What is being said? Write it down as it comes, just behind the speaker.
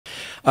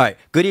All right.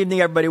 Good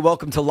evening, everybody.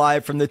 Welcome to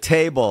Live from the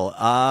Table.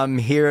 I'm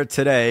here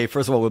today,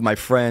 first of all, with my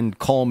friend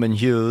Coleman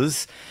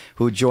Hughes,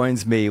 who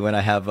joins me when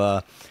I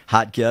have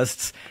hot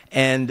guests.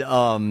 And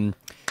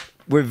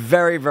we're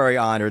very, very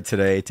honored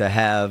today to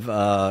have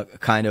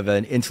kind of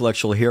an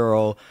intellectual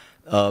hero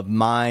of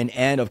mine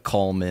and of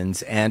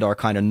Coleman's and our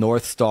kind of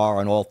North Star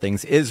on all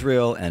things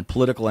Israel and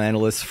political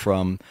analyst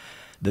from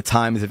the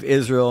Times of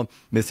Israel,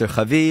 Mr.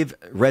 Haviv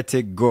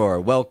Rettig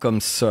Gur. Welcome,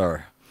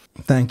 sir.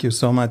 Thank you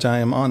so much. I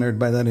am honored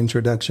by that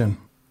introduction.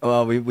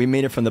 Well, we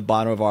mean it from the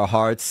bottom of our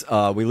hearts.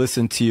 We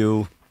listen to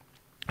you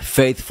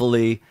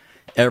faithfully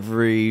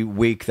every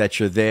week that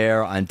you're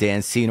there on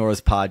Dan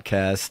Senor's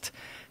podcast.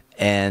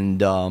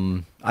 And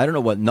I don't know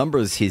what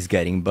numbers he's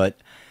getting, but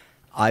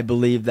I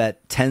believe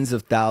that tens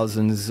of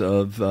thousands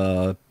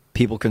of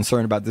people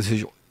concerned about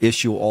this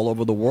issue all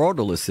over the world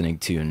are listening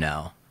to you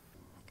now.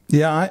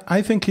 Yeah,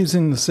 I think he's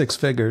in the six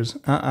figures.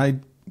 I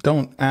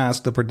don't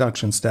ask the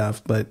production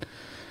staff, but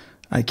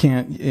I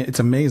can't. It's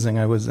amazing.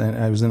 I was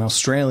in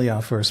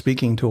Australia for a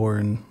speaking tour,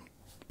 and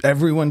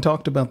everyone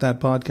talked about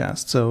that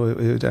podcast. So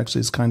it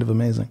actually is kind of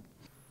amazing.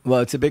 Well,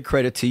 it's a big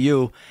credit to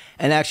you.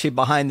 And actually,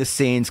 behind the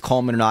scenes,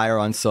 Coleman and I are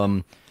on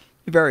some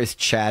various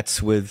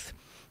chats with,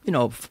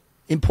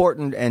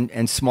 important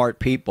and smart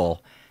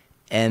people.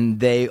 And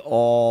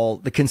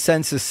the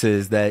consensus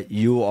is that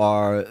you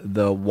are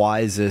the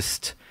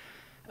wisest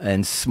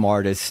and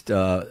smartest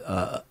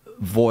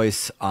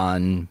voice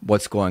on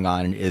what's going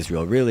on in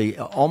Israel, really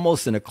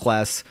almost in a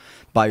class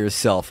by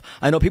yourself.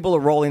 I know people are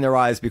rolling their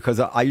eyes because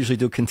I usually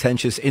do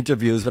contentious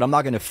interviews, but I'm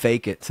not going to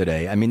fake it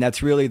today. I mean,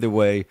 that's really the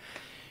way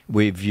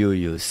we view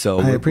you. So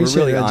we're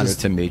really honored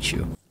to meet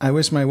you. I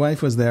wish my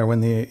wife was there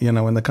when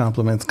the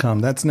compliments come.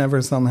 That's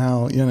never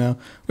somehow,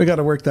 we got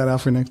to work that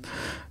out for next.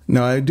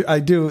 No, I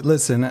do.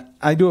 Listen,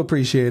 I do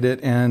appreciate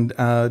it. And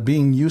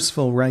being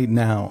useful right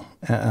now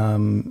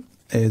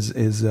is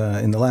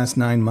in the last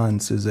 9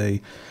 months is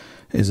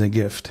a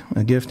gift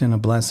and a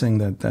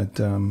blessing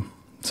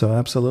so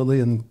absolutely.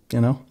 And,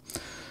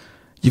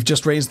 you've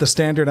just raised the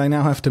standard I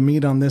now have to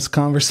meet on this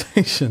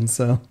conversation.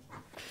 So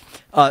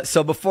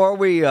before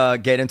we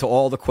get into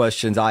all the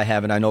questions I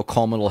have, and I know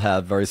Coleman will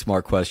have very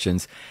smart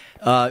questions,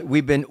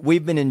 we've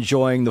been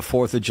enjoying the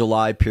 4th of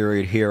July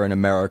period here in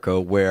America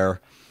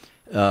where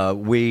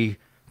we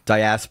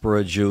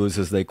diaspora Jews,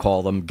 as they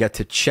call them, get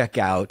to check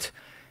out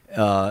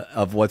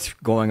of what's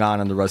going on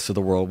in the rest of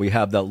the world. We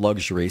have that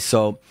luxury.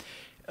 So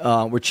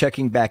we're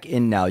checking back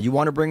in now. You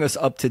want to bring us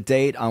up to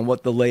date on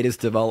what the latest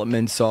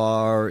developments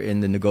are in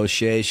the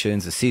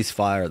negotiations, the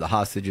ceasefire, the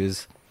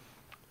hostages?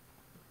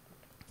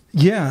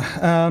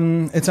 Yeah,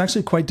 it's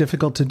actually quite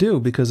difficult to do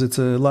because it's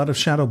a lot of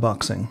shadow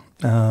boxing.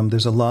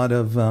 There's a lot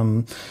of,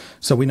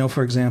 so we know,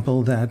 for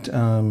example, that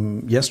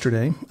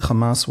yesterday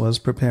Hamas was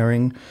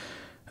preparing,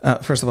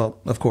 first of all,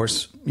 of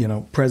course,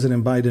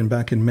 President Biden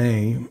back in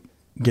May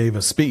gave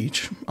a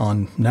speech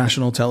on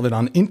national television,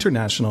 on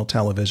international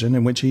television,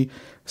 in which he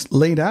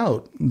laid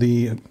out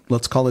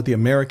let's call it the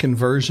American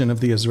version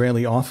of the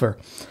Israeli offer,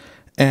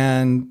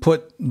 and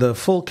put the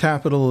full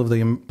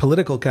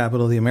political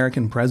capital of the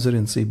American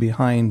presidency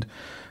behind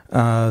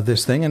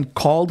this thing and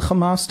called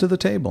Hamas to the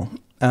table.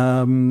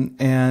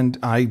 And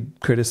I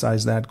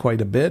criticize that quite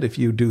a bit. If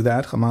you do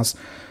that, Hamas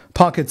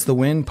pockets the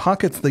win,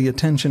 pockets the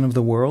attention of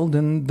the world,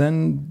 and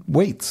then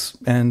waits.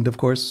 And, of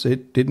course,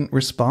 it didn't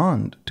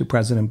respond to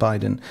President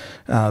Biden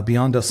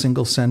beyond a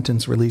single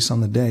sentence release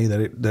on the day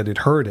that it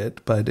heard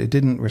it, but it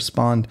didn't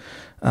respond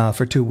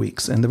for 2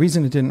 weeks. And the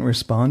reason it didn't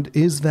respond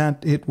is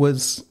that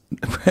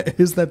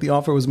the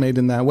offer was made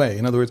in that way.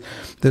 In other words,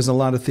 there's a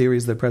lot of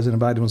theories that President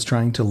Biden was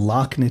trying to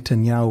lock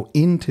Netanyahu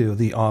into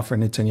the offer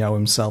Netanyahu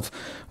himself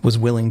was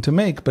willing to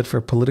make, but for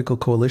political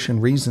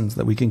coalition reasons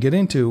that we can get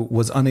into,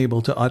 was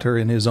unable to utter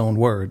in his own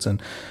words. And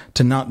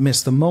to not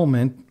miss the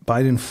moment,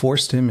 Biden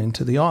forced him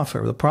into the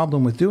offer. The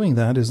problem with doing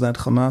that is that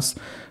Hamas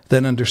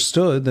then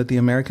understood that the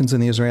Americans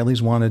and the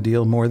Israelis want a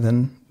deal more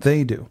than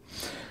they do.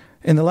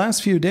 In the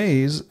last few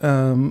days,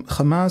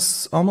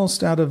 Hamas,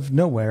 almost out of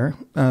nowhere,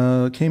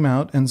 came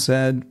out and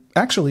said,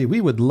 actually, we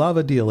would love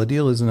a deal. A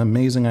deal is an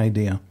amazing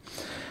idea.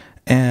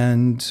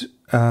 And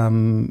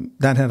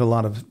that had a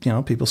lot of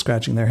people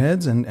scratching their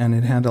heads, and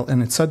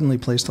it suddenly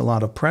placed a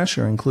lot of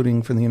pressure,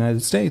 including from the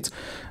United States,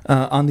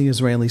 on the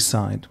Israeli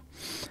side.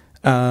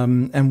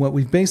 And what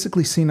we've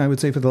basically seen, I would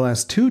say, for the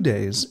last 2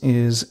 days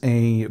is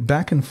a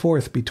back and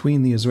forth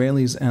between the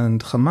Israelis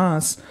and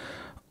Hamas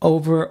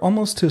over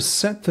almost to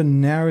set the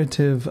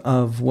narrative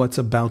of what's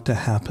about to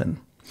happen.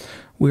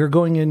 We're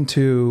going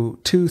into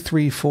 2,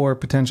 3, 4,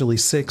 potentially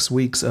 6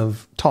 weeks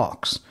of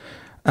talks.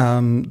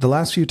 The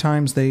last few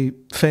times they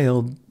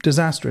failed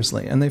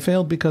disastrously, and they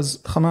failed because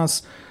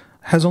Hamas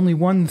has only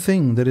one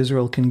thing that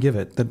Israel can give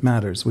it that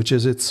matters, which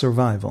is its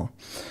survival.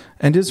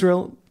 And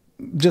Israel,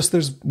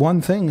 there's one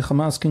thing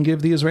Hamas can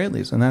give the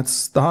Israelis, and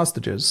that's the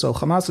hostages. So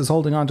Hamas is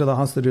holding on to the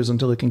hostages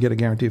until it can get a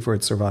guarantee for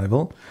its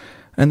survival.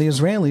 And the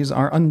Israelis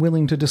are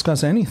unwilling to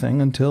discuss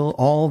anything until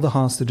all the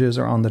hostages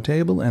are on the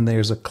table and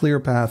there's a clear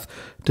path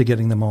to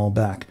getting them all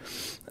back.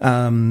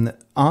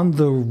 On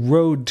the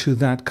road to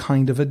that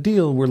kind of a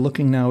deal, we're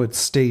looking now at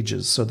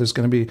stages. So there's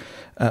going to be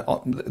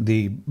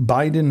the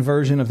Biden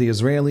version of the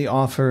Israeli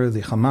offer,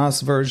 the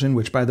Hamas version,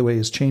 which, by the way,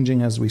 is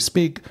changing as we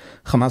speak.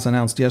 Hamas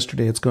announced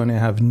yesterday it's going to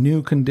have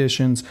new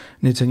conditions.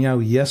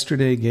 Netanyahu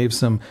yesterday gave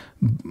some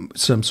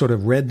sort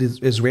of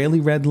Israeli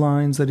red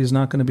lines that he's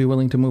not going to be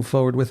willing to move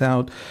forward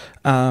without.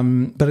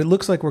 But it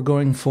looks like we're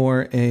going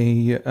for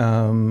a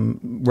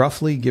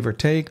roughly, give or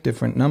take,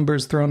 different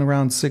numbers thrown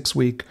around,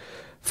 6-week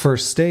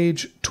first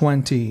stage,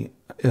 20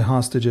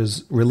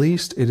 hostages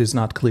released. It is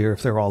not clear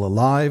if they're all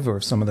alive or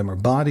if some of them are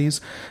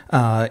bodies.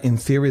 In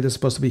theory, they're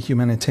supposed to be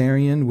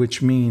humanitarian,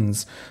 which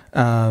means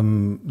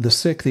the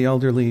sick, the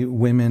elderly,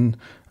 women,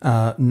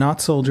 not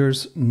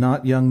soldiers,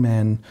 not young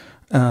men,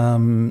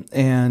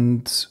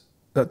 and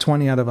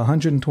 20 out of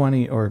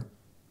 120, or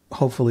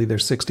hopefully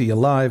there's 60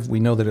 alive. We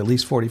know that at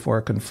least 44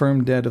 are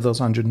confirmed dead of those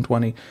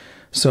 120.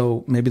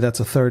 So maybe that's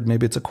a third,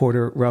 maybe it's a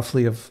quarter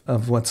roughly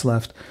of what's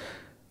left.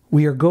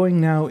 We are going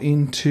now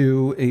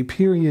into a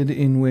period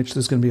in which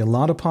there's going to be a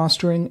lot of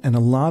posturing and a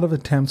lot of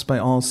attempts by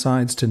all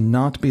sides to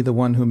not be the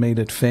one who made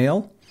it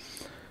fail,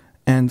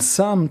 and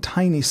some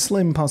tiny,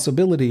 slim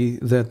possibility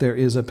that there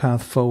is a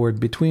path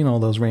forward between all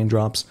those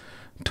raindrops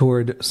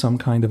toward some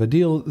kind of a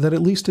deal that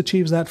at least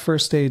achieves that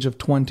first stage of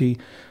 20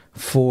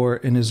 for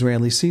an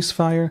Israeli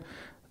ceasefire.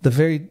 The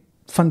very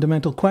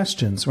fundamental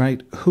questions,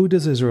 right? Who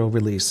does Israel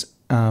release?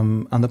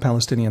 On the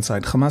Palestinian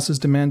side, Hamas is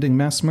demanding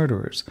mass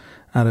murderers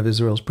out of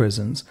Israel's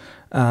prisons.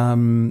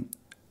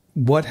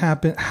 What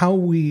happened? How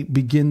we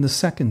begin the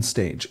second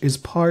stage is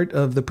part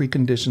of the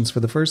preconditions for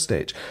the first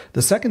stage.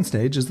 The second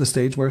stage is the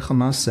stage where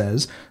Hamas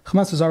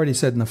has already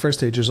said in the first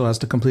stage Israel has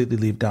to completely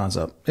leave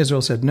Gaza.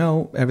 Israel said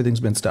no, everything's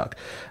been stuck.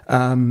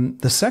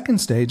 The second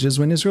stage is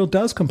when Israel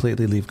does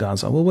completely leave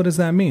Gaza. Well, what does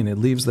that mean? It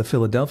leaves the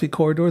Philadelphia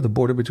corridor, the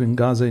border between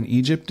Gaza and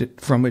Egypt,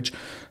 from which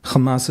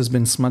Hamas has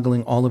been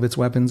smuggling all of its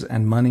weapons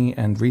and money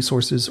and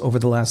resources over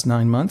the last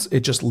 9 months. It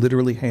just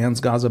literally hands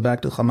Gaza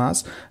back to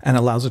Hamas and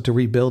allows it to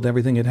rebuild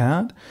everything it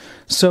had.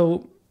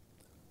 So,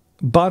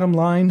 bottom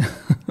line,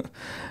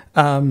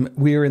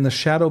 we are in the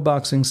shadow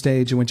boxing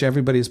stage in which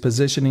everybody is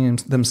positioning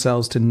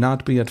themselves to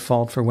not be at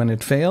fault for when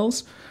it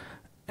fails.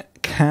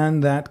 Can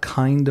that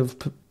kind of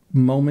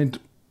moment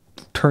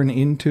turn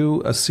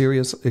into a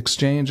serious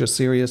exchange, a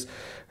serious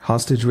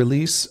hostage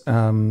release?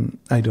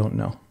 I don't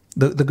know.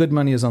 The good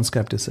money is on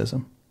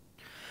skepticism.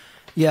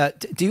 Yeah.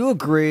 Do you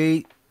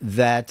agree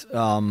that,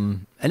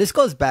 and this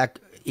goes back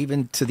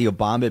even to the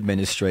Obama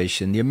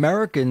administration, the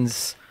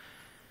Americans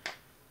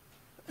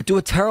do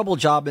a terrible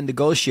job in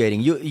negotiating.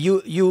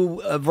 You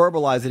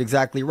verbalize it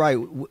exactly right.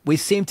 We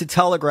seem to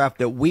telegraph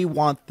that we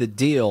want the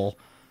deal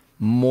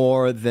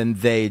more than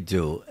they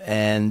do.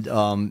 And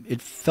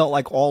it felt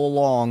like all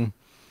along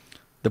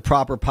the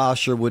proper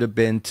posture would have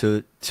been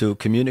to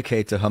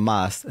communicate to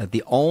Hamas that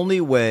the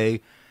only way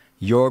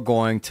you're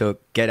going to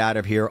get out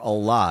of here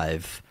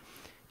alive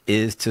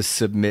is to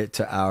submit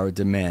to our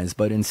demands.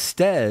 But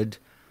instead,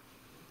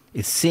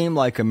 it seemed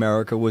like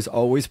America was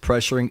always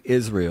pressuring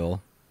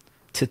Israel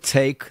to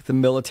take the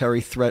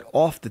military threat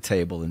off the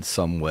table in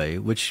some way,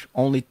 which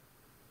only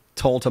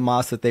told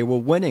Hamas that they were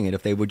winning, and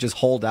if they would just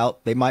hold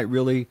out, they might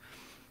really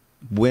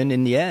win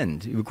in the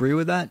end. You agree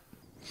with that?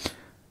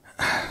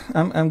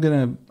 I'm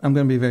gonna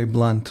be very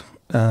blunt.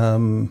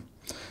 You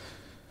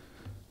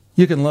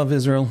can love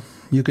Israel,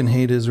 you can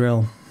hate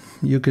Israel,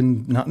 you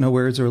can not know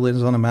where Israel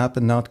is on a map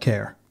and not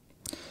care.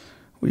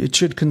 It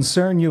should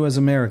concern you as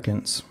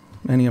Americans,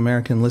 any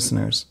American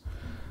listeners,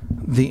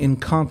 the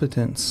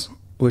incompetence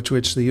with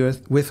which the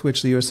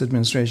U.S.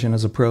 administration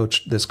has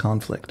approached this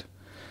conflict.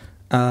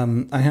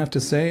 I have to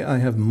say I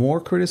have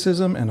more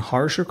criticism and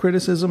harsher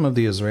criticism of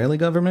the Israeli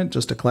government,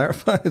 just to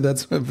clarify,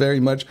 that's very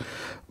much,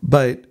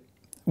 but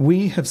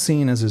we have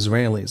seen as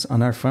Israelis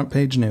on our front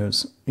page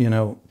news,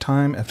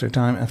 time after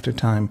time after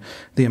time,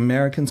 the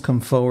Americans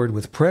come forward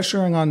with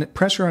pressure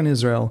on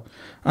Israel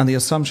on the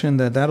assumption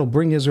that that'll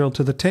bring Israel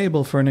to the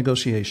table for a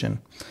negotiation.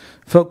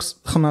 Folks,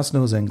 Hamas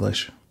knows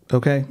English.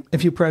 Okay?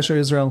 If you pressure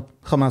Israel,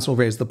 Hamas will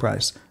raise the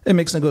price. It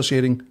makes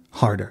negotiating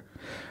harder.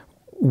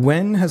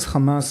 When has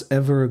Hamas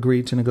ever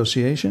agreed to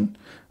negotiation?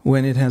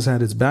 When it has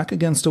had its back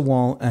against a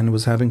wall and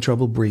was having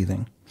trouble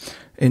breathing.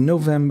 In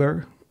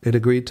November, it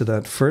agreed to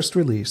that first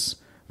release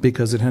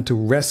because it had to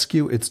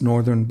rescue its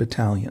northern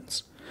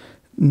battalions.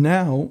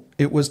 Now,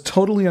 it was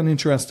totally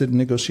uninterested in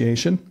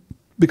negotiation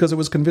because it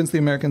was convinced the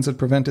Americans had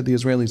prevented the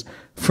Israelis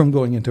from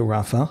going into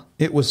Rafah.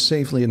 It was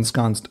safely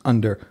ensconced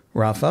under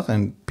Rafah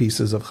and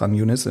pieces of Khan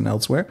Yunis and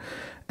elsewhere.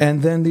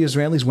 And then the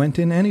Israelis went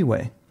in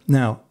anyway.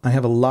 Now, I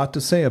have a lot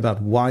to say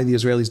about why the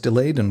Israelis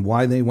delayed and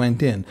why they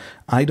went in.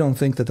 I don't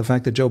think that the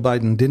fact that Joe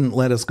Biden didn't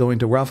let us go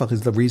into Rafah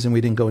is the reason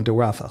we didn't go into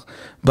Rafah.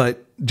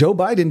 But Joe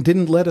Biden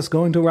didn't let us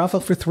go into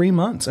Rafah for 3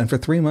 months. And for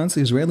 3 months,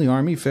 the Israeli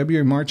army,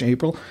 February, March,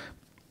 April,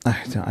 I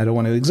don't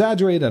want to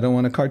exaggerate, I don't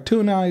want to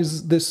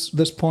cartoonize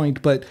this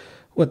point, but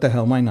what the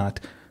hell, why not?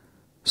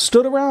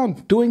 Stood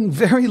around doing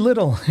very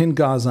little in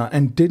Gaza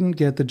and didn't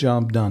get the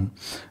job done.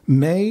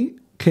 May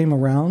came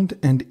around,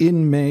 and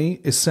in May,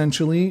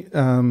 essentially,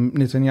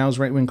 Netanyahu's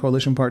right-wing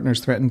coalition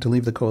partners threatened to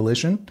leave the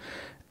coalition,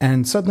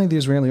 and suddenly the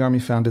Israeli army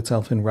found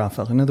itself in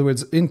Rafah. In other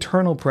words,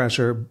 internal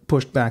pressure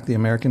pushed back the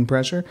American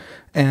pressure,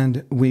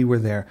 and we were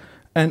there.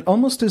 And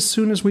almost as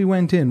soon as we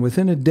went in,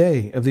 within a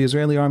day of the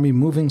Israeli army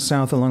moving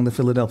south along the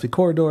Philadelphia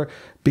corridor,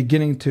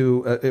 beginning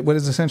to what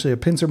is essentially a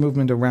pincer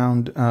movement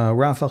around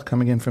Rafah,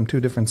 coming in from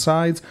two different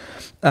sides,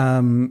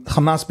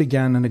 Hamas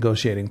began a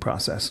negotiating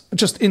process,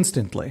 just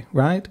instantly,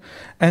 right?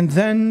 And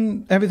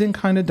then everything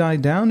kind of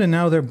died down, and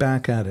now they're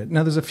back at it.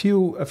 Now, there's a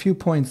few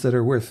points that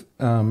are worth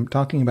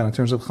talking about in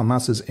terms of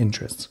Hamas's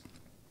interests.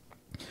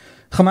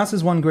 Hamas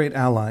is one great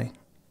ally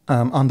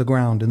on the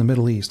ground in the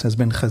Middle East, has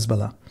been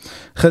Hezbollah.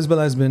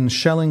 Hezbollah has been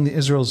shelling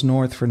Israel's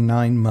north for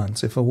 9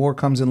 months. If a war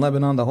comes in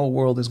Lebanon, the whole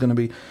world is going to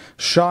be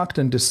shocked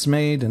and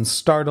dismayed and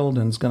startled,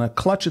 and is going to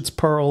clutch its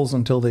pearls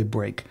until they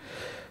break.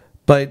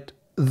 But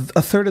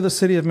a third of the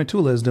city of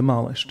Metula is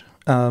demolished.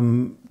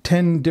 10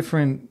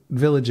 different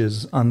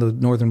villages on the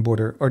northern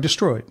border are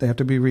destroyed. They have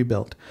to be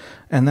rebuilt.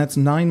 And that's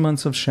 9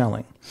 months of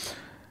shelling.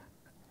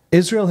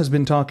 Israel has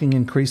been talking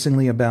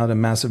increasingly about a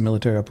massive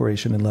military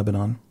operation in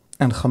Lebanon.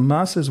 And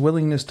Hamas's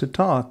willingness to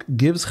talk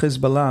gives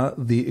Hezbollah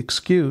the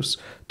excuse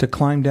to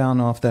climb down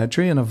off that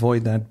tree and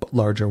avoid that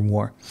larger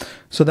war.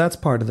 So that's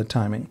part of the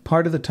timing.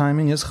 Part of the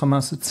timing is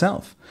Hamas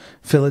itself.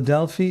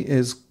 Philadelphia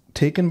is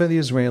taken by the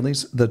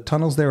Israelis. The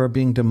tunnels there are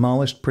being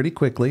demolished pretty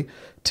quickly.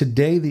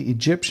 Today, the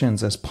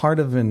Egyptians, as part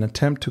of an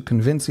attempt to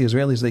convince the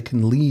Israelis they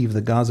can leave the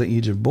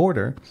Gaza-Egypt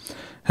border,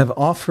 have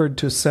offered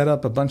to set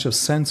up a bunch of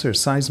sensors,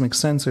 seismic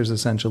sensors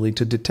essentially,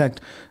 to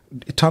detect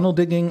tunnel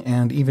digging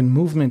and even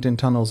movement in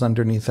tunnels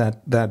underneath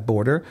that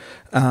border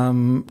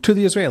to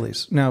the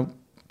Israelis. Now,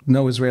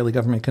 no Israeli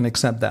government can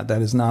accept that.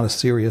 That is not a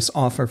serious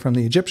offer from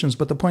the Egyptians.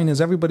 But the point is,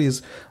 everybody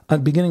is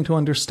beginning to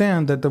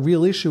understand that the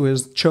real issue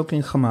is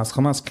choking Hamas.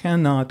 Hamas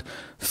cannot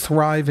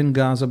thrive in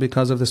Gaza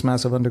because of this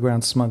massive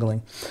underground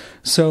smuggling.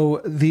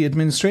 So the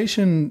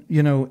administration,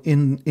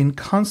 in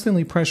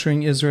constantly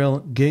pressuring Israel,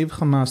 gave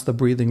Hamas the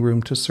breathing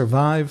room to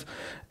survive.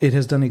 It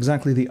has done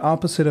exactly the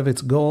opposite of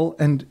its goal.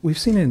 And we've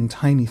seen it in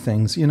tiny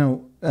things.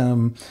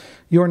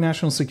 Your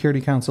National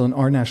Security Council and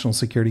our National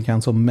Security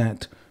Council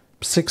met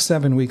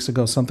 6-7 weeks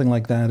ago, something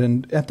like that.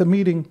 And at the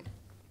meeting,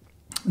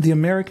 the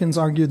Americans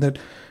argued that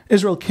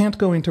Israel can't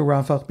go into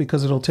Rafah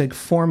because it'll take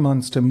 4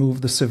 months to move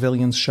the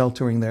civilians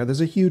sheltering there.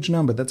 There's a huge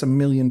number. That's 1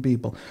 million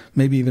people,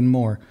 maybe even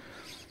more.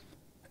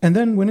 And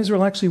then when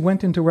Israel actually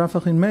went into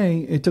Rafah in May,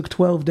 it took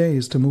 12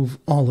 days to move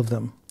all of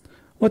them.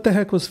 What the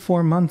heck was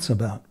 4 months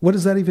about? What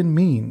does that even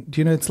mean?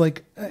 It's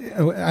like,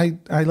 I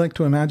like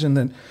to imagine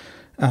that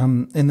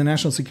in the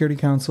National Security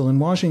Council in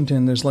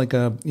Washington, there's like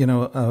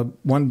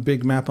one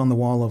big map on the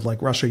wall of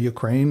like Russia,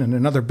 Ukraine, and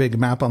another big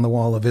map on the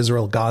wall of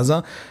Israel,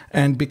 Gaza.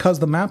 And because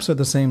the maps are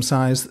the same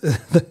size,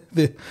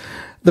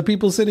 the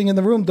people sitting in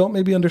the room don't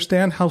maybe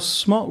understand how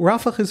small.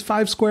 Rafah is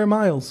 5 square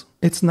miles.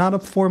 It's not a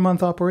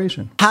 4-month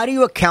operation. How do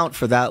you account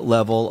for that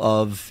level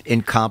of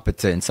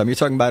incompetence? I mean, you're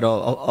talking about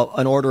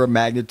an order of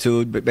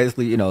magnitude, but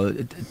basically,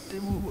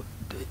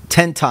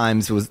 10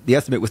 times the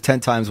estimate was 10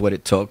 times what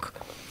it took.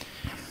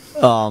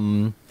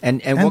 And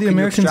the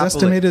Americans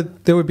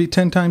estimated there would be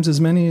 10 times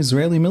as many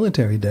Israeli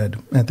military dead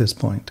at this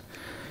point.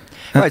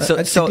 Right.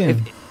 So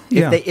again,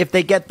 if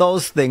they get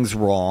those things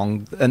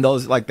wrong, and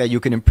those like that you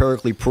can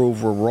empirically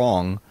prove were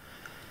wrong,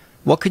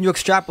 what can you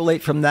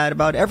extrapolate from that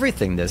about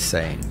everything they're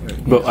saying?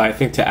 But I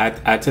think to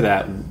add to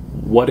that,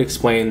 what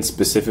explains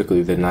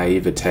specifically the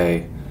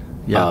naivete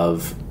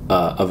of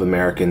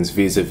Americans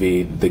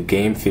vis-a-vis the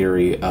game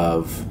theory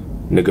of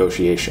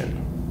negotiation?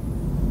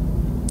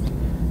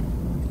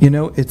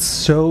 It's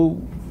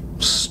so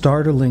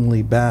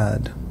startlingly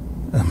bad,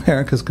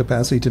 America's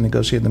capacity to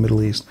negotiate in the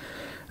Middle East,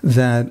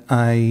 that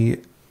I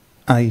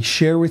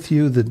share with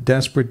you the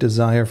desperate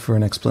desire for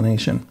an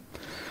explanation.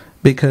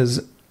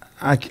 Because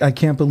I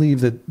can't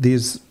believe that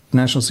these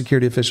national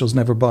security officials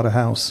never bought a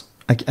house.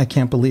 I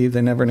can't believe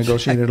they never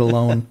negotiated a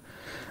loan.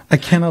 I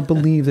cannot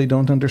believe they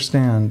don't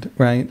understand,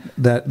 right,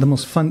 that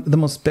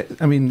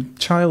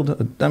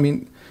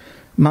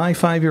my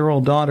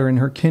 5-year-old daughter in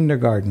her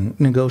kindergarten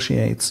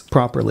negotiates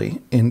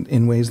properly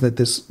in ways that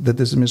this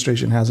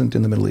administration hasn't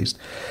in the Middle East,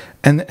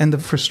 and the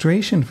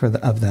frustration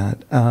of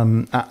that.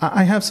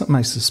 I have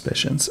my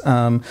suspicions,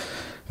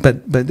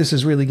 but this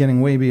is really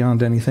getting way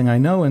beyond anything I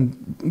know,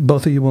 and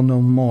both of you will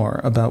know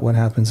more about what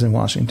happens in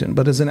Washington.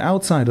 But as an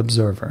outside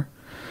observer,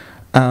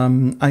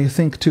 I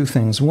think two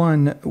things.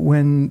 One,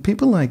 when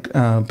people like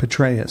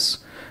Petraeus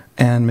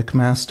and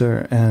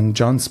McMaster and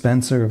John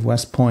Spencer of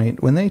West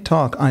Point, when they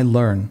talk, I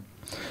learn.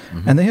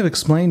 Mm-hmm. And they have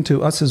explained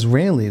to us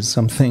Israelis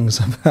some things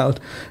about,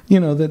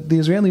 that the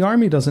Israeli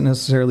army doesn't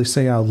necessarily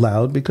say out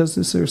loud, because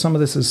some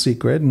of this is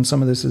secret and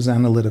some of this is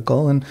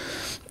analytical, and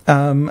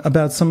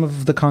about some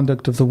of the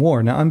conduct of the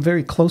war. Now, I'm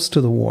very close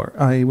to the war.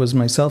 I was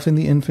myself in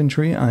the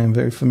infantry. I am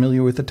very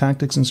familiar with the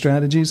tactics and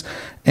strategies,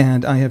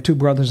 and I have 2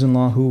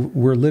 brothers-in-law who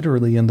were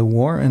literally in the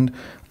war, and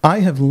I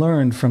have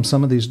learned from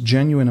some of these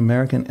genuine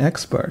American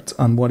experts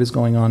on what is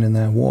going on in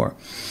that war.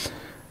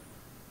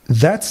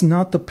 that's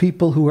not the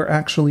people who are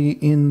actually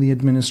in the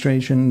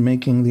administration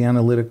making the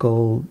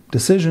analytical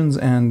decisions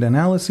and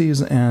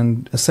analyses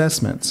and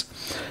assessments.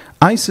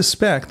 I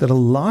suspect that a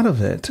lot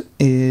of it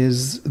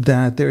is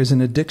that there is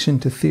an addiction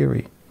to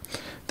theory.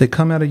 They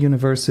come out of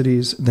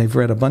universities, they've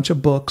read a bunch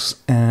of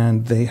books,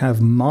 and they have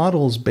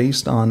models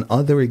based on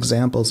other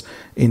examples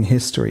in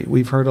history.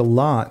 We've heard a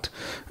lot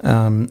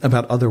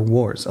about other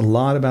wars, a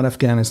lot about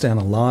Afghanistan,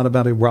 a lot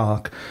about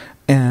Iraq.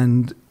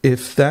 And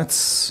if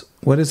that's,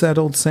 what is that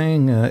old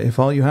saying? If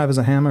all you have is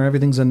a hammer,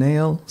 everything's a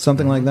nail,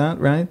 something like that,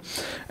 right?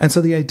 And so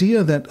the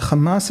idea that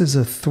Hamas is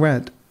a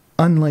threat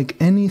unlike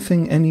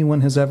anything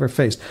anyone has ever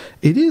faced.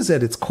 It is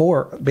at its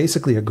core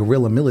basically a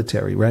guerrilla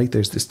military, right?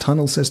 There's this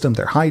tunnel system.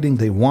 They're hiding.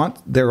 They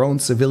want their own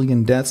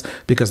civilian deaths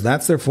because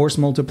that's their force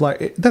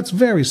multiplier. That's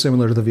very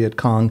similar to the Viet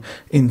Cong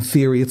in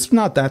theory. It's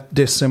not that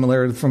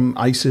dissimilar from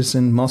ISIS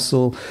and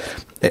Mosul,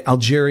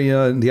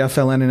 Algeria, and the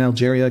FLN in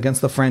Algeria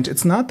against the French.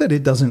 It's not that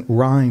it doesn't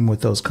rhyme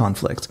with those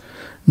conflicts.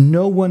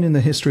 No one in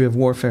the history of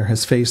warfare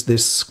has faced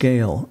this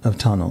scale of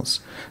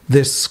tunnels,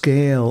 this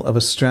scale of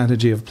a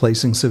strategy of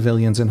placing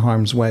civilians in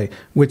harm's way,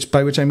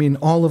 by which I mean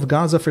all of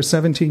Gaza for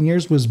 17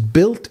 years was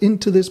built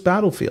into this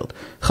battlefield.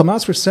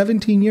 Hamas for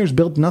 17 years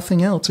built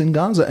nothing else in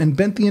Gaza and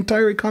bent the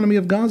entire economy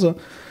of Gaza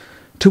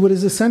to what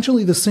is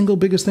essentially the single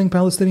biggest thing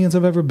Palestinians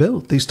have ever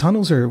built. These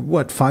tunnels are,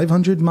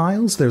 500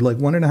 miles? They're like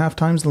 1.5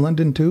 times the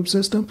London Tube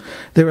system.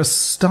 They're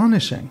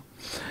astonishing.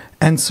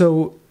 And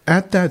so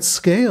at that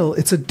scale,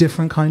 it's a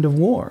different kind of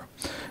war.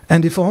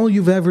 And if all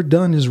you've ever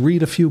done is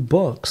read a few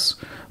books,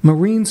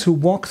 Marines who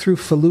walked through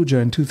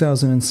Fallujah in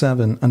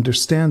 2007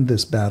 understand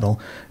this battle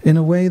in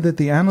a way that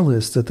the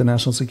analysts at the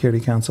National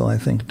Security Council, I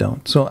think,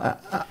 don't. So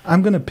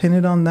I'm going to pin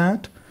it on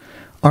that.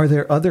 Are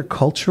there other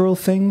cultural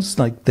things,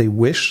 like they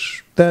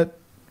wish that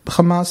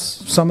Hamas,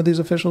 some of these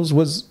officials,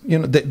 was,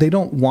 they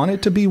don't want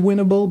it to be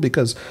winnable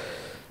because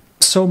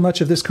so much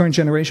of this current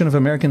generation of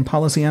American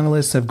policy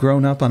analysts have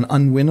grown up on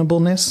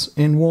unwinnableness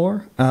in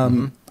war.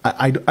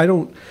 I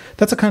don't.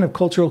 That's a kind of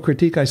cultural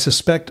critique I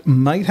suspect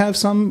might have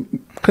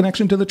some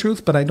connection to the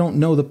truth, but I don't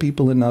know the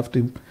people enough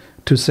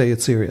to say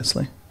it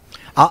seriously.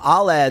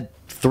 I'll add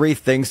 3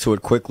 things to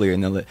it quickly.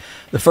 And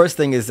the first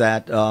thing is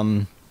that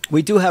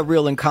we do have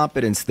real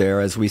incompetence there,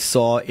 as we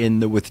saw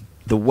with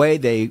the way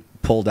they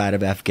pulled out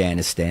of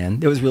Afghanistan.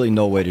 There was really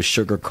no way to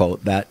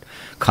sugarcoat that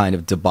kind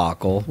of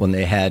debacle when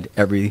they had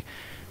everything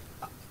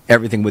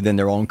within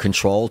their own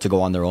control to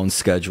go on their own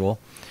schedule.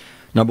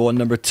 Number one.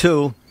 Number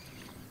two,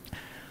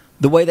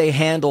 the way they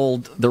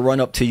handled the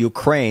run-up to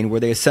Ukraine, where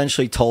they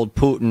essentially told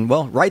Putin,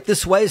 well, right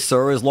this way,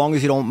 sir, as long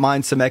as you don't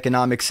mind some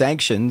economic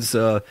sanctions,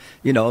 go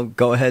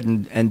ahead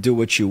and do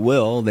what you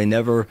will. They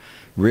never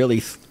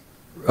really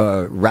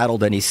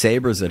rattled any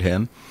sabers at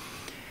him.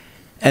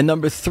 And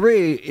number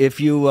 3, if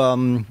you,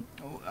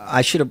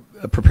 I should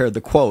have prepared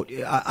the quote.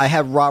 I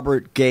have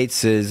Robert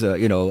Gates's,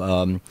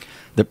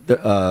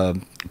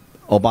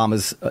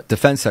 Obama's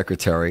defense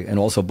secretary and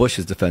also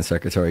Bush's defense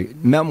secretary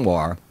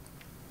memoir.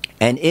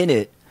 And in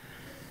it,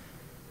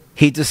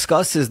 he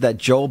discusses that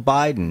Joe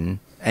Biden,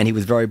 and he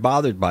was very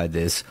bothered by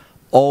this,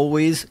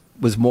 always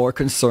was more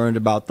concerned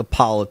about the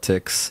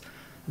politics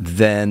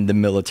than the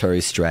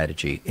military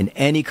strategy. In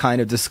any kind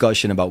of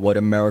discussion about what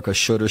America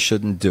should or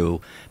shouldn't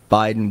do,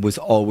 Biden was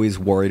always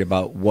worried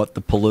about what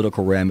the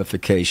political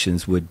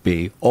ramifications would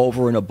be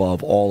over and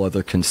above all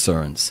other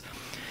concerns.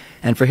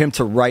 And for him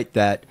to write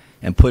that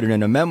and put it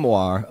in a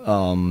memoir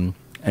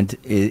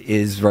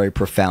is very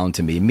profound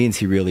to me. It means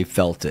he really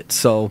felt it.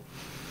 So,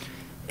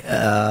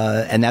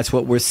 and that's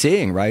what we're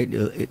seeing, right?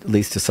 At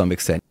least to some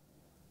extent.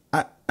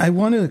 I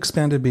want to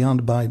expand it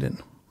beyond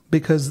Biden,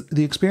 because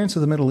the experience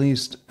of the Middle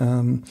East,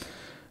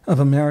 of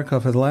America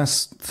for the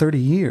last 30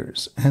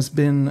 years has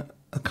been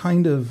a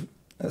kind of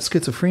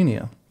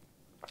schizophrenia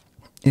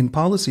in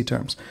policy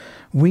terms.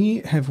 We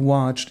have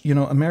watched,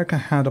 America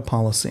had a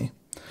policy,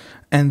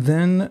 and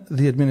then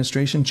the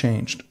administration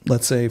changed,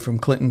 let's say from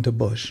Clinton to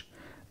Bush,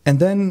 and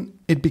then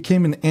it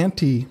became an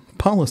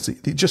anti-policy,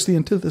 just the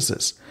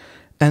antithesis.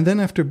 And then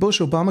after Bush,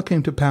 Obama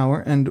came to power,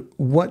 and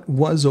what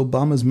was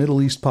Obama's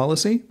Middle East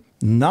policy?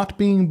 Not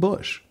being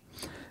Bush.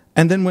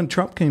 And then when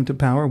Trump came to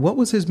power, what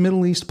was his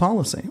Middle East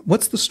policy?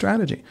 What's the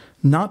strategy?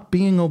 Not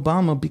being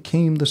Obama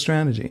became the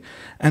strategy.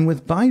 And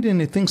with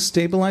Biden, things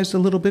stabilized a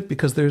little bit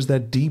because there's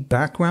that deep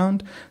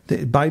background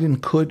that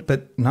Biden could,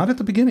 but not at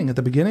the beginning. At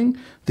the beginning,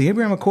 the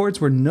Abraham Accords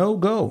were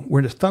no-go,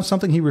 were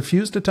something he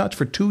refused to touch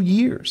for 2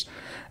 years.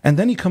 And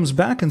then he comes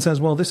back and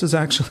says, well, this is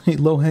actually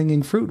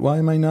low-hanging fruit. Why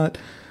am I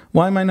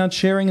not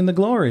sharing in the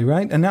glory,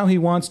 right? And now he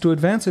wants to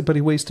advance it, but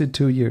he wasted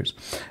 2 years.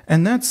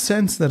 And that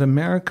sense that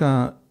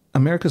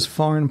America's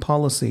foreign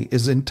policy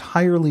is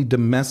entirely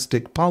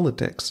domestic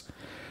politics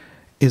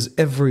is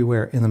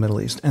everywhere in the Middle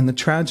East. And the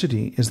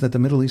tragedy is that the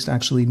Middle East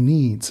actually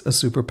needs a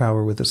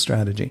superpower with a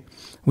strategy.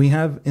 We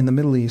have in the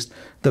Middle East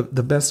the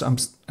best. I'm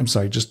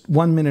sorry, just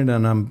 1 minute,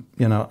 and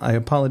I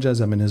apologize.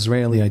 I'm an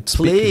Israeli. I speak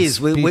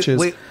Please, in speeches.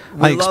 we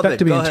I expect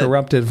to be Go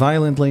interrupted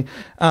violently.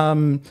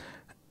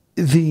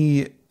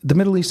 The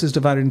Middle East is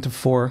divided into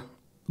 4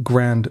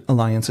 grand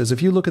alliances.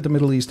 If you look at the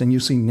Middle East and you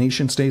see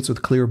nation states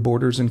with clear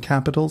borders and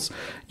capitals,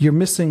 you're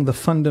missing the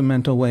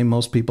fundamental way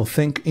most people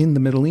think in the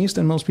Middle East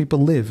and most people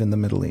live in the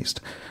Middle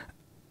East.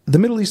 The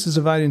Middle East is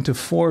divided into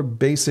four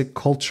basic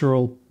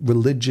cultural,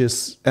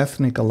 religious,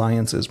 ethnic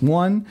alliances.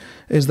 One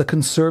is the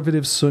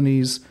conservative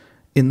Sunnis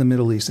in the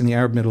Middle East, in the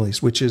Arab Middle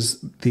East, which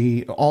is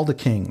all the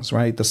kings,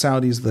 right? The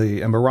Saudis,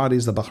 the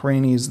Emiratis, the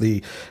Bahrainis,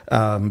 the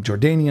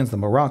Jordanians, the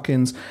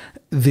Moroccans.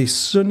 The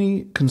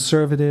Sunni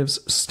conservatives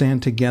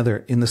stand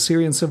together. In the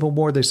Syrian civil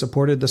war, they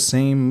supported the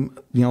same,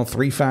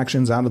 3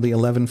 factions out of the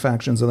 11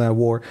 factions of that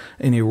war.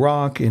 In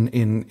Iraq,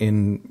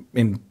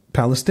 in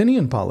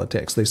Palestinian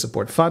politics, they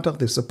support Fatah,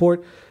 they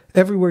support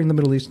everywhere in the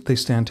Middle East, they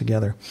stand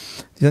together.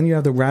 Then you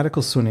have the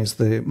radical Sunnis,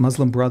 the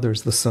Muslim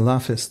Brothers, the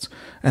Salafists,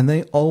 and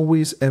they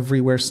always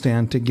everywhere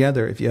stand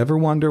together. If you ever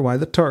wonder why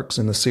the Turks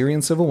in the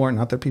Syrian civil war,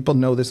 not that people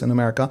know this in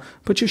America,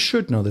 but you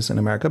should know this in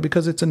America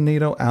because it's a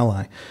NATO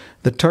ally.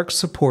 The Turks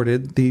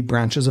supported the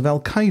branches of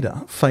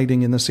Al-Qaeda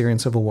fighting in the Syrian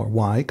civil war.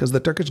 Why? Because the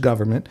Turkish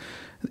government,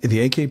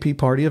 the AKP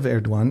party of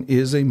Erdogan,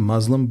 is a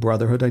Muslim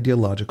Brotherhood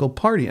ideological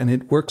party, and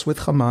it works with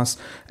Hamas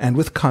and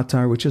with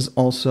Qatar, which is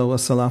also a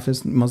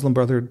Salafist Muslim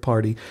Brotherhood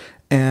party,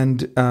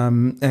 and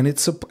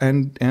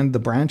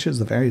the branches,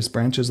 the various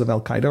branches of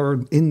Al Qaeda,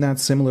 are in that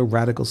similar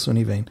radical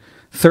Sunni vein.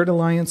 Third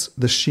alliance,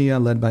 the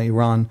Shia led by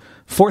Iran.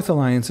 Fourth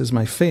alliance is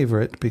my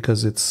favorite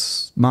because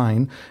it's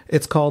mine.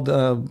 It's called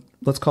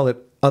let's call it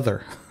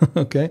other,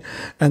 okay?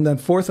 And that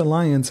fourth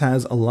alliance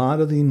has a lot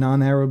of the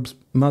non-Arab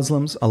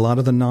Muslims, a lot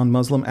of the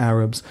non-Muslim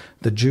Arabs,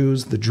 the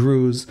Jews, the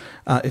Druze.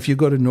 If you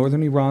go to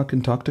northern Iraq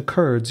and talk to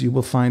Kurds, you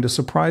will find a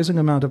surprising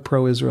amount of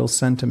pro-Israel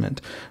sentiment.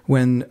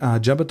 When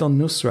Jabhat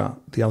al-Nusra,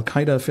 the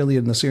Al-Qaeda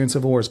affiliate in the Syrian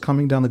civil war, is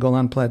coming down the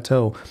Golan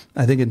Plateau,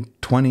 I think in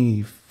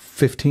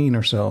 2015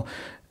 or so,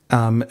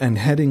 and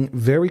heading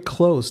very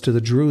close to the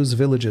Druze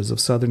villages of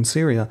southern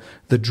Syria,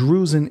 the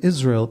Druze in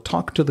Israel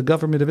talk to the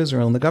government of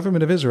Israel, and the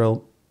government of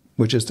Israel,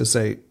 which is to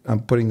say,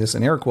 I'm putting this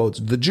in air quotes,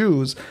 the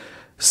Jews,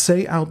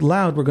 say out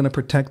loud, we're going to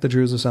protect the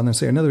Jews of southern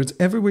Syria. In other words,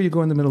 everywhere you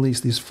go in the Middle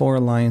East, these four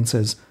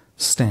alliances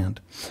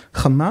stand.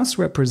 Hamas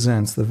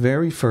represents the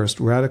very first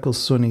radical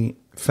Sunni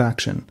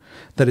faction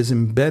that is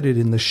embedded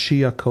in the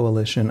Shia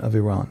coalition of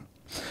Iran.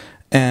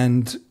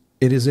 And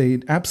it is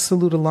an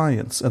absolute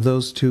alliance of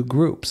those two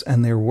groups,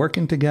 and they're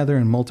working together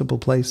in multiple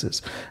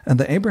places. And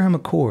the Abraham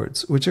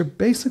Accords, which are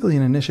basically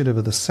an initiative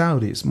of the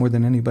Saudis more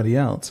than anybody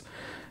else,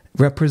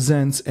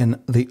 represents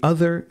the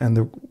other and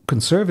the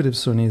conservative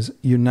Sunnis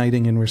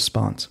uniting in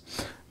response.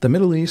 The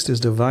Middle East is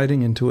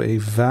dividing into a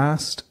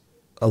vast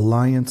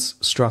alliance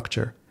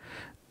structure.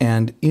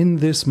 And in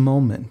this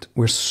moment,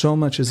 where so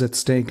much is at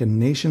stake and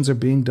nations are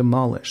being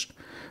demolished,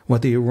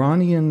 what the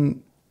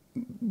Iranian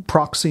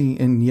proxy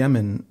in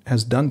Yemen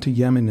has done to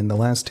Yemen in the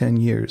last 10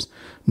 years,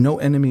 no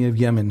enemy of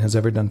Yemen has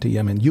ever done to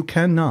Yemen. You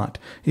cannot,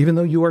 even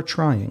though you are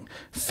trying,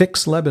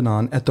 fix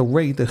Lebanon at the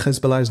rate that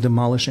Hezbollah is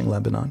demolishing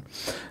Lebanon.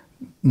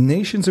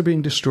 Nations are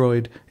being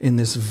destroyed in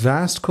this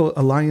vast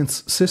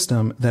alliance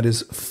system that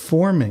is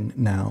forming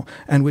now,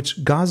 and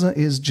which Gaza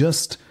is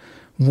just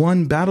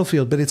one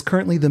battlefield, but it's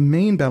currently the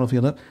main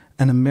battlefield,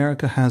 and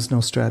America has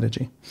no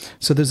strategy.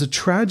 So there's a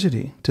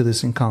tragedy to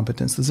this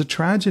incompetence. There's a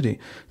tragedy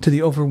to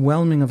the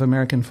overwhelming of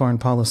American foreign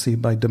policy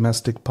by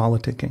domestic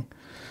politicking.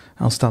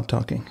 I'll stop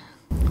talking.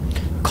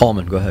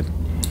 Coleman, go ahead.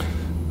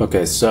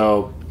 Okay,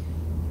 so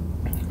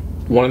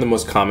one of the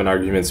most common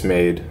arguments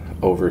made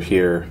over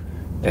here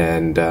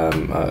and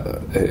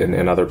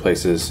in other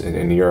places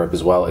in Europe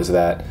as well is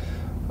that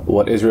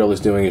what Israel is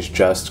doing is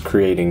just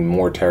creating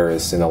more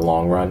terrorists in the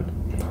long run,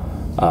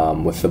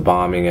 with the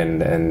bombing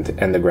and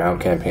the ground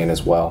campaign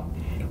as well.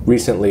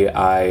 Recently,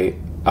 I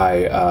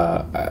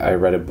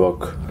read a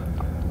book,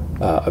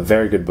 a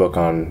very good book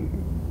on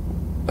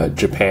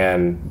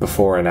Japan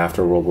before and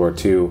after World War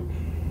II,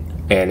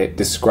 and it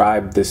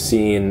described the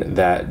scene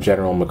that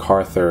General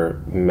MacArthur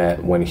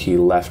met when he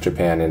left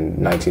Japan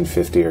in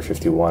 1950 or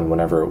 51,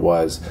 whenever it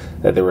was,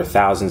 that there were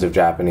thousands of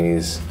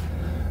Japanese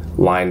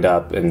lined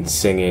up and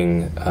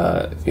singing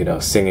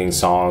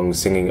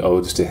songs, singing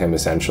odes to him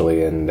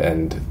essentially,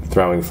 and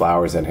throwing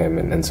flowers at him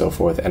and so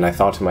forth. And I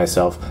thought to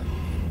myself,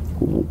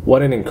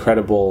 what an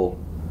incredible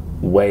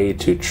way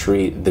to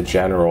treat the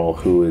general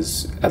who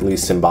is at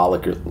least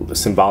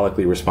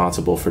symbolically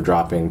responsible for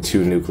dropping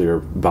 2 nuclear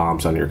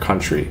bombs on your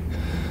country.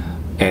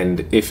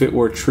 And if it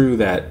were true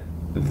that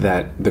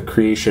the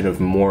creation of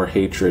more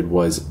hatred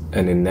was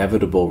an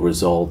inevitable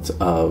result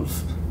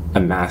of a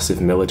massive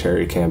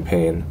military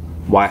campaign,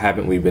 why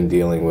haven't we been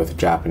dealing with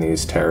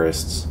Japanese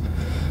terrorists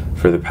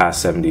for the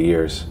past 70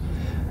 years?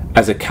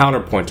 As a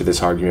counterpoint to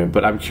this argument,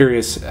 but I'm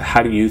curious,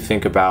 how do you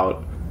think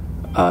about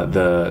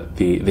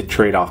the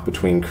trade-off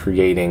between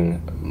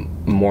creating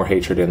more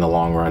hatred in the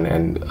long run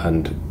and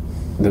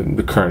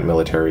the current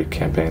military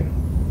campaign?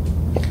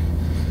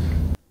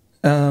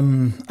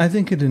 I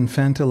think it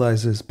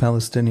infantilizes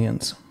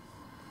Palestinians.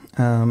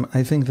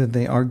 I think that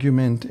the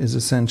argument is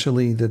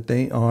essentially that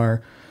they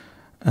are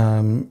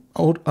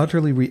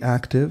utterly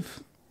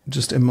reactive,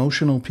 just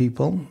emotional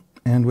people,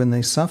 and when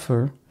they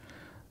suffer,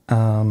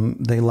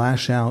 they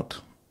lash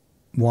out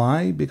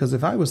Why? Because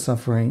if I was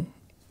suffering,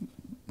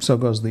 so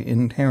goes the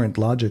inherent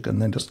logic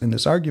and then just in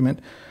this argument,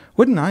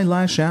 wouldn't I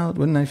lash out?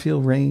 Wouldn't I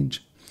feel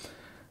rage?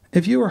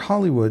 If you were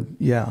Hollywood,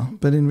 yeah,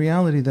 but in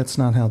reality, that's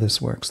not how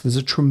this works. There's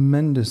a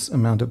tremendous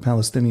amount of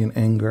Palestinian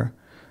anger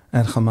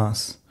at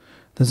Hamas.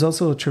 There's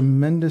also a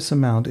tremendous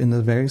amount in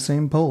the very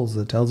same polls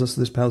that tells us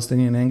this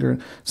Palestinian anger.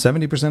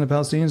 70% of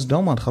Palestinians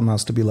don't want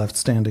Hamas to be left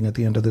standing at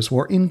the end of this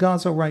war in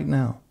Gaza right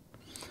now.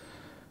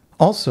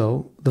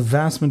 Also, the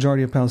vast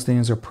majority of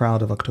Palestinians are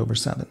proud of October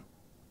 7.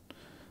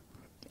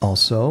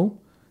 Also,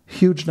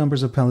 huge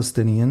numbers of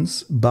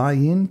Palestinians buy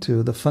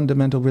into the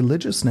fundamental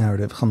religious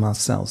narrative Hamas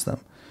sells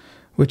them,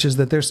 which is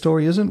that their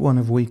story isn't one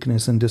of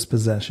weakness and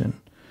dispossession.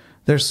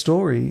 Their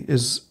story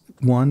is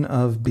one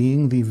of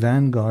being the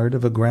vanguard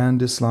of a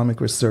grand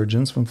Islamic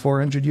resurgence from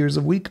 400 years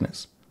of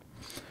weakness.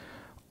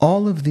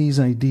 All of these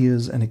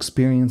ideas and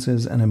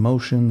experiences and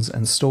emotions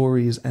and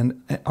stories and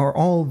are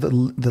all the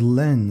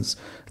lens,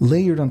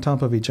 layered on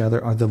top of each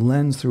other, are the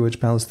lens through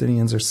which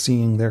Palestinians are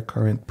seeing their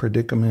current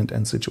predicament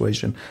and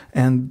situation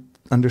and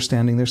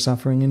understanding their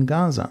suffering in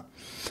Gaza.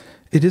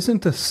 It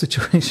isn't a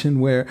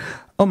situation where,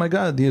 oh my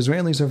God, the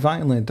Israelis are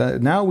violent,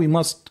 now we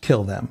must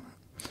kill them.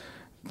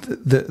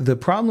 The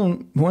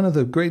problem, one of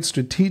the great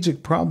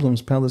strategic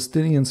problems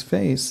Palestinians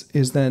face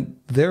is that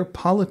their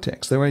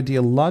politics, their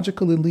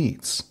ideological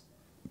elites,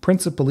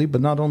 principally,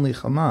 but not only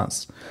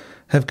Hamas,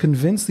 have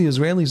convinced the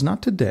Israelis,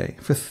 not today,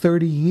 for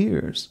 30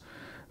 years,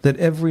 that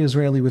every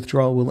Israeli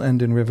withdrawal will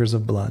end in rivers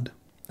of blood.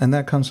 And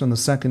that comes from the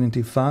Second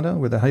Intifada,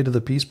 where the height of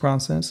the peace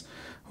process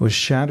was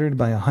shattered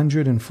by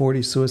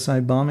 140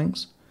 suicide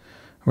bombings.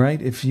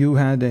 Right? If you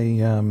had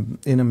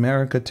in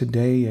America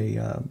today,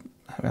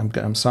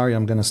 I'm sorry,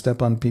 I'm going to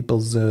step on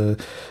people's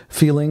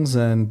feelings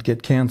and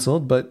get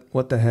canceled, but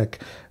what the heck?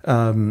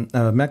 A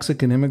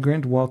Mexican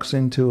immigrant walks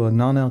into a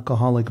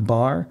non-alcoholic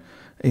bar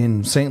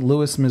in St.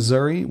 Louis,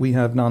 Missouri. We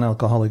have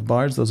non-alcoholic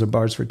bars. Those are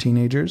bars for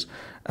teenagers.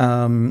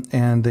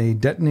 And they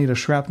detonate a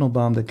shrapnel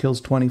bomb that kills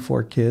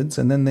 24 kids.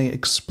 And then they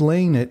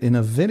explain it in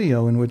a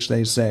video in which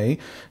they say,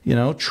 you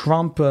know,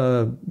 Trump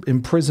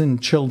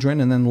imprisoned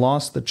children and then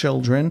lost the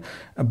children.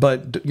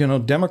 But, you know,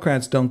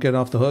 Democrats don't get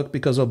off the hook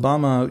because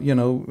Obama,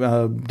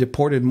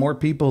 deported more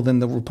people than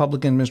the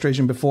Republican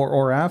administration before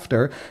or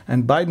after.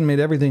 And Biden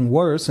made everything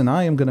worse. And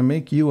I am going to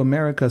make you,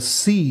 America,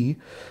 see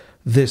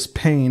this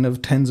pain of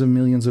tens of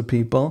millions of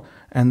people,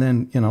 and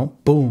then,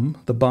 boom,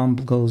 the bomb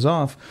goes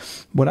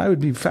off. What I would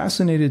be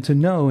fascinated to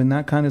know in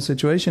that kind of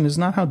situation is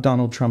not how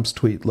Donald Trump's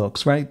tweet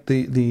looks, right?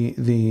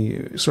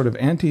 The sort of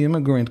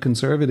anti-immigrant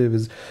conservative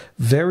it's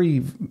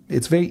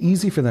very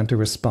easy for them to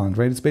respond,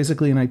 right? It's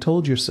basically, and I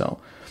told you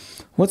so.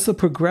 What's the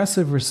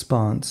progressive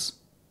response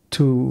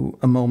to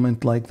a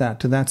moment like that,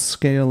 to that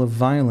scale of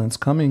violence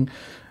coming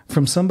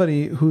from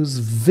somebody whose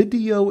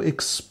video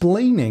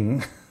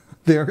explaining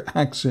their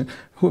action,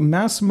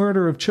 mass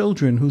murder of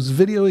children, whose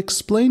video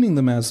explaining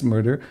the mass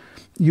murder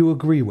you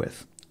agree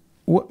with?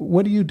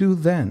 What do you do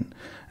then?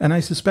 And I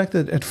suspect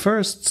that at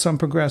first some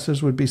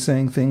progressives would be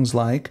saying things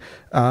like,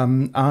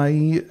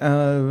 this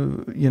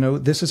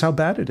is how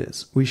bad it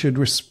is. We should.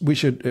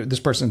 This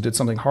person did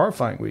something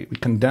horrifying. We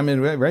condemn it,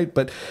 right?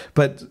 But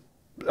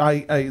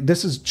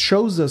this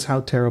shows us how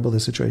terrible the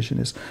situation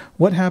is.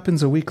 What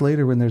happens a week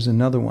later when there's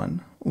another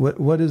one?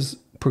 What does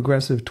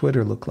progressive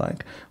Twitter look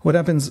like? What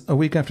happens a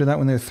week after that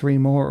when there are 3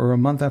 more, or a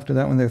month after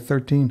that when there are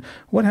 13?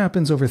 What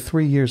happens over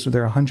 3 years when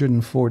there are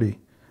 140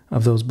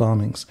 of those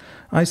bombings?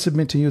 I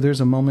submit to you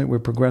there's a moment where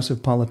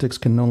progressive politics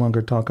can no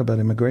longer talk about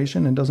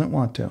immigration and doesn't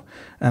want to.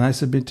 And I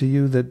submit to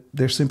you that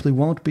there simply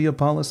won't be a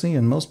policy,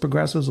 and most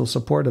progressives will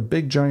support a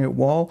big giant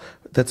wall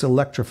that's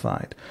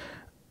electrified.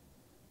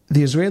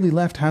 The Israeli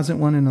left hasn't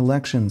won an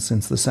election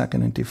since the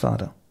Second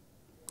Intifada.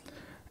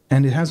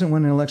 And it hasn't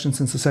won an election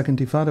since the Second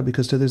Intifada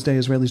because to this day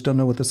Israelis don't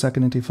know what the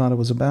Second Intifada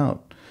was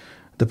about.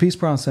 The peace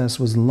process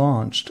was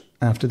launched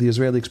after the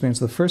Israeli experience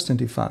of the First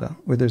Intifada,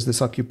 where there's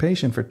this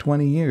occupation for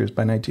 20 years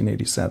by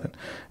 1987.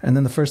 And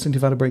then the First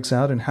Intifada breaks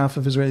out, and half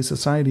of Israeli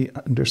society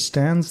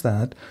understands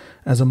that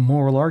as a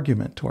moral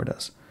argument toward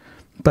us.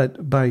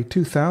 But by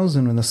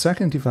 2000, when the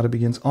Second Intifada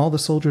begins, all the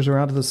soldiers are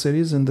out of the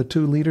cities, and the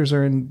 2 leaders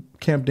are in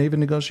Camp David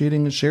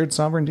negotiating a shared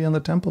sovereignty on the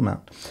Temple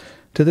Mount.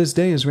 To this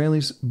day,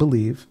 Israelis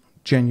believe,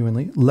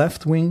 genuinely,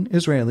 left-wing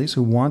Israelis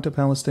who want a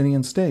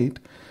Palestinian state,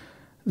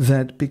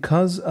 that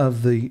because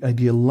of the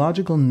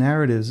ideological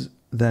narratives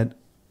that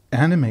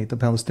animate the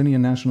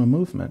Palestinian national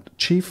movement,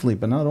 chiefly,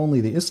 but not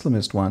only the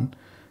Islamist one,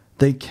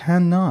 they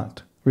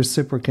cannot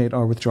reciprocate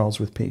our withdrawals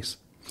with peace.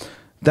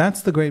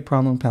 That's the great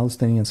problem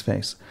Palestinians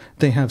face.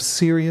 They have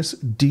serious,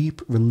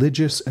 deep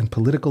religious and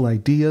political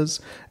ideas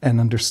and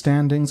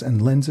understandings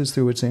and lenses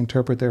through which they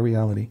interpret their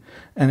reality.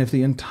 And if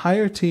the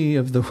entirety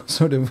of the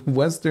sort of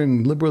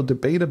Western liberal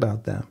debate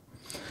about them,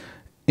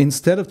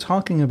 instead of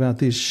talking about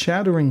this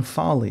shattering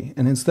folly,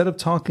 and instead of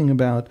talking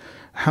about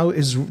how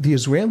the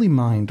Israeli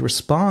mind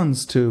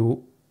responds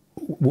to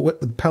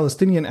what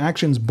Palestinian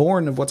actions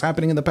born of what's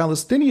happening in the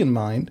Palestinian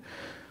mind,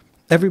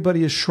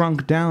 everybody is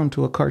shrunk down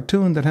to a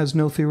cartoon that has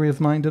no theory of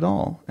mind at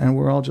all. And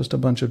we're all just a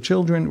bunch of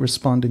children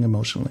responding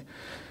emotionally.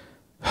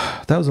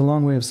 That was a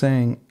long way of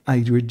saying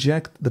I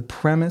reject the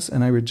premise,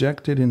 and I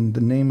reject it in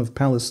the name of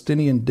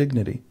Palestinian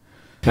dignity.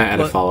 Can I add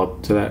a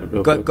follow-up to that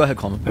real quick? Go ahead,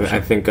 Coleman.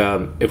 I think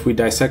if we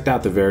dissect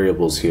out the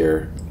variables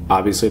here,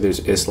 obviously there's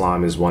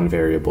Islam is one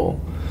variable,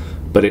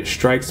 but it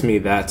strikes me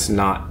that's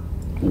not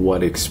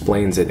what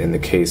explains it in the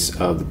case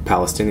of the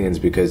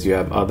Palestinians, because you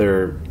have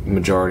other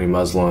majority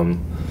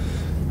Muslim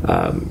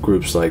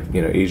groups like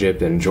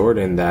Egypt and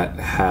Jordan that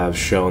have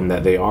shown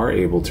that they are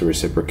able to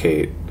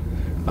reciprocate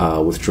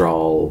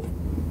withdrawal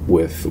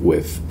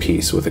with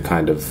peace, with a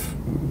kind of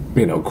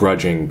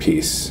grudging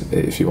peace,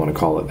 if you want to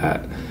call it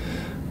that.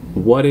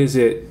 What is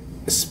it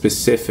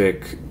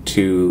specific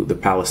to the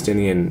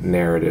Palestinian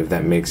narrative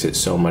that makes it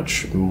so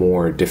much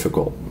more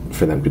difficult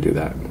for them to do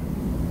that?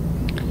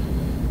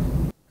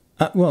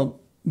 Well,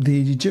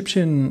 the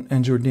Egyptian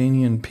and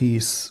Jordanian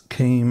peace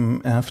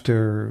came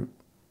after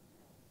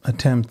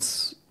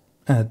attempts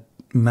at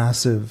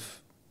massive,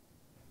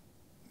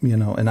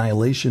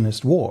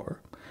 annihilationist war,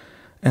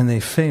 and they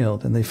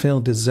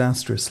failed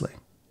disastrously.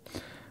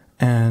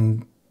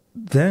 And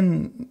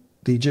then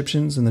the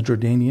Egyptians and the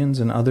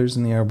Jordanians and others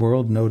in the Arab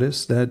world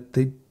noticed that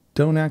they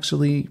don't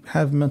actually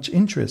have much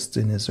interest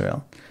in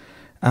Israel.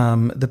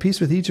 The peace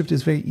with Egypt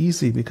is very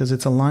easy because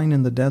it's a line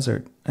in the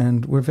desert,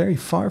 and we're very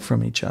far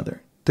from each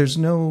other. There's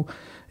no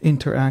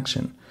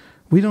interaction.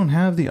 We don't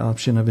have the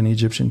option of an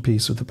Egyptian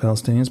peace with the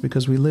Palestinians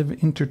because we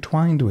live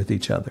intertwined with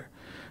each other.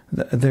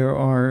 There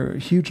are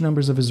huge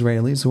numbers of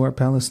Israelis who are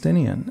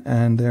Palestinian,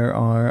 and there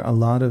are a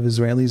lot of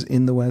Israelis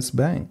in the West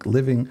Bank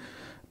living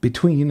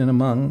between and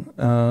among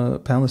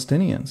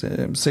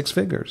Palestinians, 6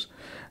 figures.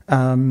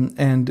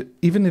 And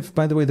even if,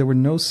 by the way, there were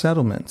no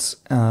settlements,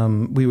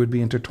 we would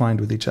be intertwined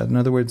with each other. In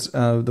other words,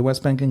 the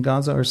West Bank and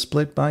Gaza are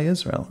split by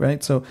Israel,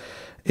 right? So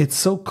it's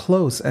so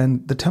close,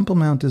 and the Temple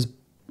Mount is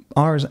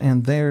ours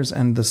and theirs,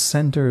 and the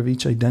center of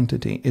each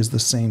identity is the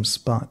same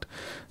spot.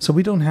 So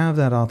we don't have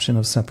that option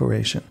of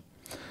separation.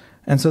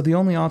 And so the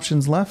only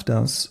options left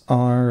us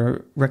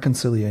are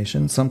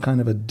reconciliation, some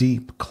kind of a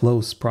deep,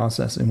 close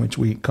process in which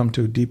we come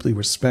to deeply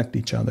respect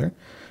each other,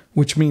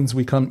 which means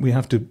we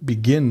have to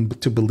begin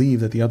to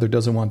believe that the other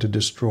doesn't want to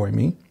destroy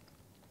me,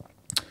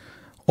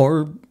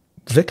 or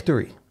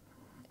victory,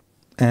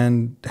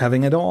 and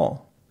having it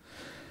all.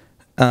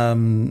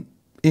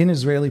 In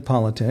Israeli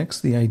politics,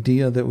 the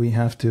idea that we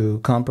have to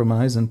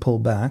compromise and pull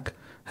back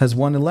has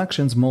won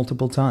elections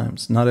multiple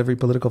times. Not every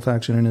political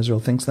faction in Israel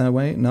thinks that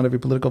way. Not every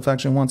political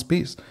faction wants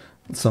peace.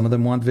 Some of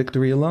them want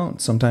victory alone.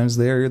 Sometimes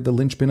they're the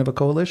linchpin of a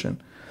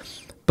coalition.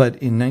 But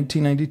in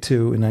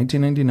 1992, in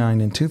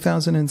 1999, in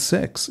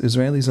 2006,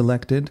 Israelis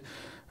elected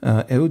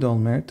Ehud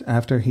Olmert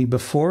after he,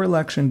 before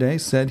Election Day,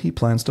 said he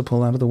plans to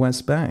pull out of the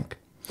West Bank.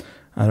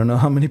 I don't know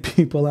how many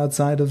people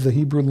outside of the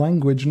Hebrew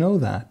language know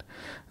that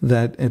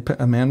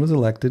a man was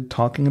elected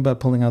talking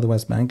about pulling out of the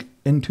West Bank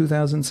in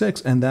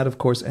 2006. And that, of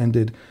course,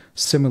 ended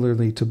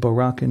similarly to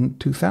Barak in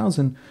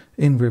 2000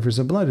 in Rivers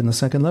of Blood in the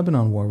Second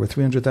Lebanon War, where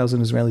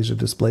 300,000 Israelis are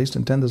displaced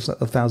and tens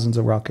of thousands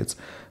of rockets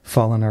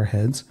fall on our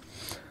heads.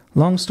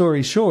 Long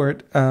story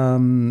short,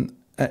 the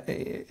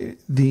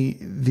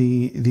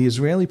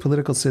Israeli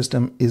political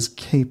system is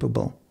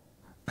capable.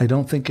 I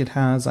don't think it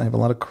has. I have a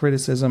lot of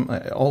criticism,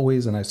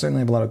 always, and I certainly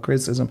have a lot of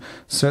criticism,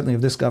 certainly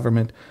of this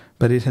government,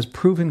 but it has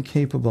proven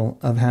capable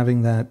of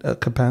having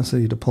that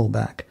capacity to pull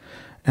back.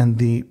 And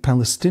the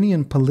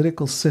Palestinian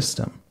political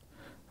system,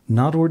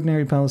 not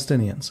ordinary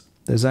Palestinians,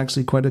 there's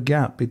actually quite a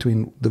gap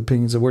between the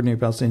opinions of ordinary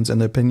Palestinians and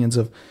the opinions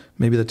of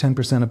maybe the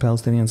 10% of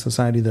Palestinian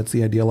society that's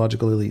the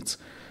ideological elites,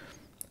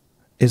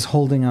 is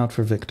holding out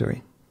for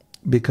victory.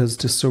 Because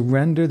to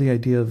surrender the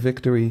idea of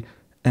victory,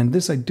 and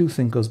this I do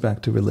think goes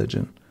back to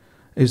religion,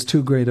 is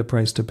too great a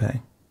price to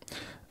pay.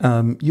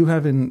 You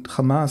have in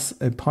Hamas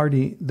a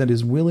party that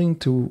is willing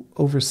to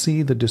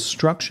oversee the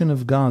destruction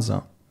of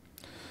Gaza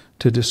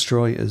to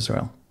destroy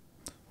Israel.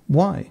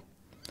 Why?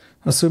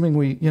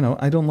 Assuming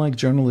I don't like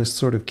journalists'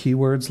 sort of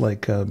keywords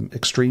like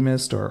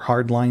extremist or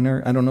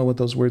hardliner. I don't know what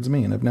those words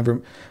mean.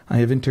 I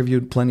have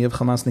interviewed plenty of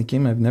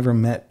Hamasnikim. I've never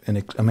met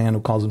a man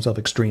who calls himself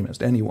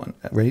extremist, anyone,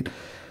 right?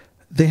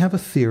 They have a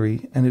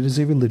theory, and it is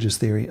a religious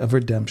theory of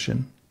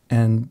redemption.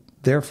 And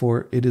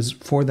therefore, it is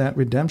for that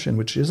redemption,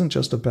 which isn't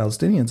just of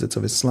Palestinians, it's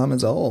of Islam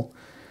as a whole.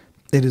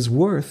 It is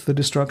worth the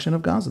destruction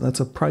of Gaza. That's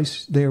a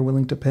price they are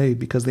willing to pay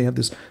because they have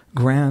this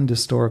grand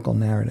historical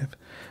narrative.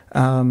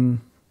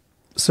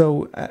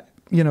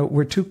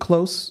 We're too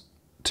close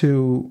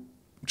to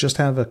just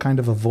have a kind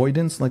of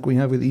avoidance like we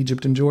have with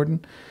Egypt and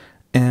Jordan.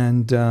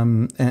 And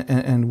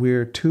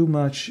we're too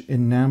much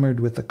enamored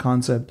with the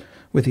concept,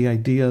 with the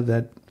idea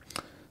that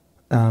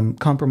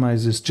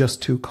compromise is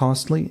just too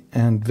costly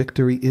and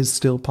victory is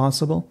still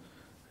possible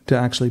to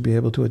actually be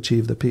able to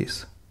achieve the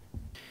peace.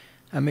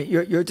 I mean,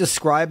 you're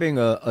describing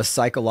a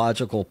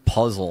psychological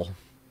puzzle,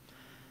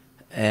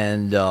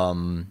 and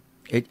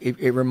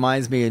it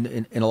reminds me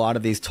in a lot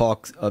of these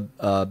talks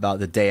about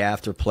the day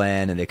after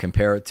plan, and they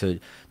compare it to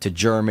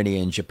Germany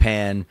and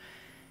Japan.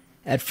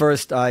 At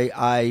first,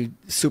 I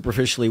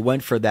superficially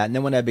went for that, and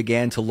then when I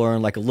began to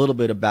learn like a little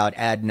bit about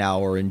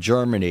Adenauer in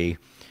Germany,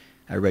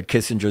 I read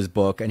Kissinger's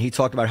book, and he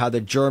talked about how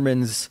the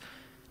Germans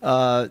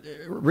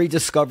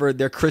rediscovered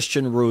their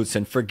Christian roots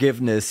and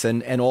forgiveness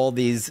and all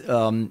these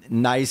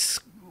nice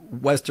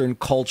Western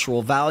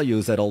cultural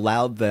values that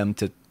allowed them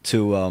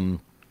to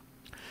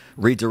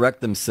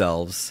redirect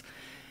themselves.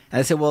 And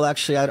I said, well,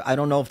 actually, I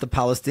don't know if the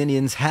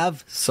Palestinians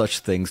have such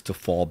things to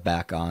fall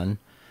back on.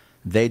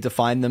 They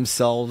define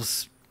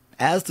themselves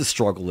as the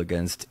struggle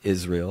against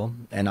Israel,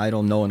 and I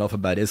don't know enough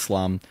about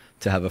Islam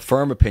to have a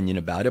firm opinion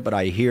about it, but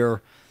I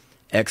hear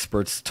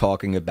experts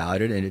talking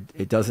about it, and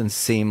it doesn't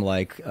seem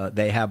like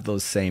they have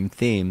those same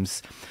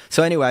themes.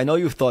 So anyway, I know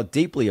you've thought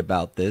deeply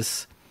about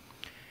this.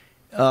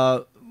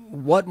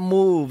 What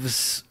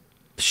moves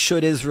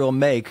should Israel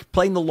make,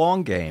 playing the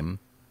long game,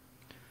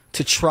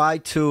 to try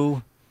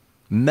to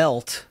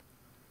melt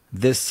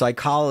this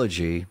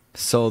psychology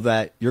so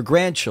that your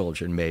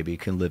grandchildren maybe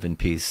can live in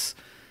peace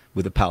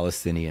with the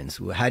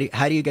Palestinians?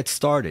 How do you get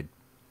started?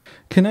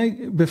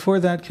 Before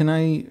that, can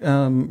I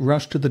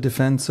rush to the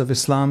defense of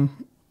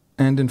Islam,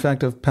 and in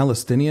fact of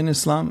Palestinian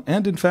Islam,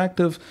 and in fact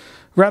of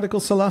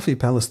radical Salafi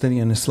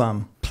Palestinian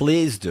Islam?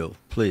 Please do,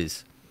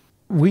 please.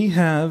 We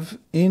have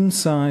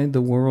inside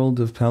the world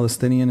of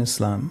Palestinian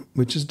Islam,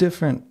 which is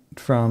different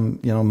from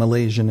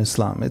Malaysian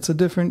Islam. It's a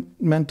different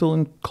mental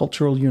and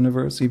cultural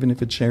universe, even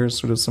if it shares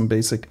sort of some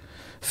basic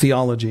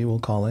theology, we'll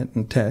call it,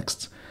 and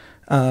texts.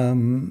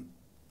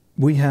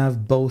 We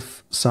have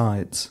both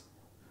sides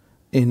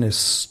in a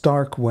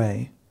stark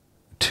way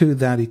to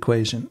that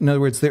equation. In other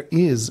words, there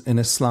is an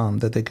Islam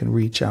that they can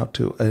reach out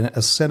to,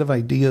 a set of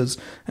ideas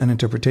and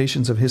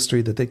interpretations of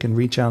history that they can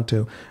reach out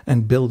to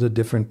and build a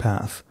different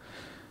path.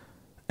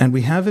 And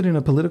we have it in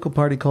a political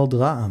party called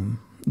Ra'am.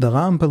 The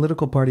Ra'am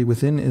political party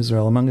within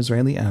Israel, among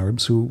Israeli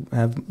Arabs who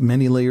have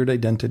many layered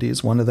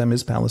identities, one of them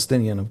is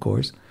Palestinian, of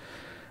course,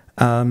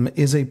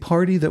 is a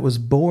party that was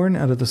born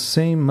out of the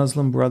same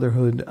Muslim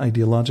Brotherhood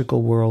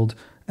ideological world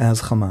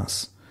as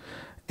Hamas.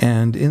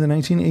 And in the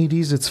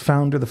 1980s, its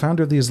founder, the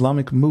founder of the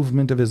Islamic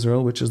Movement of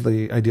Israel, which is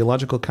the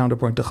ideological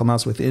counterpart to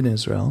Hamas within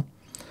Israel,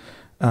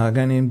 a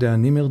guy named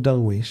Nimir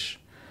Darwish,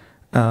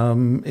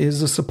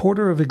 is a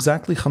supporter of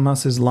exactly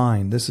Hamas's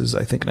line. This is,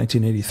 I think,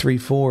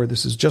 1983-4.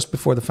 This is just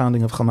before the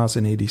founding of Hamas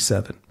in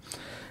 87.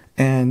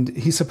 And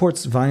he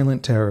supports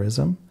violent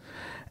terrorism.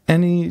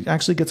 And he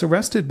actually gets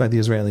arrested by the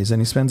Israelis.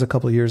 And he spends a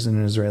couple of years in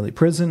an Israeli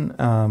prison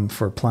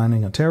for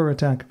planning a terror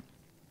attack.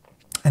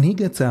 And he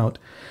gets out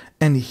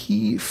and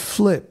he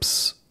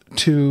flips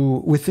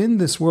to, within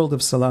this world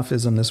of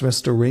Salafism, this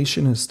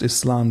restorationist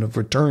Islam of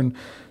return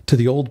to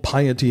the old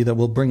piety that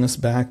will bring us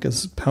back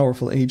as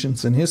powerful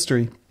agents in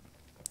history.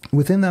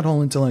 Within that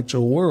whole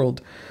intellectual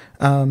world,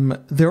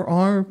 there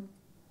are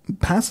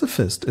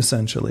pacifist,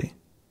 essentially,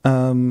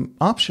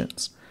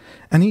 options.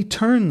 And he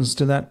turns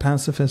to that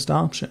pacifist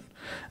option.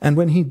 And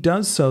when he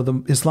does so,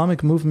 the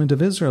Islamic Movement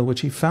of Israel,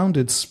 which he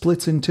founded,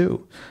 splits in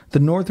two. The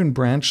northern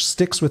branch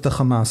sticks with the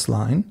Hamas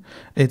line.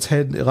 Its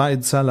head,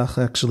 Raed Salah,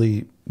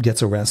 actually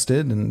gets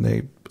arrested, and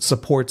they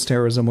supports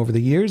terrorism over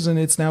the years, and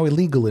it's now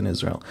illegal in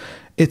Israel.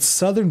 Its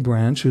southern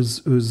branch,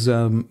 whose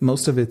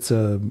most of its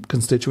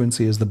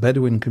constituency is the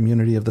Bedouin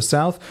community of the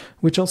south,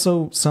 which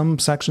also some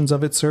sections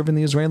of it serve in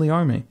the Israeli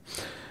army.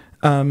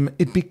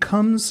 It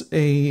becomes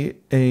a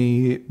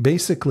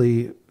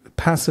basically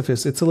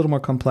pacifist. It's a little more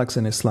complex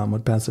in Islam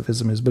what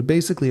pacifism is, but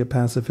basically a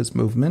pacifist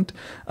movement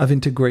of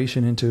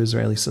integration into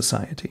Israeli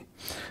society.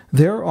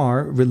 There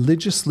are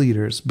religious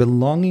leaders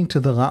belonging to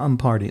the Ra'am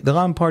party. The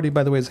Ra'am party,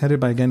 by the way, is headed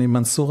by a guy named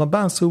Mansour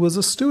Abbas, who was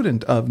a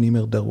student of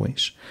Nimir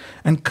Darwish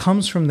and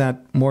comes from that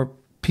more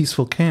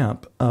peaceful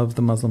camp of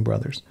the Muslim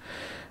Brothers.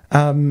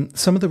 Some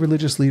of the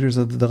religious leaders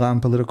of the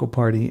Ra'am political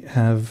party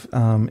have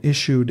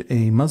issued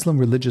a Muslim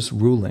religious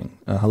ruling,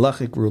 a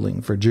halachic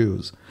ruling for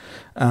Jews,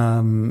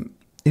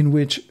 in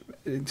which,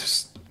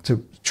 just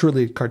to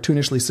truly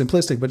cartoonishly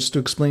simplistic, but just to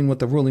explain what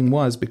the ruling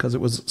was, because it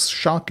was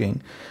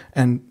shocking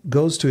and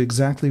goes to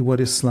exactly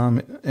what Islam,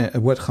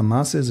 what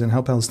Hamas is and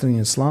how Palestinian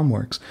Islam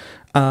works.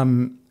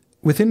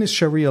 Within this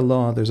Sharia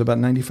law, there's about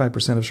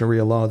 95% of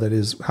Sharia law that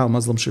is how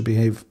Muslims should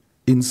behave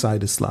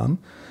inside Islam,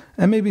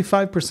 and maybe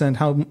 5%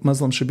 how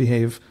Muslims should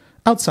behave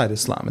outside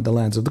Islam, in the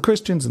lands of the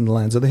Christians, in the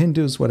lands of the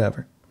Hindus,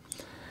 whatever.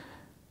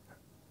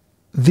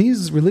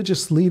 These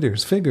religious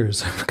leaders,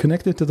 figures,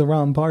 connected to the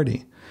Ra'am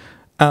party,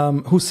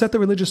 who set the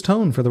religious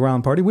tone for the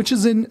Ra'am party, which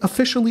is an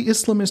officially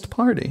Islamist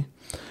party,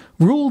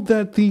 ruled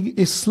that the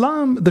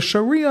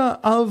Sharia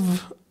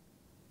of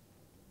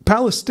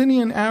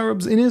Palestinian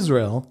Arabs in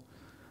Israel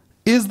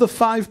is the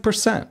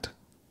 5%.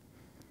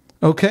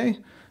 Okay?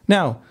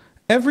 Now,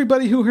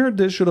 everybody who heard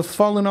this should have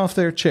fallen off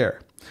their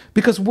chair.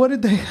 Because what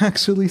did they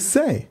actually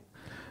say?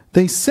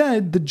 They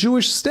said the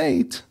Jewish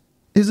state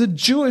is a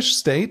Jewish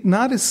state,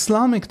 not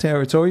Islamic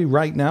territory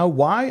right now.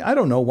 Why? I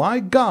don't know why.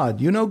 God.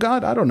 You know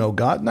God? I don't know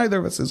God. Neither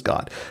of us is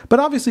God. But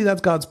obviously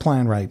that's God's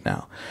plan right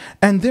now.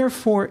 And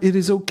therefore it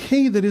is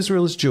okay that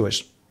Israel is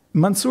Jewish.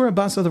 Mansour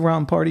Abbas of the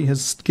Ra'am party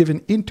has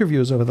given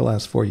interviews over the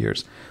last 4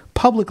 years,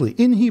 publicly,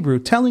 in Hebrew,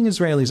 telling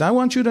Israelis, I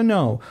want you to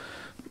know,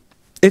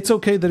 it's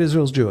okay that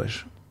Israel's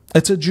Jewish.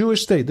 It's a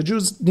Jewish state. The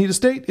Jews need a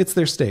state. It's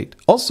their state.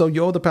 Also,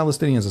 you owe the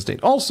Palestinians a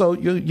state. Also,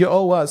 you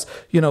owe us,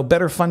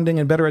 better funding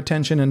and better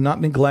attention and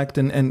not neglect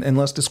and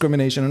less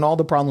discrimination and all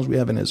the problems we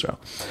have in Israel.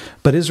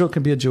 But Israel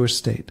can be a Jewish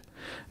state.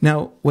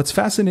 Now, what's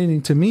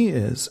fascinating to me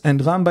is,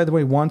 and Ram, by the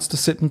way, wants to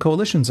sit in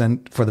coalitions,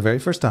 and for the very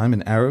first time,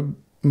 an Arab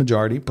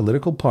majority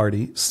political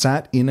party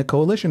sat in a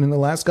coalition in the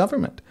last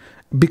government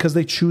because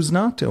they choose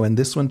not to, and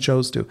this one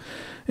chose to.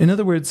 In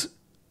other words,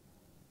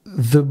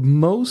 the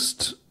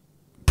most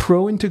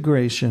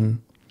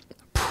pro-integration,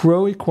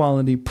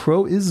 pro-equality,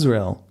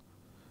 pro-Israel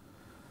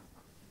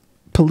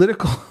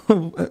political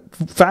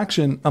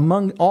faction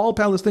among all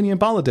Palestinian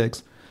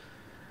politics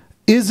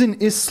is an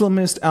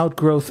Islamist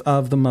outgrowth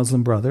of the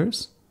Muslim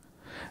Brothers.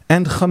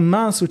 And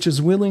Hamas, which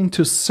is willing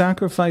to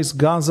sacrifice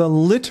Gaza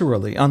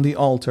literally on the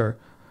altar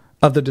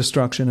of the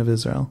destruction of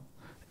Israel,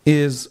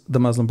 is the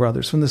Muslim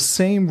Brothers. From the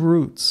same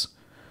roots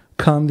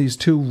come these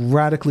two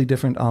radically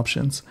different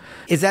options.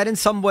 Is that in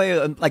some way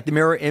like the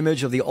mirror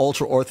image of the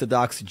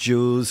ultra-Orthodox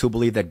Jews who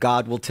believe that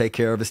God will take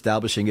care of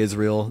establishing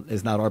Israel?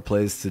 Is not our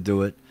place to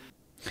do it?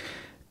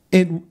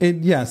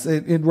 Yes,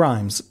 it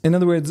rhymes. In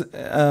other words,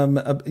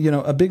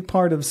 a big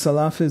part of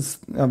Salafis,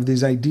 of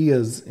these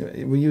ideas,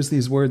 we use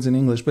these words in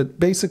English, but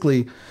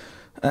basically,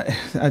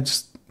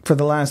 for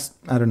the last,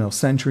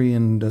 century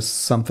and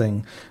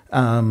something,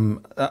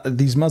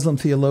 these Muslim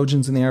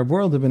theologians in the Arab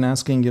world have been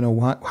asking,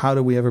 how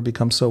do we ever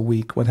become so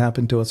weak? What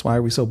happened to us? Why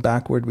are we so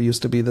backward? We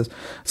used to be the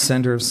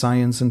center of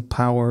science and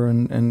power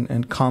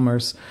and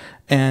commerce.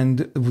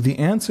 And the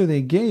answer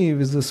they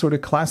gave is the sort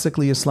of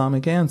classically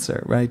Islamic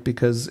answer, right?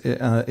 Because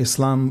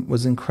Islam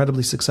was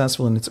incredibly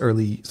successful in its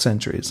early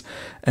centuries.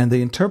 And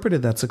they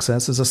interpreted that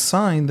success as a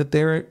sign that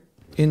they're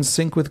in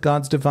sync with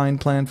God's divine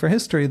plan for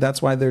history.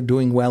 That's why they're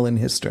doing well in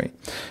history.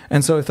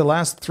 And so if the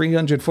last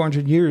 300,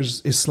 400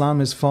 years Islam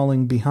is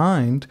falling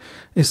behind,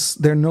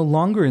 they're no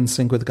longer in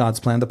sync with God's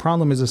plan. The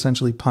problem is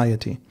essentially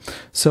piety.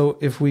 So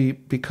if we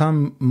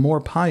become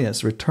more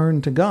pious, return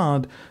to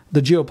God,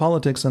 the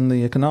geopolitics and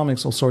the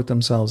economics will sort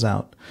themselves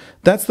out.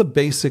 That's the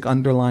basic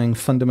underlying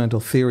fundamental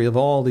theory of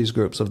all these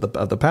groups, of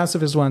the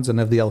pacifist ones and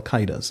of the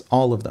Al-Qaedas,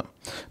 all of them.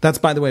 That's,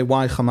 by the way,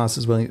 why Hamas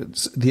is willing.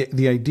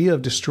 The idea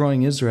of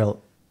destroying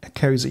Israel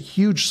carries a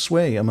huge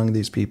sway among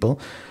these people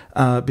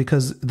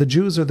because the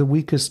Jews are the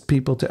weakest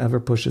people to ever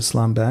push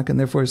Islam back, and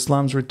therefore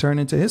Islam's return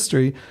into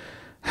history,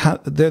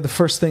 they're the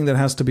first thing that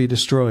has to be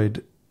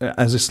destroyed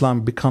as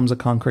Islam becomes a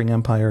conquering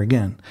empire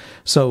again.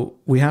 So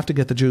we have to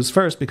get the Jews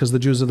first because the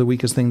Jews are the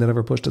weakest thing that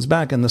ever pushed us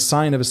back and the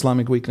sign of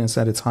Islamic weakness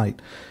at its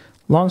height.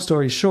 Long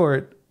story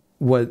short,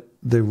 what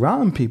the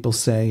Ram people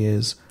say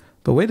is,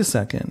 but wait a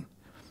second,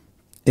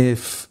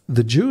 if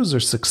the Jews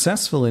are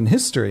successful in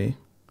history,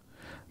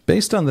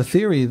 based on the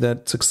theory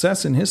that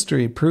success in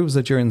history proves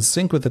that you're in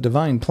sync with the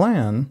divine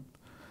plan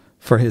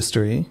for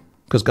history,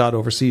 because God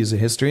oversees the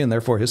history and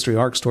therefore history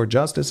arcs toward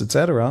justice,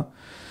 etc.,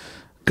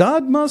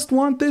 God must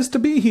want this to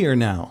be here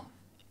now,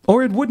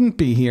 or it wouldn't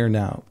be here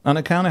now, on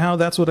account of how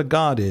that's what a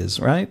God is,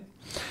 right?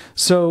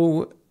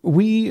 So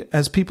we,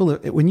 as people,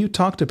 when you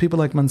talk to people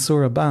like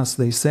Mansour Abbas,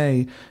 they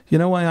say, you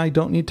know why I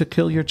don't need to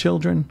kill your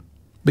children?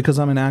 Because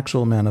I'm an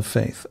actual man of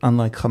faith,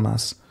 unlike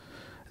Hamas.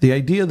 The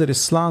idea that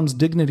Islam's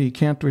dignity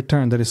can't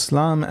return, that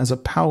Islam as a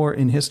power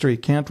in history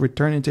can't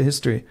return into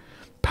history,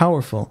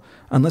 powerful,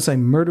 unless I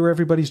murder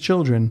everybody's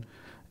children,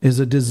 is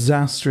a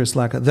disastrous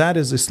lack of... That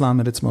is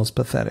Islam at its most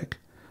pathetic.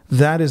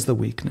 That is the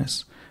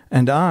weakness.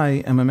 And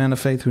I am a man of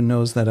faith who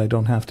knows that I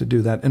don't have to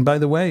do that. And by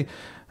the way,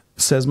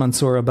 says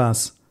Mansour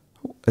Abbas,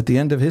 at the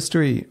end of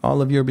history,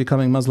 all of you are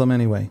becoming Muslim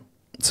anyway.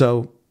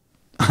 So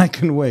I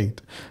can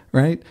wait,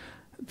 right?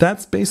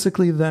 That's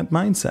basically that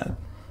mindset.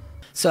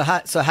 So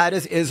how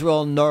does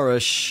Israel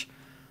nourish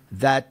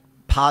that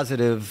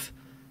positive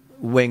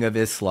wing of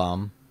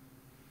Islam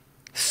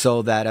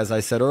so that, as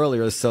I said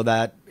earlier, so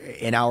that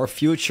in our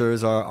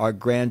futures, our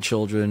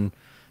grandchildren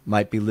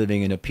might be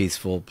living in a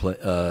peaceful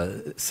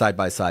side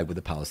by side with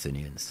the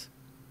Palestinians?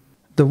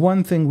 The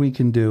one thing we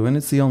can do, and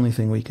it's the only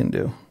thing we can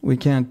do, we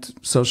can't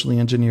socially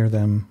engineer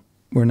them.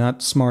 We're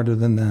not smarter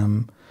than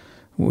them.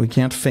 We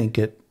can't fake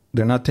it.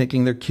 They're not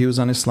taking their cues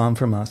on Islam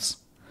from us.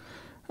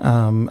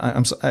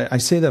 I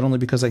say that only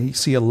because I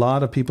see a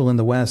lot of people in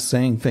the West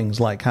saying things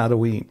like, how do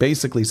we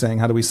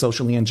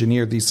socially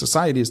engineer these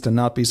societies to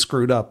not be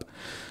screwed up?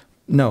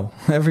 No,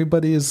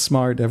 everybody is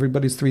smart.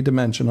 Everybody's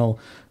three-dimensional.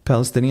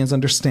 Palestinians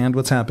understand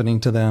what's happening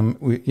to them.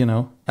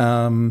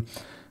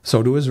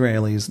 So do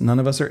Israelis. None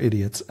of us are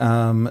idiots.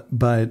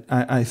 But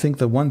I think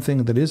the one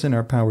thing that is in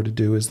our power to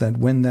do is that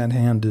when that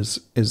hand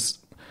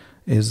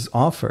is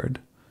offered,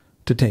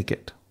 to take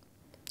it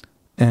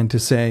and to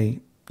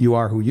say, you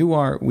are who you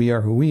are, we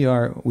are who we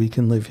are, we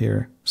can live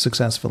here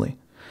successfully.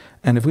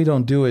 And if we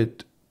don't do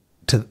it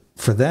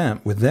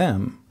with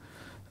them,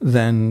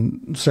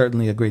 then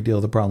certainly a great deal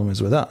of the problem is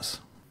with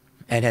us.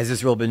 And has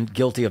Israel been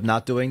guilty of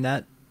not doing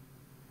that?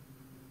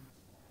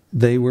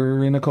 They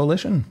were in a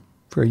coalition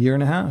for a year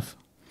and a half.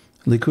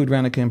 Likud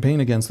ran a campaign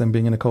against them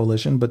being in a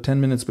coalition, but 10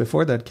 minutes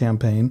before that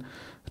campaign,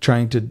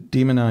 trying to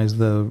demonize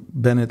the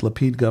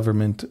Bennett-Lapid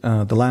government,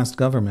 the last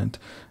government,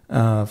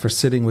 for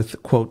sitting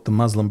with, quote, the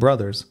Muslim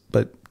Brothers.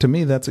 But to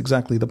me, that's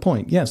exactly the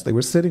point. Yes, they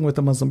were sitting with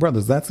the Muslim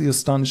Brothers. That's the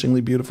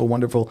astonishingly beautiful,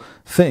 wonderful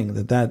thing,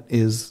 that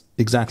is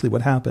exactly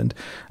what happened.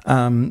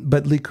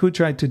 But Likud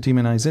tried to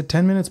demonize it.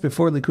 10 minutes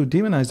before Likud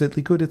demonized it,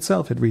 Likud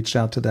itself had reached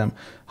out to them,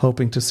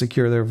 hoping to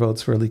secure their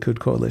votes for a Likud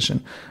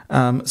coalition.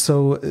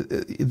 So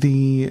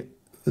the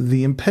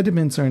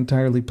impediments are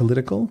entirely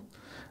political.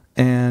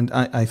 And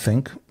I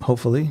think,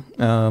 hopefully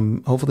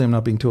I'm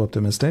not being too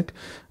optimistic,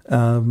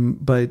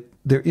 but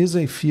there is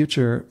a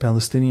future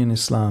Palestinian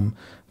Islam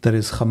that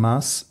is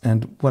Hamas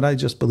and what I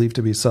just believe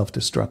to be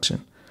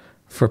self-destruction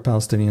for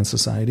Palestinian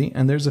society.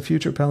 And there's a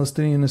future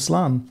Palestinian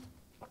Islam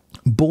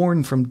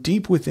born from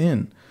deep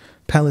within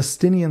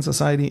Palestinian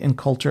society and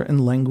culture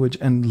and language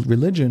and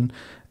religion,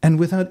 and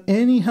without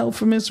any help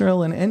from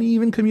Israel and any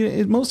even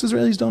community. Most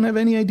Israelis don't have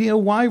any idea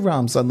why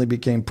Ram suddenly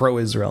became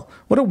pro-Israel.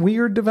 What a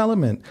weird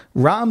development.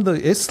 Ram, the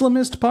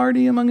Islamist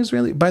party among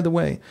Israelis. By the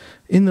way,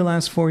 in the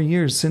last 4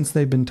 years since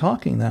they've been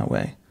talking that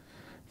way,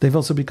 they've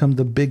also become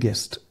the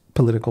biggest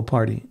political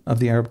party of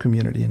the Arab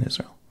community in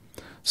Israel.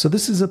 So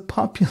this is a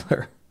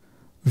popular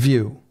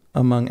view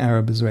among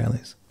Arab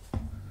Israelis.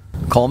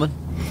 Coleman?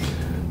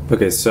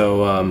 Okay,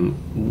 so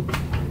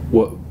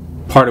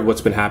part of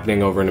what's been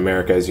happening over in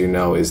America, as you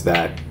know, is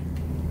that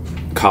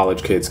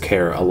college kids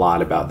care a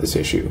lot about this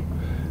issue.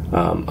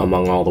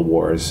 Among all the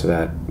wars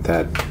that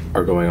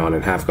are going on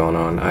and have gone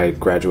on, I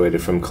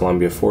graduated from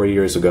Columbia 4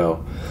 years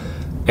ago,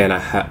 and I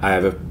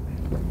have a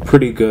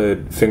pretty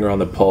good finger on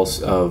the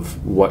pulse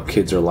of what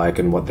kids are like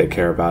and what they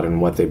care about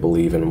and what they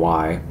believe and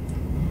why.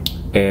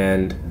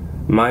 And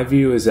my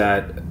view is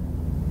that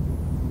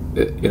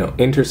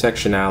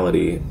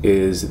intersectionality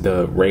is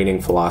the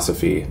reigning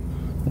philosophy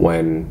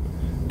when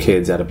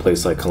kids at a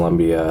place like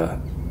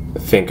Columbia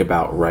think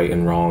about right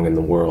and wrong in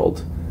the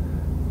world.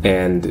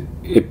 And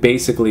it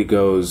basically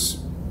goes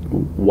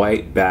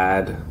white,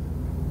 bad,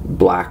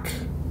 black,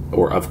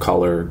 or of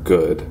color,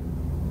 good,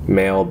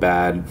 male,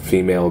 bad,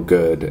 female,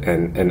 good,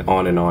 and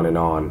on and on and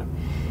on.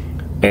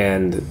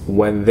 And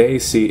when they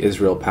see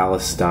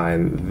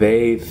Israel-Palestine,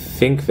 they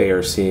think they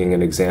are seeing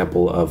an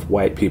example of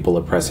white people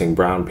oppressing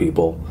brown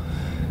people.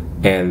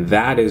 And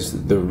that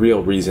is the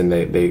real reason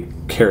they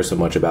care so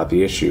much about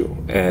the issue.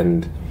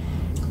 And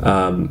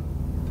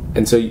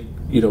so,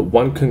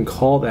 one can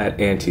call that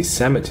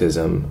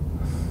anti-Semitism,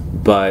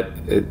 but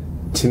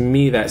to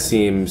me that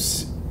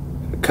seems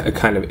a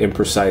kind of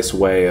imprecise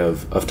way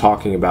of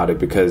talking about it,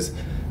 because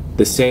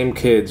the same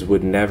kids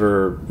would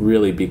never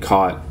really be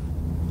caught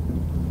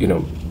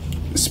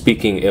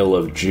speaking ill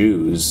of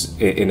Jews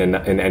in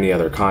any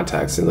other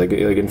context. And like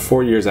in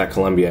 4 years at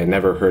Columbia, I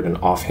never heard an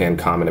offhand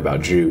comment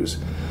about Jews,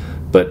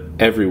 but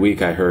every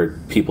week I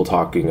heard people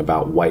talking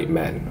about white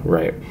men,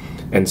 right?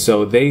 And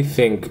so they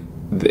think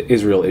the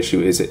Israel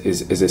issue is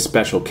a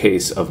special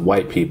case of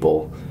white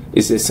people,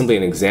 is simply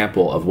an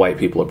example of white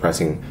people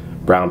oppressing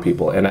brown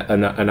people. And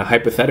a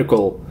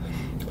hypothetical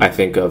I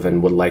think of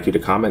and would like you to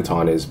comment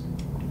on is,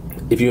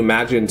 if you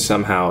imagine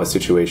somehow a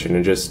situation,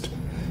 and just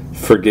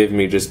forgive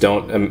me, just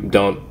don't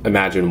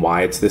imagine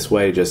why it's this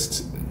way,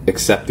 just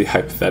accept the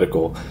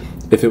hypothetical.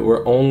 If it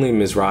were only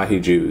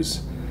Mizrahi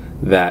Jews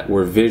that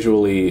were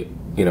visually,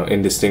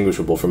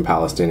 indistinguishable from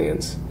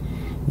Palestinians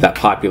that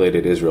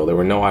populated Israel, there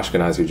were no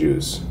Ashkenazi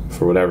Jews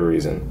for whatever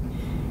reason,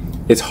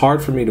 it's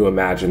hard for me to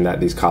imagine that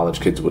these college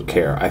kids would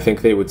care. I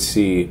think they would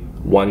see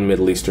one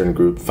Middle Eastern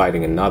group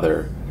fighting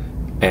another,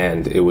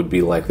 and it would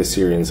be like the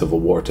Syrian civil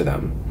war to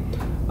them,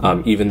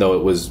 even though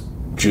it was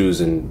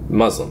Jews and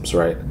Muslims,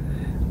 right?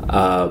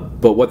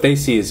 But what they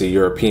see is a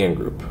European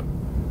group,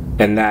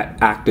 and that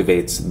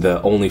activates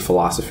the only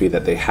philosophy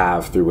that they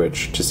have through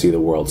which to see the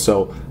world.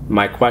 So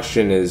my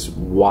question is,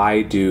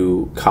 why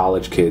do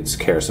college kids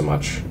care so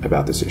much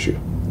about this issue?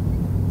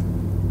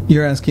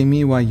 You're asking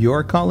me why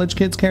your college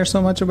kids care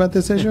so much about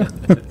this issue?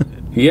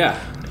 Yeah.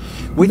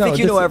 We think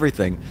you know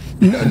everything.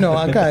 No,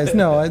 guys,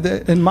 no.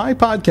 In my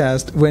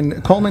podcast,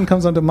 when Coleman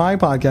comes onto my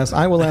podcast,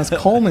 I will ask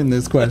Coleman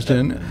this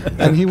question,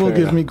 and he will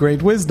give me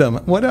great wisdom.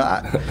 What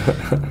I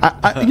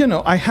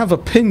have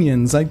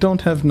opinions. I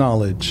don't have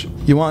knowledge.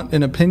 You want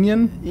an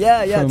opinion?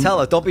 Yeah.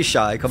 Tell us. Don't be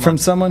shy. Come on. From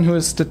someone who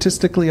is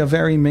statistically a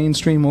very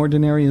mainstream,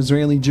 ordinary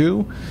Israeli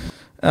Jew.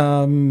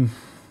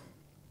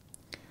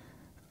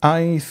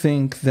 I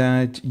think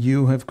that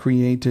you have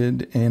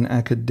created an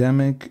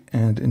academic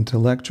and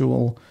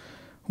intellectual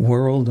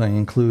world. I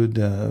include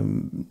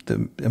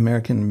the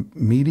American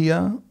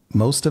media,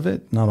 most of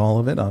it, not all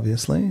of it,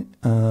 obviously,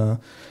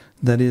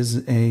 that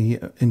is a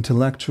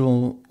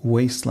intellectual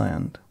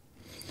wasteland.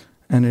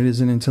 And it is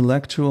an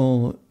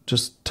intellectual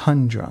just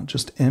tundra,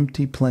 just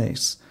empty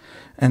place.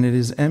 And it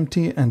is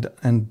empty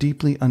and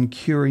deeply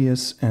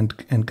uncurious and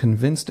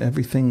convinced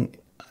everything,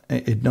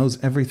 it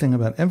knows everything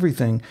about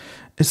everything,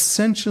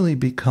 essentially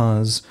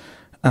because,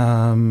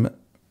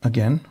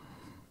 again,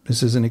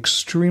 this is an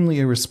extremely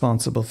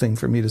irresponsible thing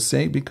for me to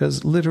say,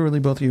 because literally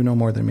both of you know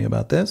more than me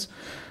about this.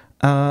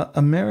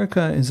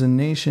 America is a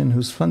nation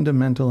whose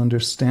fundamental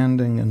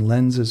understanding and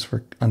lenses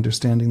for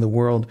understanding the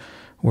world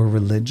were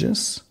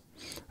religious.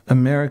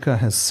 America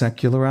has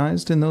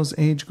secularized in those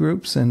age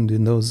groups and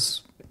in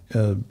those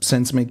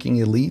sense-making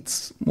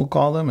elites, we'll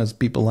call them, as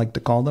people like to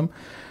call them.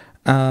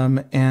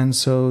 And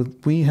so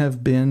we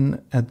have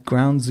been at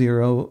ground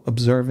zero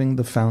observing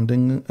the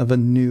founding of a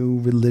new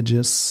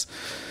religious,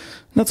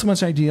 not so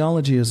much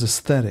ideology as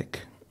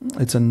aesthetic.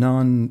 It's a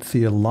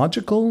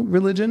non-theological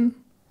religion,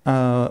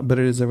 but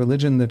it is a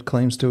religion that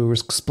claims to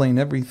explain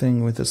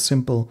everything with a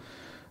simple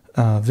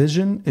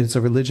vision. It's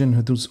a religion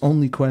whose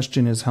only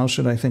question is, how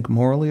should I think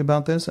morally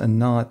about this? And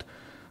not,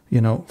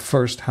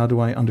 first, how do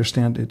I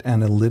understand it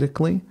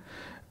analytically?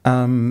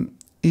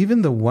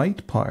 Even the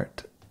white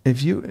part,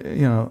 if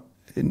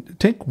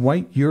take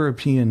white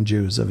European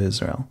Jews of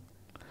Israel,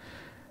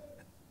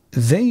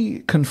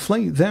 they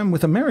conflate them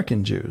with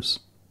American Jews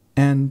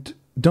and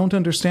don't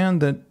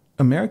understand that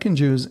American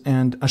Jews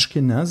and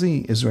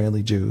Ashkenazi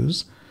Israeli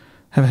Jews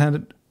have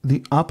had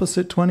the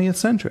opposite 20th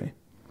century.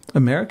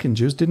 American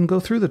Jews didn't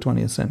go through the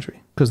 20th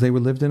century because they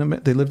lived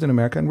in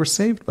America and were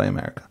saved by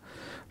America.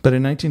 But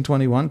in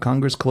 1921,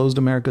 Congress closed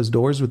America's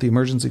doors with the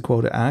Emergency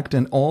Quota Act,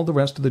 and all the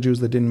rest of the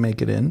Jews that didn't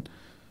make it in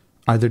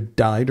either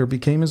died or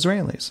became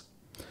Israelis.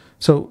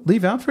 So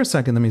leave out for a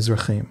second the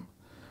Mizrahim.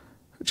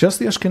 Just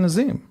the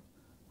Ashkenazim.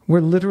 We're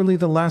literally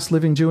the last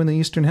living Jew in the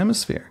Eastern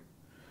Hemisphere.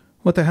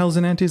 What the hell is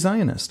an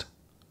anti-Zionist?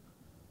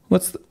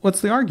 What's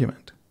the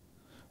argument?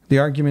 The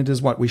argument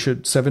is what?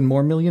 7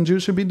 more million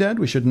Jews should be dead?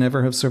 We should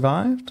never have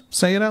survived?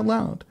 Say it out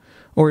loud.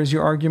 Or is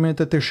your argument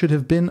that there should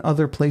have been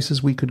other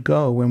places we could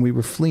go when we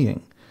were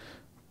fleeing?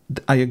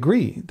 I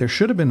agree. There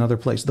should have been other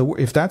places.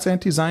 If that's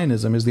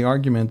anti-Zionism, is the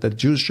argument that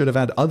Jews should have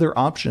had other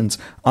options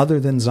other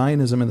than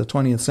Zionism in the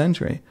 20th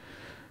century,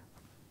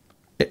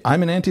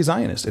 I'm an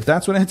anti-Zionist. If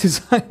that's what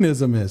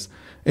anti-Zionism is,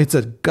 it's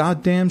a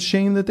goddamn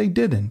shame that they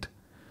didn't.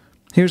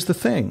 Here's the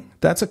thing.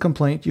 That's a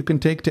complaint you can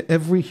take to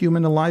every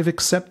human alive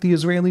except the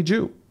Israeli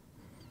Jew.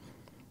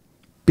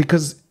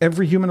 Because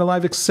every human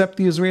alive except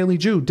the Israeli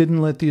Jew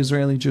didn't let the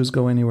Israeli Jews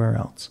go anywhere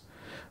else.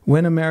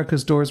 When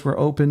America's doors were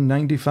open,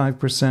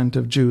 95%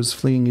 of Jews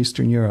fleeing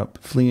Eastern Europe,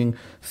 fleeing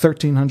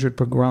 1,300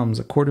 pogroms,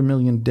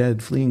 250,000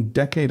 dead, fleeing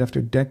decade after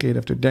decade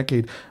after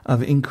decade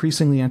of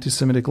increasingly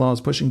anti-Semitic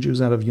laws, pushing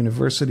Jews out of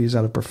universities,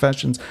 out of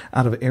professions,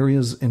 out of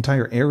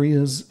entire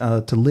areas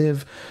to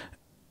live.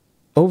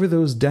 Over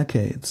those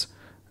decades,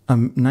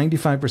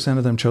 95%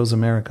 of them chose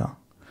America.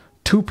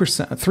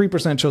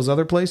 3% chose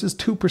other places,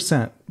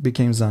 2%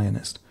 became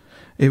Zionist.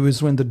 It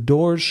was when the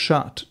doors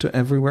shut to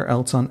everywhere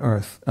else on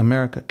earth,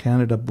 America,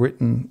 Canada,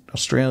 Britain,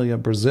 Australia,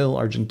 Brazil,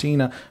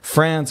 Argentina,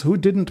 France, who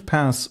didn't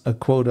pass a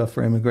quota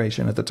for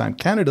immigration at the time.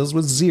 Canada's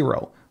was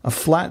 0, a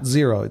flat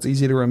 0. It's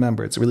easy to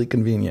remember. It's really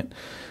convenient.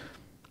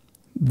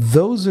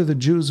 Those are the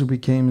Jews who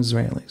became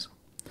Israelis.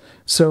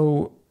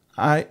 So,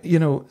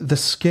 the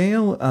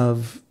scale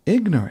of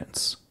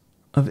ignorance,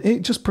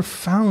 just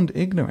profound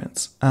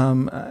ignorance,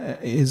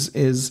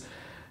 is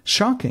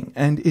shocking.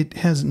 And it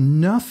has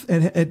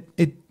nothing...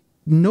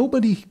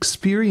 Nobody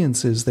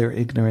experiences their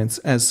ignorance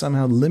as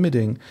somehow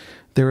limiting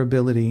their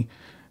ability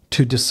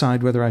to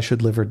decide whether I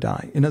should live or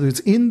die. In other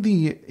words,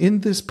 in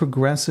this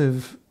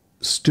progressive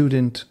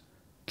student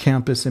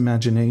campus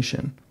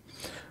imagination,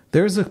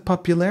 there's a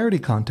popularity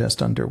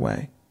contest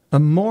underway, a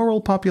moral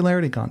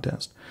popularity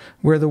contest,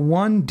 where the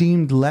one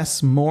deemed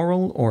less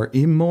moral or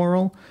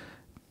immoral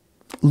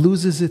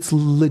loses its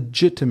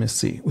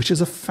legitimacy, which is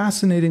a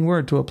fascinating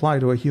word to apply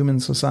to a human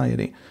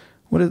society.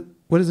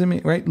 What does it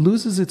mean, right?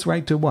 Loses its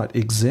right to what?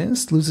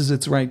 Exist? Loses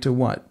its right to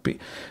what?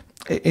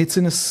 It's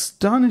an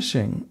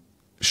astonishing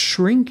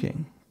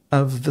shrinking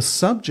of the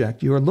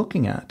subject you are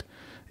looking at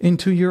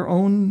into your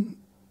own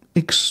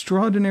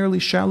extraordinarily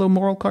shallow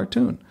moral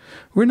cartoon.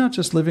 We're not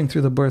just living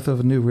through the birth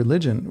of a new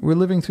religion. We're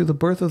living through the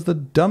birth of the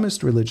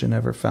dumbest religion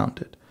ever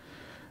founded.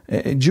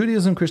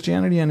 Judaism,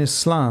 Christianity, and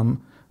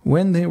Islam,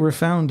 when they were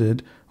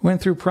founded, went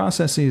through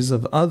processes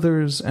of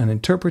others and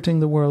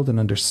interpreting the world and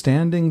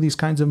understanding these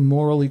kinds of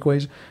moral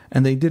equations,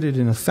 and they did it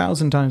in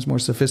 1,000 times more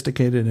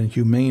sophisticated and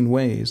humane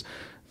ways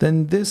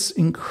than this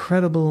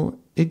incredible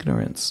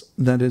ignorance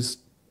that has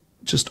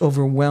just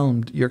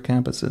overwhelmed your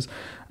campuses.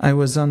 I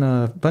was on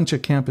a bunch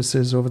of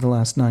campuses over the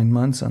last 9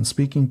 months on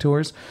speaking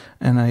tours,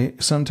 and I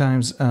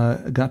sometimes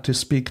got to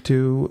speak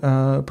to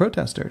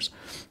protesters.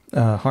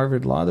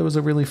 Harvard Law, there was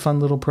a really fun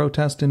little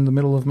protest in the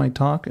middle of my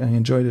talk. I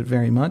enjoyed it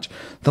very much.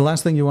 The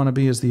last thing you want to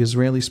be is the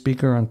Israeli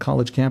speaker on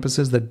college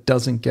campuses that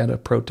doesn't get a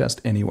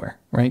protest anywhere,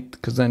 right?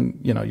 Because then,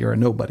 you're a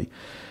nobody.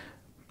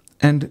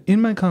 And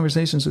in my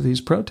conversations with these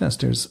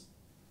protesters,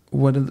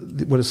 what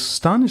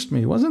astonished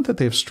me wasn't that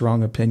they have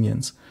strong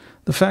opinions.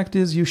 The fact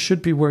is, you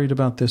should be worried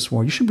about this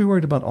war. You should be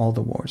worried about all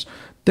the wars.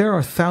 There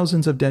are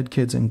thousands of dead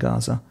kids in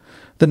Gaza.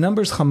 The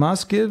numbers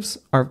Hamas gives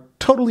are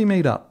totally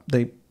made up.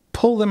 They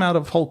pull them out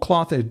of whole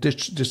cloth. They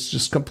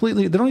just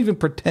completely, they don't even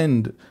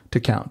pretend to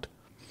count.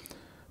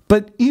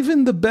 But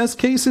even the best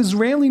case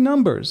Israeli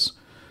numbers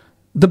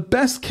The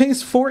best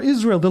case for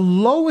Israel, the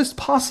lowest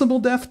possible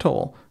death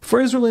toll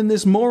for Israel in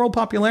this moral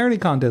popularity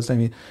contest,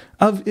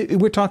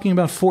 we're talking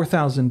about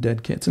 4,000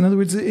 dead kids. In other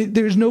words,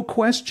 there's no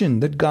question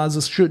that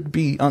Gaza should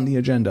be on the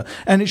agenda.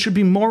 And it should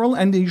be moral,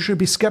 and you should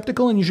be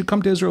skeptical, and you should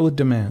come to Israel with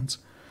demands.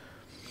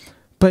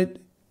 But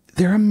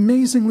they're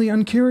amazingly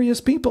uncurious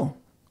people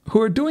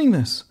who are doing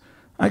this.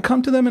 I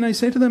come to them and I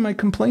say to them, my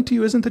complaint to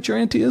you isn't that you're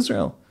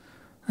anti-Israel.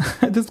 I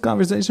had this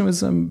conversation with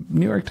some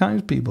New York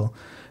Times people.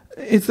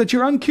 It's that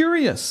you're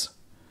uncurious.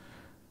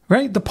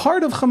 Right? The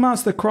part of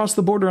Hamas that crossed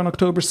the border on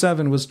October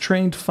 7 was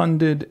trained,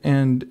 funded,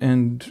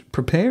 and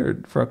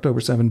prepared for October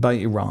 7 by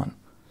Iran.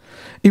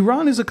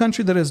 Iran is a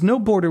country that has no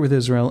border with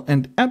Israel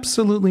and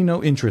absolutely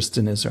no interest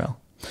in Israel.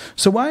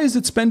 So why is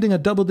it spending a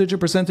double-digit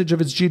percentage of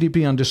its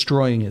GDP on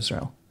destroying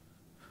Israel?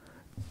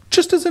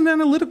 Just as an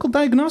analytical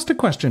diagnostic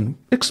question,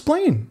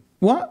 explain.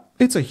 What?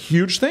 It's a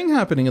huge thing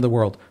happening in the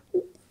world.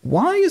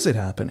 Why is it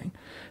happening?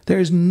 There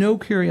is no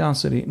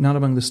curiosity, not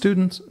among the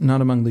students,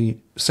 not among the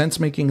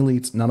sense-making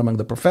elites, not among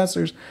the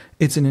professors.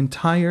 It's an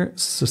entire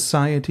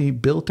society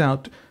built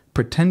out,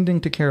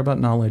 pretending to care about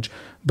knowledge,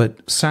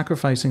 but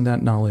sacrificing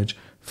that knowledge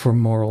for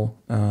moral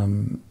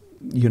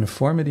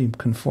uniformity,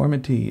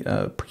 conformity,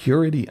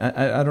 purity.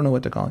 I don't know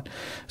what to call it.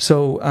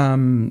 So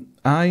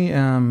I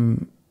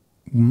am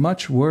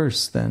much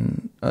worse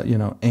than,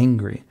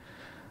 angry.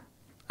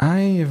 I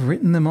have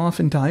written them off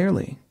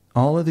entirely.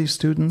 All of these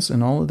students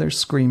and all of their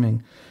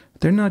screaming,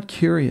 they're not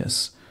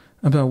curious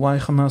about why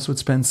Hamas would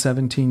spend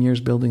 17 years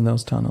building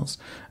those tunnels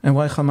and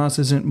why Hamas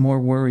isn't more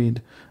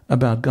worried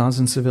about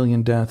Gazan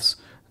civilian deaths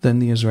than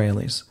the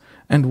Israelis.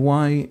 And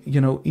why,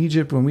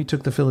 Egypt, when we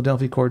took the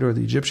Philadelphia corridor,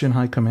 the Egyptian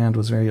high command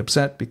was very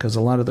upset because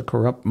a lot of the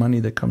corrupt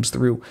money that comes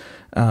through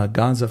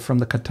Gaza from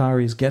the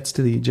Qataris gets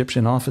to the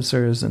Egyptian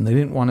officers, and they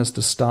didn't want us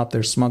to stop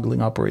their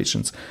smuggling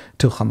operations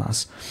to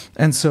Hamas.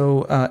 And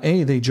so,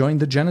 they joined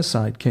the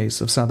genocide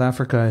case of South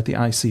Africa at the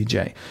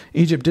ICJ.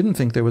 Egypt didn't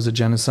think there was a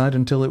genocide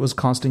until it was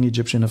costing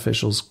Egyptian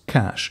officials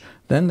cash.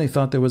 Then they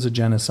thought there was a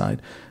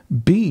genocide.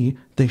 B,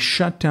 they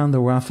shut down the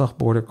Rafah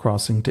border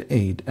crossing to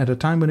aid at a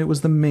time when it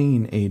was the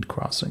main aid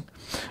crossing.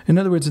 In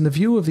other words, in the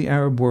view of the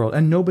Arab world,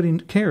 and nobody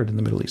cared in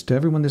the Middle East, to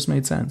everyone this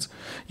made sense,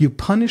 you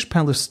punish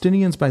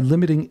Palestinians by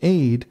limiting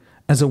aid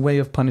as a way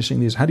of punishing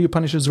these. How do you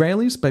punish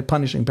Israelis? By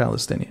punishing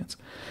Palestinians.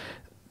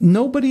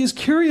 Nobody is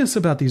curious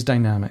about these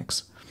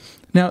dynamics.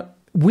 Now,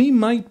 we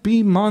might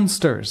be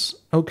monsters,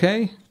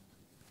 okay?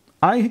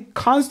 I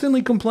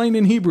constantly complain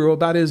in Hebrew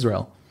about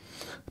Israel,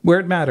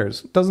 where it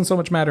matters. It doesn't so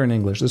much matter in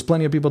English. There's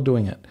plenty of people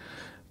doing it.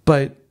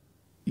 But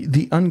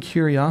the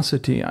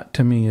uncuriosity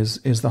to me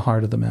is the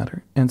heart of the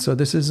matter. And so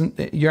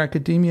your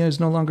academia is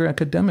no longer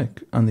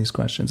academic on these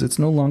questions. It's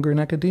no longer an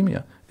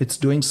academia. It's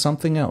doing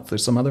something else.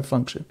 There's some other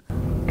function.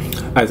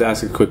 I have to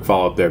ask a quick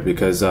follow-up there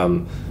because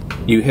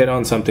you hit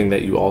on something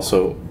that you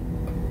also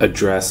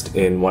addressed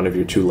in one of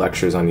your 2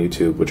 lectures on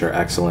YouTube, which are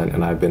excellent,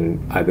 and I've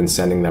been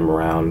sending them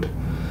around.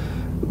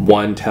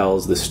 One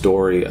tells the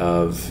story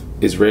of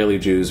Israeli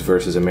Jews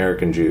versus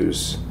American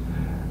Jews,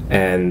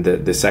 and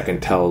the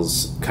second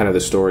tells kind of the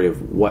story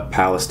of what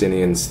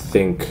Palestinians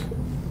think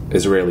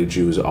Israeli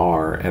Jews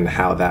are and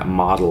how that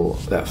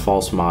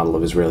false model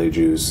of Israeli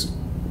Jews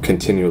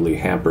continually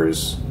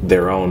hampers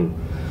their own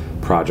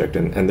project.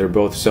 And they're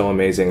both so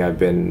amazing. I've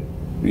been,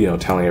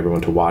 telling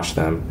everyone to watch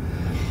them.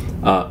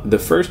 The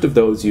first of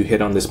those, you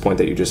hit on this point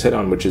that you just hit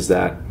on, which is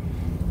that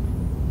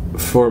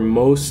for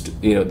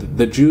most,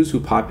 the Jews who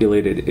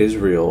populated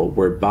Israel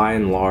were by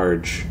and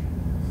large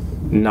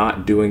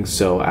not doing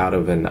so out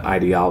of an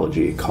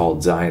ideology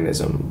called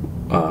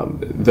Zionism,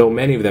 though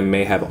many of them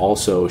may have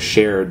also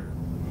shared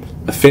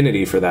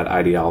affinity for that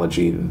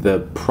ideology. The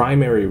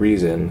primary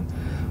reason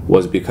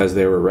was because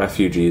they were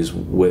refugees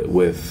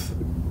with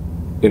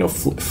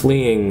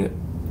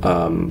fleeing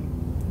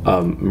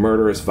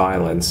murderous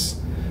violence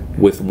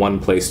with one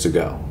place to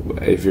go.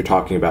 If you're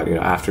talking about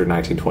after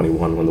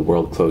 1921, when the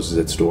world closes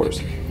its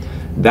doors,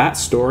 that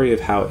story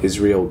of how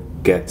Israel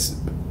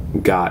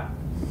got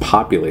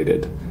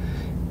populated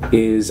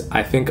is,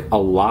 I think, a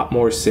lot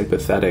more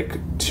sympathetic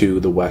to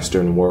the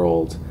Western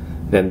world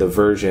than the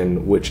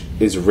version which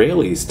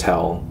Israelis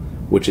tell,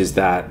 which is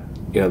that,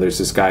 there's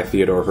this guy,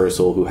 Theodore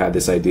Herzl, who had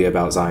this idea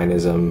about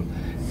Zionism,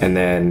 and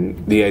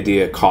then the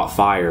idea caught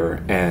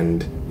fire,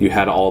 and you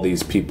had all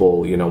these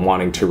people,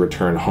 wanting to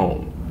return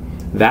home.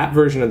 That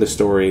version of the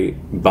story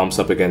bumps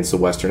up against the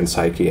Western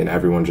psyche, and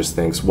everyone just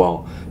thinks,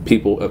 well,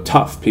 people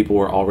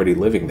were already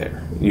living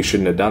there. You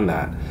shouldn't have done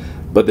that.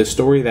 But the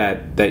story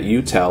that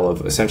you tell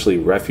of essentially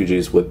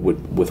refugees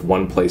with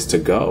one place to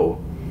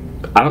go,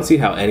 I don't see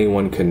how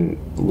anyone can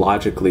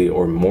logically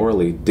or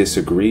morally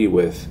disagree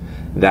with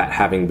that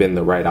having been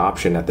the right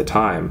option at the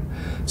time.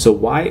 So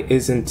why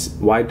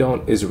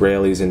don't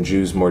Israelis and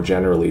Jews more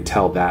generally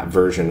tell that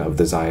version of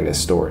the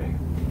Zionist story?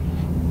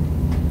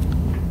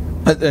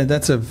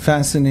 That's a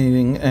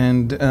fascinating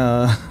and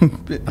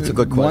that's a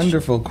good question.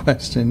 Wonderful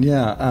question.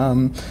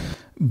 Yeah.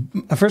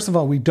 First of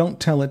all, we don't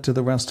tell it to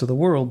the rest of the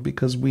world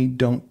because we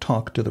don't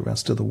talk to the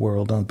rest of the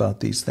world about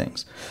these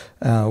things.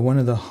 One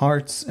of the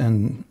hearts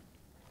and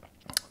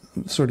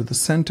sort of the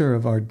center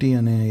of our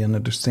DNA and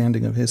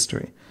understanding of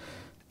history,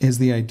 is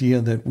the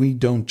idea that we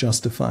don't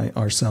justify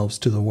ourselves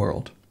to the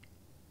world.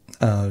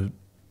 The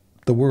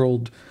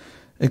world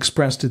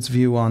expressed its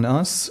view on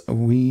us.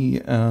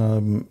 We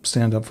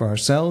stand up for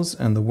ourselves,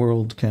 and the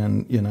world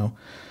can,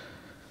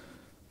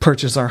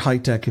 purchase our high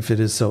tech if it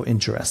is so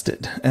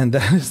interested. And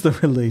that is the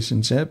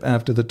relationship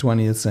after the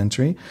 20th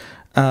century.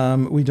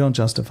 We don't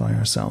justify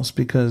ourselves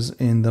because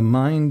in the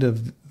mind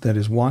of that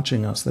is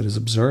watching us, that is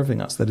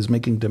observing us, that is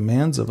making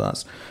demands of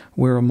us,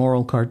 we're a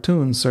moral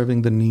cartoon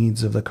serving the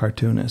needs of the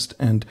cartoonist.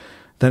 And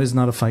that is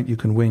not a fight you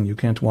can win. You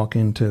can't walk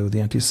into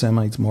the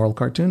anti-Semite's moral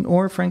cartoon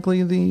or,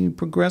 frankly, the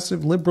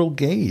progressive liberal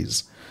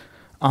gaze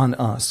on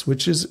us,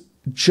 which is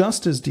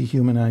just as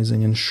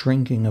dehumanizing and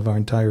shrinking of our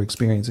entire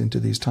experience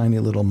into these tiny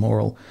little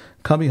moral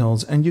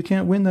cubbyholes. And you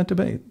can't win that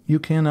debate. You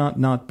cannot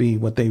not be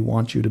what they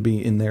want you to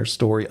be in their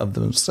story of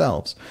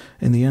themselves.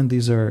 In the end,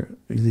 these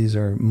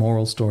are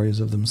moral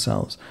stories of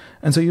themselves.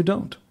 And so you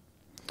don't.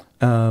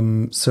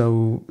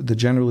 So the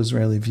general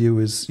Israeli view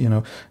is,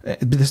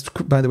 this,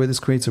 by the way, this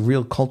creates a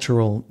real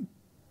cultural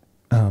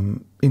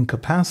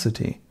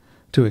incapacity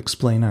to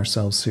explain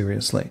ourselves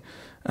seriously.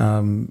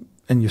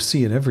 And you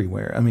see it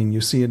everywhere. I mean,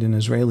 you see it in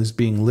Israelis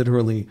being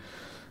literally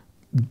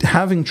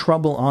having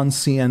trouble on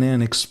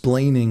CNN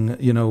explaining,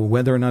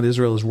 whether or not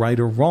Israel is right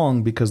or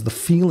wrong, because the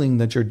feeling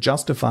that you're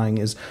justifying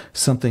is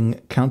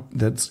something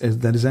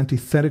that is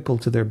antithetical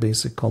to their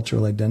basic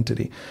cultural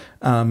identity.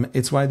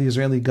 It's why the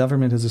Israeli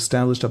government has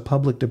established a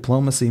public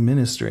diplomacy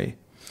ministry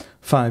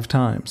 5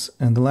 times.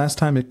 And the last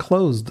time it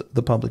closed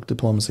the public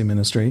diplomacy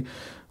ministry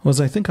was,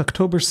 I think,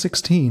 October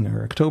 16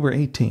 or October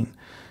 18.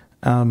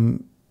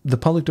 The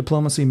public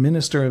diplomacy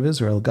minister of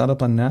Israel got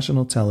up on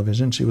national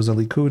television. She was a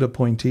Likud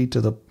appointee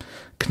to the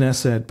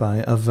Knesset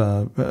of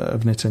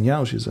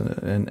Netanyahu. She's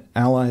an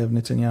ally of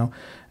Netanyahu.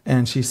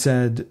 And she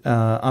said,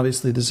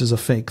 obviously, this is a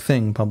fake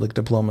thing, public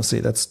diplomacy.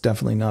 That's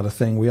definitely not a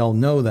thing. We all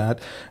know that.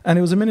 And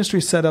it was a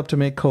ministry set up to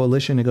make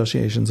coalition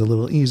negotiations a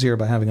little easier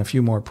by having a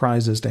few more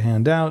prizes to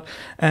hand out.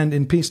 And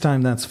in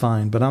peacetime, that's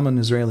fine. But I'm an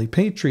Israeli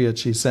patriot,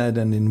 she said,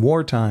 and in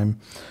wartime,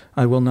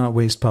 I will not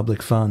waste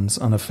public funds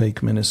on a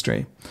fake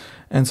ministry.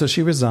 And so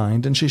she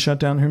resigned and she shut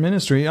down her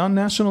ministry on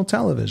national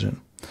television.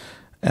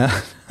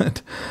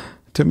 And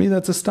to me,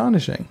 that's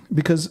astonishing,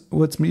 because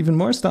what's even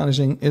more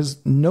astonishing is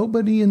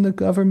nobody in the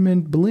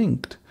government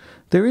blinked.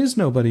 There is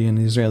nobody in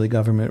the Israeli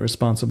government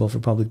responsible for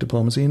public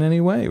diplomacy in any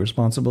way,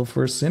 responsible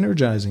for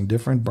synergizing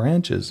different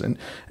branches. And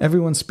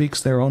everyone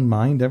speaks their own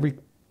mind.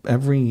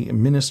 Every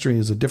ministry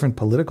is a different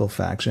political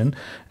faction,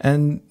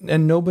 and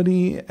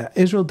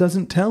Israel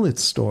doesn't tell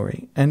its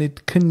story, and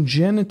it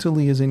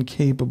congenitally is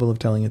incapable of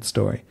telling its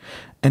story,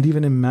 and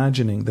even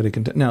imagining that it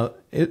can. Now,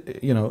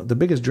 the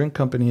biggest drink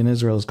company in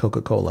Israel is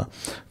Coca-Cola.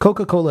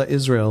 Coca-Cola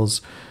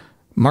Israel's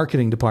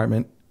marketing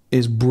department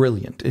is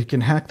brilliant. It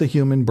can hack the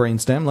human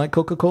brainstem like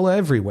Coca-Cola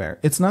everywhere.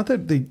 It's not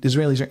that the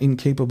Israelis are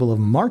incapable of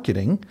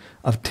marketing,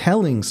 of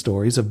telling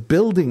stories, of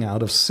building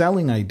out, of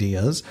selling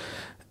ideas.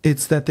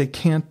 It's that they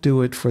can't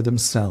do it for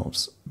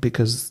themselves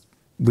because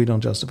we don't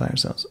justify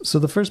ourselves. So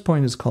the first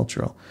point is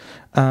cultural.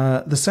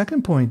 The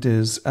second point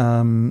is,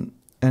 and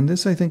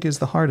this I think is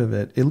the heart of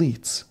it,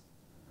 elites.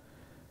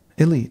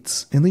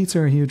 Elites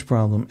are a huge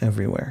problem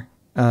everywhere.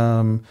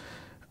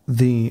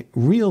 The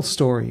real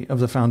story of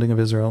the founding of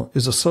Israel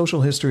is a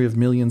social history of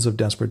millions of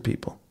desperate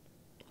people.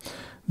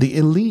 The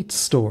elite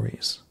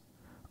stories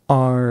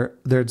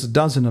there's a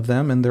dozen of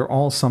them, and they're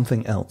all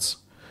something else.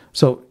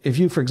 So if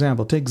you, for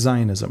example, take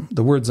Zionism,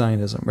 the word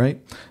Zionism,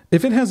 right?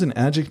 If it has an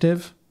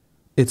adjective,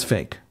 it's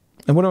fake.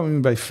 And what do I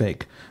mean by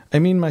fake? I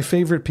mean my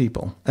favorite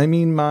people. I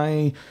mean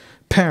my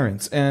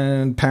parents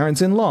and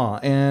parents-in-law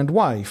and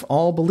wife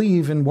all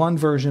believe in one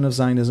version of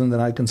Zionism that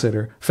I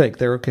consider fake.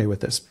 They're okay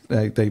with this.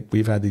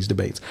 We've had these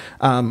debates.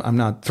 I'm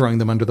not throwing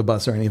them under the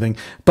bus or anything.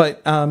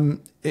 But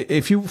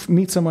if you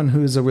meet someone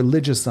who's a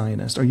religious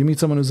Zionist, or you meet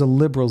someone who's a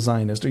liberal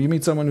Zionist, or you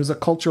meet someone who's a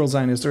cultural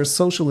Zionist, or a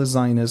socialist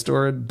Zionist,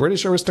 or a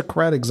British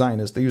aristocratic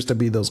Zionist, there used to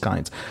be those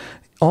kinds.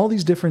 All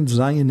these different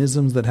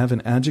Zionisms that have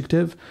an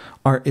adjective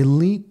are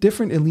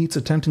different elites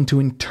attempting to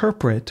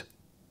interpret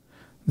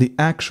the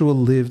actual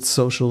lived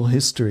social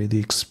history,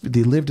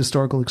 the lived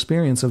historical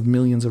experience of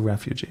millions of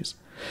refugees.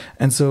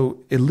 And so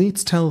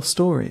elites tell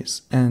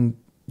stories, and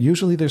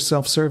usually they're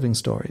self-serving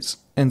stories.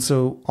 And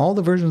so all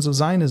the versions of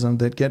Zionism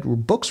that get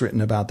books written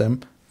about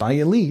them by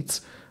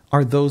elites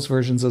are those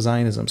versions of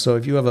Zionism. So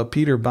if you have a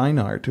Peter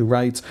Beinart who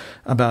writes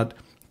about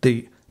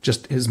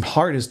his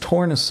heart is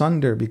torn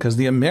asunder because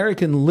the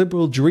American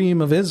liberal dream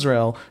of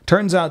Israel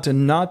turns out to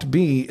not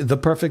be the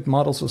perfect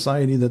model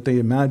society that they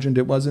imagined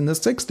it was in the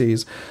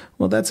 60s,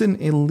 well, that's an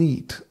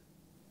elite,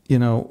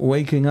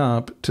 waking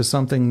up to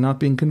something not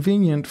being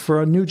convenient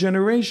for a new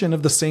generation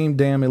of the same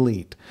damn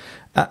elite.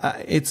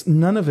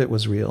 None of it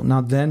was real,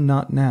 not then,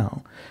 not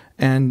now.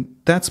 And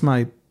that's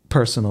my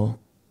personal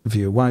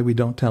view, why we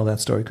don't tell that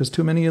story, because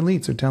too many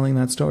elites are telling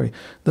that story.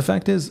 The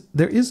fact is,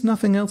 there is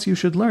nothing else you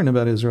should learn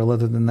about Israel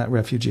other than that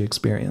refugee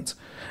experience.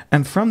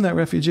 And from that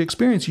refugee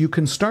experience, you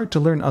can start to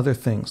learn other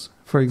things.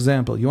 For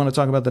example, you want to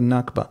talk about the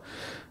Nakba.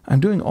 I'm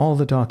doing all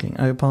the talking.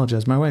 I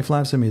apologize. My wife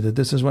laughs at me that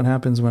this is what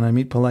happens when I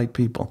meet polite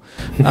people.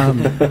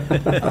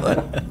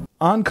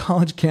 On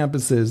college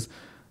campuses,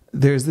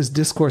 there's this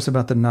discourse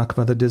about the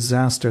Nakba, the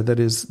disaster that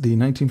is the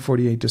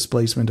 1948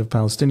 displacement of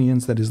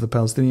Palestinians, that is the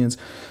Palestinians,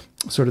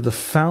 sort of the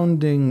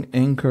founding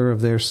anchor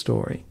of their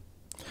story.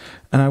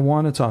 And I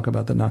want to talk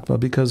about the Nakba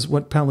because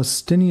what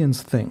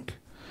Palestinians think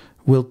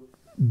will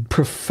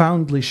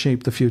profoundly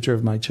shape the future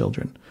of my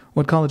children.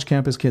 What college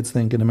campus kids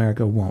think in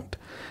America won't.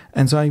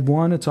 And so I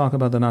want to talk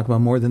about the Nakba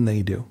more than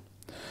they do.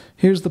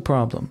 Here's the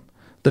problem.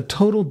 The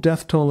total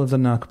death toll of the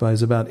Nakba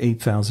is about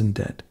 8,000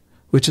 dead,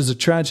 which is a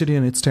tragedy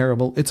and it's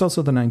terrible. It's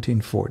also the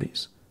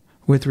 1940s,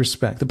 with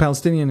respect. The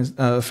Palestinian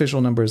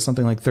official number is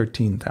something like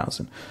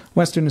 13,000.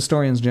 Western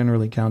historians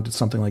generally count it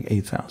something like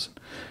 8,000.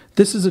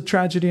 This is a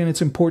tragedy and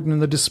it's important,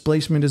 and the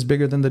displacement is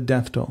bigger than the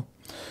death toll.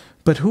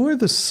 But who are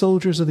the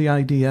soldiers of the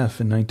IDF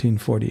in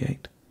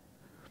 1948?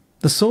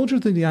 The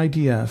soldiers of the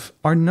IDF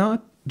are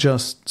not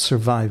just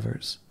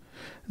survivors.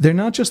 They're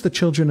not just the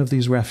children of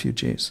these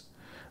refugees.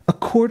 A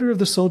quarter of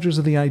the soldiers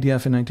of the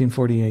IDF in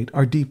 1948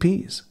 are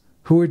DPs.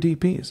 Who are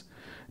DPs?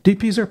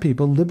 DPs are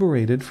people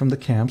liberated from the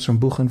camps, from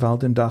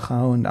Buchenwald and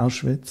Dachau and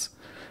Auschwitz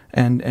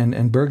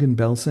and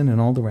Bergen-Belsen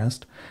and all the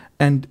rest,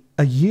 and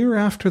a year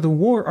after the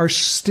war are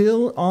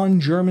still on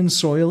German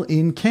soil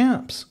in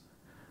camps,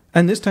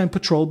 and this time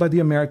patrolled by the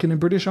American and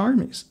British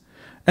armies.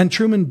 And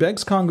Truman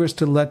begs Congress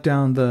to let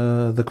down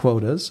the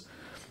quotas.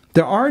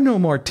 There are no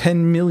more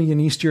 10 million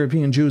East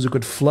European Jews who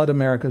could flood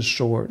America's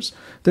shores.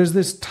 There's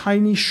this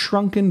tiny,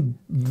 shrunken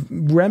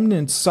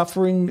remnant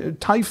suffering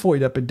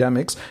typhoid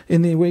epidemics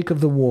in the wake of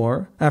the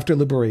war after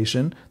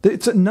liberation.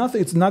 It's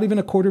nothing. It's not even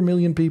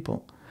 250,000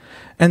 people.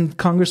 And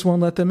Congress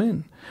won't let them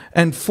in.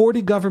 And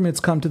 40 governments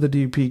come to the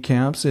DP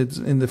camps. It's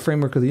in the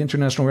framework of the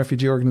International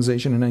Refugee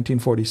Organization in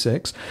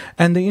 1946.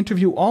 And they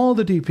interview all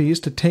the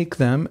DPs to take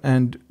them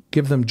and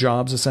give them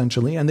jobs,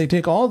 essentially, and they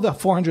take all the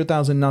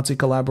 400,000 Nazi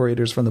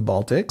collaborators from the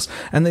Baltics,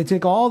 and they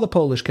take all the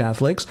Polish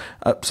Catholics,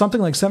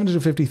 something like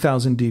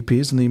 750,000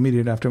 DPs in the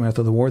immediate aftermath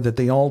of the war, that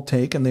they all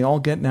take, and they all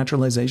get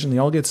naturalization, they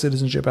all get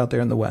citizenship out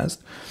there in the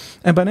West.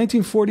 And by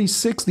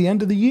 1946, the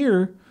end of the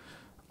year,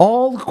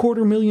 all the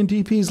 250,000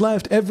 DPs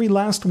left, every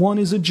last one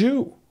is a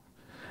Jew.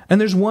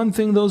 And there's one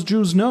thing those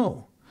Jews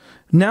know.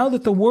 Now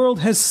that the world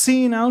has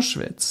seen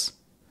Auschwitz,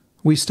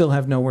 we still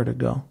have nowhere to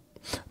go.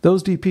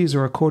 Those DPs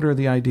are a quarter of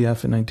the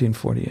IDF in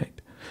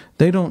 1948.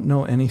 They don't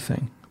know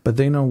anything, but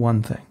they know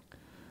one thing.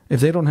 If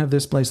they don't have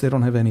this place, they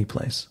don't have any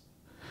place.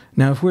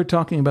 Now, if we're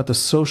talking about the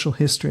social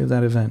history of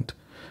that event,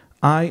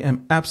 I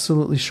am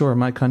absolutely sure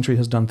my country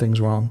has done things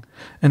wrong.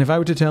 And if I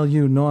were to tell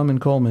you, Noam and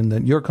Coleman,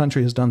 that your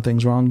country has done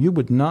things wrong, you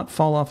would not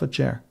fall off a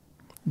chair.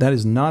 That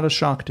is not a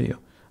shock to you.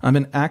 I'm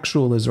an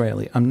actual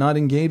Israeli. I'm not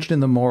engaged in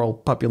the moral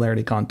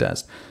popularity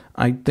contest.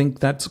 I think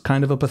that's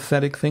kind of a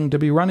pathetic thing to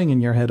be running in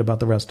your head about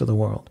the rest of the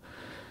world.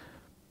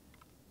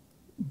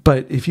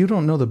 But if you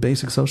don't know the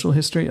basic social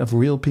history of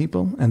real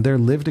people and their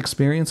lived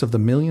experience of the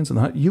millions,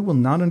 you will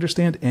not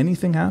understand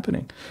anything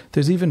happening.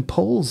 There's even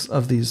polls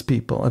of these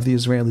people, of the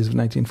Israelis of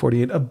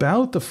 1948,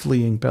 about the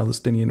fleeing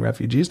Palestinian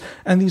refugees.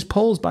 And these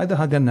polls by the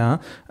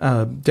Haganah,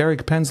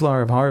 Derek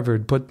Penzlar of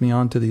Harvard put me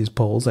onto these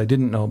polls. I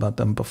didn't know about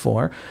them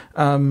before.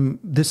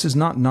 This is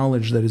not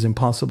knowledge that is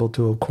impossible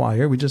to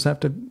acquire. We just have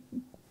to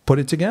put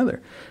it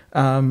together.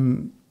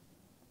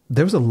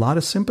 There was a lot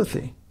of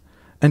sympathy.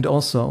 And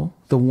also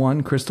the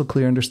one crystal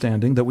clear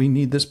understanding that we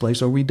need this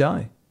place or we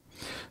die.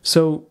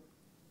 So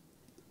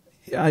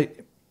I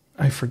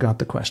forgot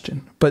the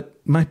question, but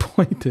my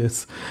point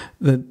is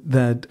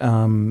that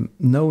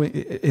no,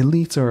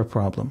 elites are a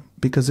problem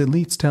because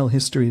elites tell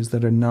histories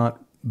that are not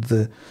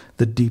the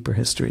deeper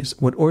histories.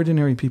 What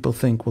ordinary people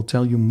think will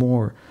tell you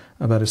more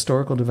about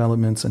historical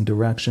developments and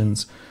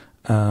directions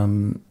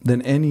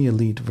than any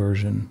elite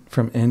version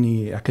from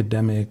any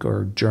academic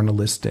or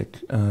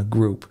journalistic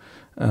group.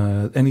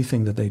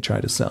 Anything that they try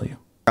to sell you.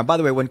 And by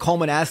the way, when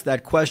Coleman asked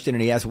that question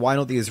and he asked, why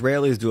don't the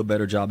Israelis do a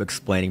better job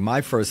explaining?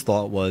 My first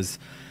thought was,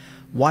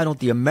 why don't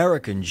the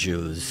American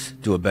Jews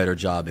do a better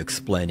job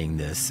explaining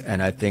this?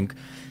 And I think,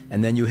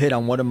 and then you hit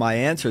on one of my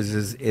answers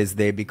is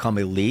they become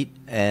elite.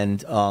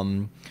 And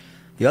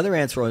the other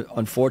answer,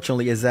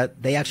 unfortunately, is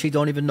that they actually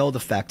don't even know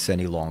the facts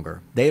any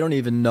longer. They don't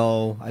even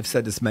know, I've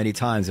said this many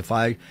times, if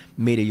I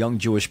meet a young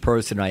Jewish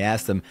person and I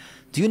ask them,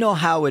 do you know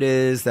how it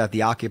is that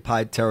the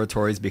occupied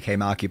territories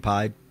became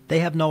occupied? They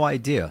have no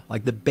idea.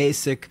 Like the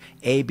basic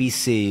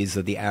ABCs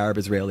of the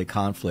Arab-Israeli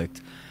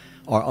conflict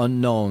are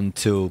unknown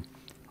to,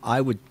 I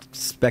would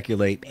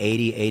speculate,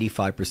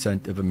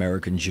 80-85% of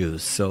American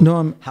Jews. So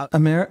no,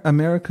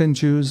 American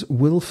Jews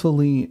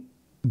willfully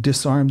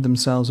disarmed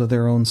themselves of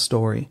their own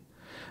story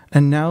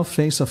and now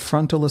face a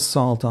frontal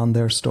assault on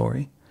their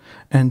story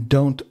and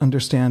don't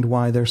understand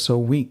why they're so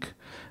weak.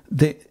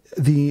 The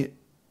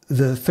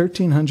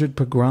 1,300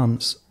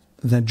 pogroms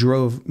that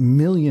drove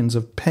millions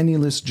of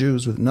penniless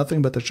Jews with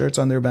nothing but the shirts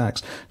on their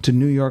backs to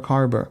New York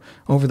Harbor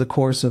over the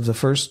course of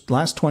the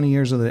last 20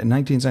 years of the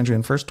 19th century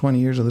and first 20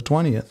 years of the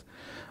 20th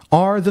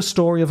are the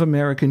story of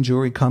American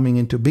Jewry coming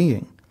into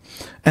being.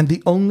 And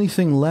the only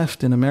thing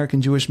left in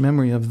American Jewish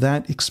memory of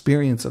that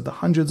experience, of the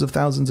hundreds of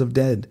thousands of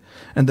dead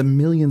and the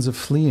millions of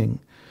fleeing,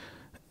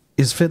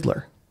 is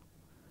Fiddler.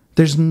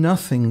 There's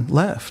nothing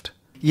left.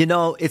 You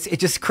know, it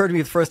just occurred to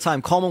me the first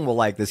time, Coleman will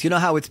like this. You know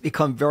how it's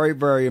become very,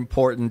 very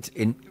important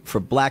for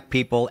black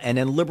people, and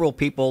then liberal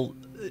people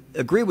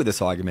agree with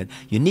this argument.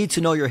 You need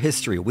to know your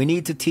history. We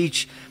need to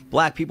teach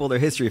black people their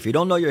history. If you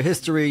don't know your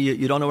history,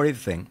 you don't know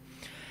anything.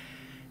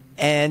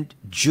 And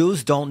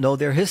Jews don't know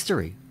their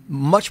history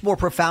much more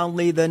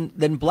profoundly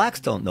than blacks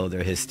don't know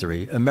their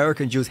history.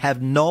 American Jews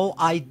have no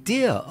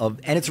idea of,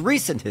 and it's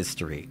recent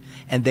history,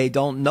 and they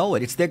don't know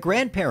it. It's their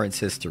grandparents'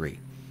 history.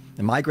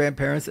 And my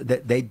grandparents,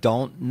 they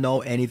don't know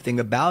anything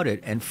about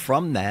it. And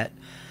from that,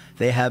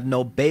 they have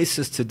no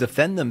basis to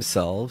defend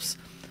themselves.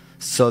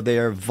 So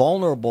they're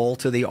vulnerable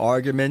to the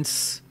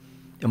arguments,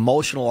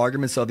 emotional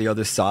arguments of the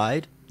other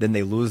side. Then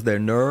they lose their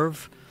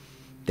nerve.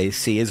 They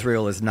see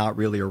Israel as not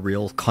really a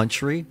real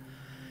country.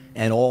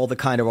 And all the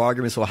kind of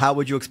arguments, well, how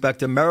would you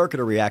expect America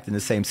to react in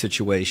the same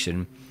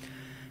situation?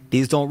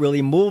 These don't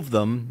really move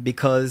them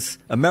because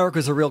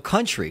America's a real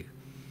country.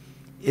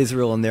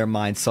 Israel, in their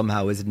mind,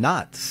 somehow is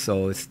not.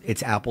 So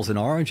it's apples and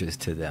oranges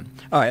to them.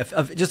 All right,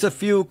 just a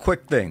few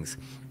quick things.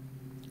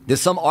 There's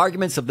some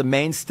arguments of the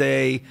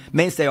mainstay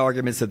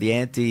arguments of the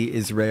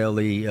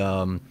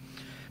anti-Israeli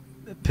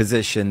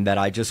position that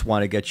I just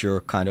want to get your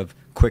kind of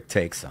quick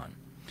takes on.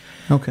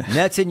 Okay.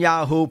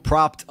 Netanyahu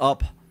propped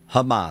up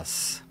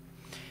Hamas.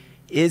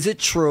 Is it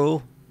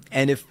true?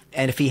 And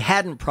if he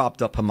hadn't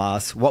propped up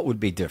Hamas, what would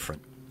be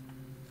different?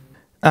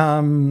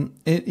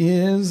 It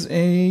is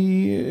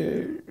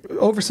a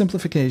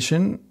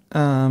oversimplification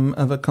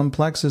of a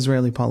complex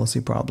Israeli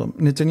policy problem.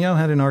 Netanyahu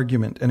had an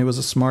argument, and it was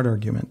a smart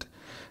argument.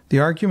 The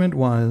argument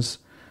was,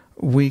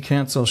 we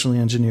can't socially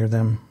engineer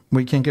them.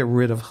 We can't get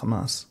rid of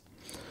Hamas.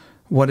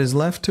 What is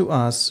left to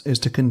us is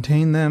to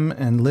contain them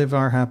and live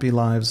our happy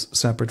lives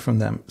separate from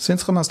them.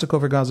 Since Hamas took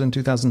over Gaza in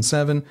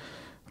 2007,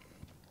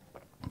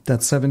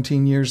 that's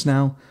 17 years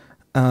now,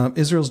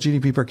 Israel's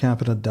GDP per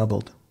capita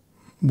doubled.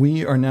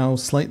 We are now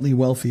slightly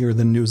wealthier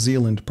than New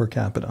Zealand per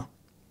capita.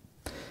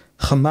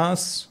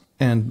 Hamas,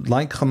 and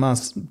like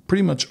Hamas,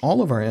 pretty much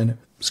all of our enemies,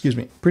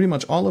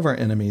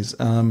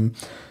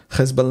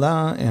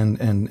 Hezbollah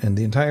and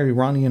the entire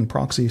Iranian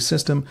proxy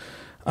system,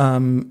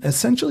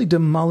 essentially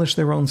demolish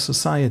their own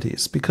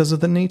societies because of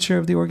the nature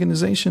of the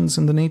organizations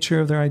and the nature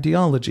of their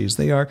ideologies.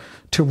 They are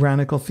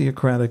tyrannical,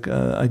 theocratic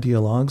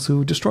ideologues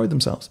who destroyed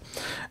themselves.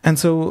 And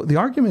so the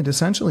argument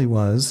essentially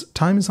was,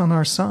 time is on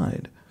our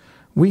side.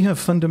 We have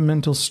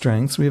fundamental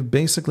strengths. We have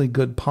basically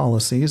good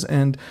policies,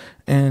 and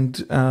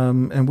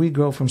we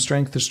go from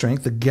strength to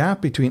strength. The gap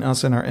between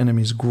us and our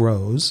enemies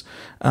grows.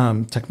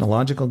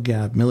 Technological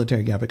gap,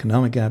 military gap,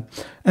 economic gap,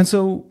 and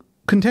so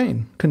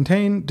contain,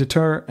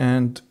 deter,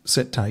 and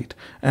sit tight.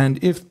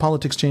 And if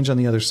politics change on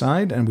the other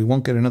side, and we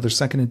won't get another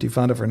second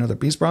intifada for another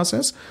peace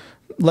process,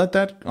 let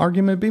that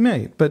argument be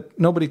made. But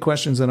nobody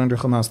questions that under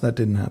Hamas that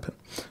didn't happen.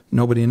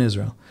 Nobody in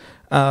Israel.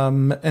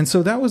 And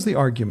so that was the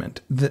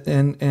argument.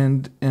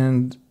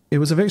 And it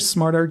was a very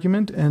smart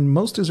argument, and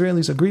most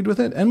Israelis agreed with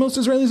it, and most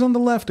Israelis on the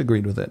left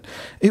agreed with it.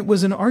 It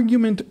was an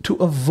argument to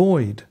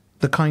avoid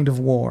the kind of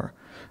war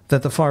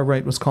that the far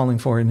right was calling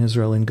for in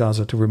Israel, in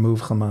Gaza, to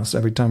remove Hamas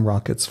every time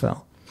rockets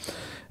fell.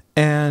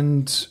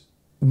 And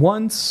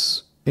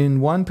once,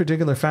 in one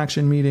particular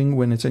faction meeting,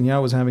 when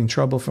Netanyahu was having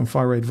trouble from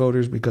far right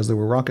voters because there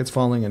were rockets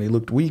falling and he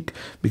looked weak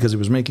because he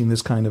was making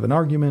this kind of an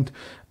argument,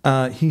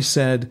 he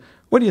said,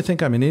 "What do you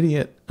think, I'm an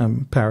idiot?"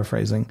 I'm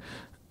paraphrasing.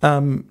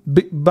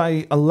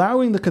 By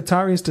allowing the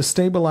Qataris to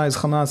stabilize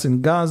Hamas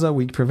in Gaza,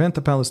 we prevent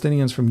the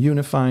Palestinians from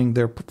unifying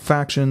their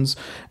factions,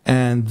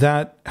 and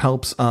that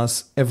helps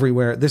us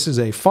everywhere. This is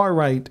a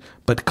far-right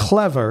but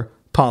clever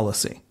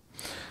policy.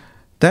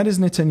 That is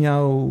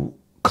Netanyahu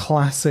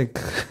classic,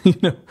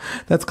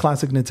 that's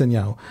classic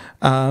Netanyahu.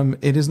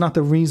 It is not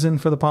the reason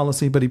for the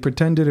policy, but he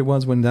pretended it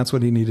was when that's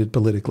what he needed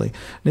politically.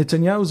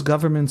 Netanyahu's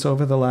governments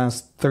over the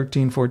last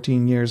 13,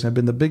 14 years have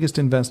been the biggest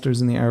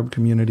investors in the Arab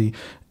community,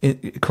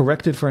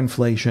 corrected for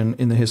inflation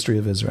in the history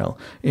of Israel,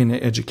 in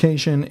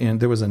education, and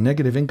there was a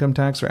negative income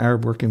tax for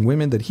Arab working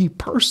women that he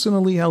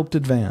personally helped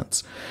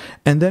advance.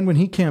 And then when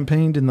he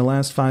campaigned in the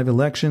last 5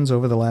 elections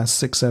over the last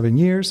 6, 7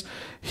 years,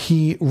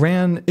 he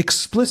ran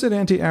explicit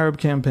anti-Arab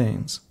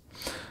campaigns.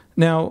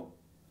 Now,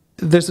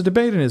 there's a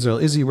debate in Israel.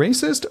 Is he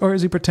racist, or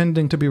is he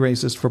pretending to be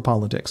racist for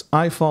politics?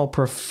 I fall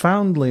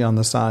profoundly on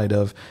the side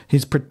of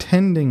he's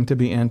pretending to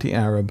be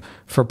anti-Arab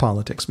for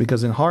politics,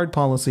 because in hard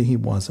policy he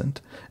wasn't,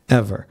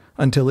 ever,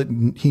 until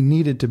he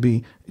needed to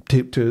be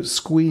to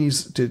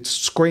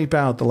scrape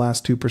out the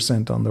last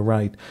 2% on the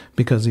right,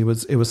 because it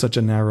was such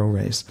a narrow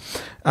race.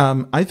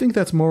 I think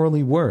that's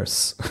morally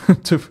worse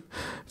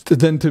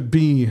than to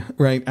be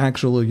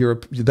actual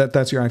Europe.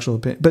 That's your actual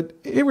opinion. But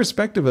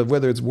irrespective of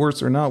whether it's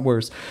worse or not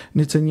worse,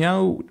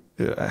 Netanyahu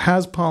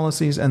has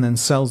policies and then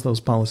sells those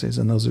policies,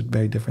 and those are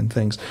very different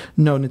things.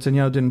 No,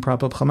 Netanyahu didn't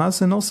prop up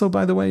Hamas, and also,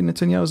 by the way,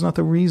 Netanyahu is not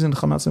the reason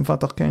Hamas and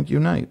Fatah can't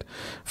unite.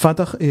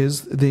 Fatah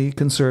is the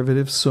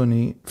conservative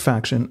Sunni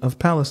faction of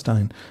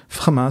Palestine.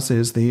 Hamas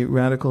is the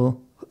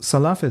radical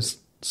Salafist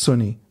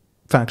Sunni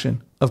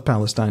faction of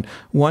Palestine.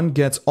 One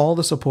gets all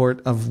the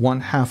support of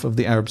one half of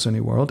the Arab Sunni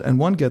world, and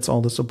one gets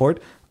all the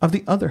support of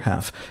the other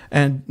half.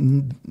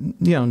 And,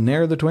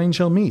 ne'er the twain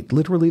shall meet.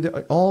 Literally,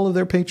 all of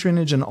their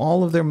patronage and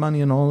all of their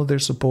money and all of their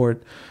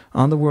support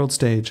on the world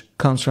stage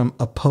comes from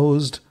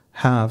opposed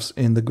halves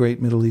in the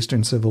great Middle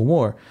Eastern civil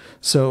war.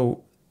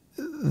 So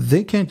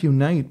they can't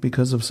unite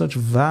because of such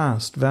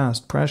vast,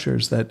 vast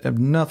pressures that have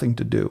nothing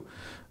to do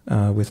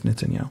with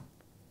Netanyahu.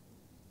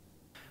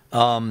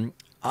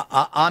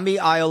 Ami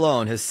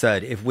Ayalon has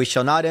said, if we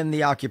shall not end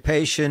the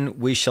occupation,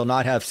 we shall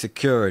not have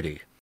security.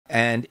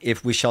 And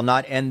if we shall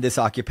not end this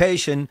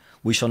occupation,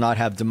 we shall not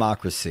have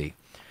democracy.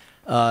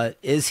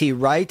 Is he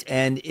right?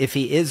 And if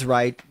he is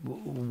right,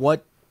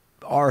 what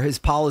are his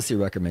policy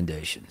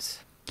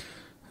recommendations?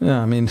 Yeah,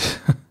 I mean,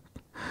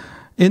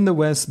 in the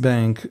West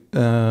Bank,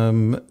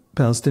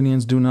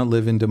 Palestinians do not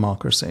live in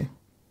democracy.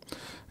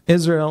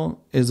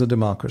 Israel is a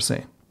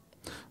democracy.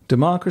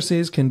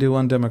 Democracies can do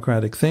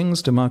undemocratic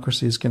things.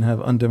 Democracies can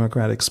have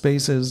undemocratic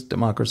spaces.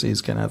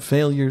 Democracies can have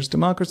failures.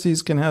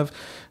 Democracies can have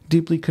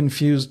deeply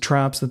confused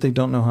traps that they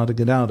don't know how to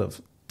get out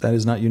of. That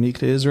is not unique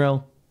to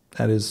Israel.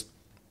 That is,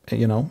 a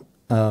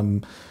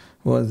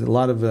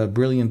lot of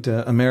brilliant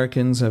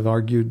Americans have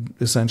argued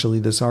essentially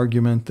this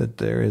argument that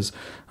there is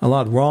a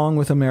lot wrong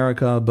with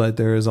America, but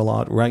there is a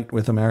lot right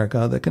with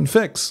America that can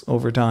fix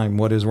over time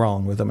what is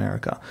wrong with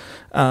America.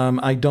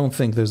 I don't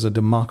think there's a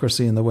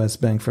democracy in the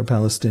West Bank for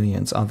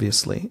Palestinians,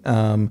 obviously.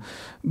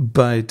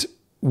 But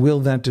will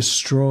that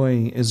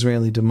destroy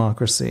Israeli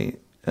democracy?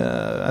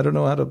 I don't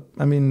know how to,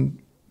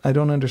 I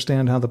don't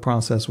understand how the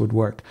process would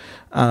work.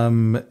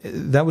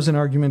 That was an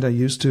argument I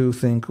used to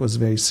think was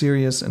very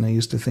serious, and I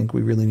used to think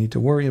we really need to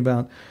worry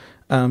about.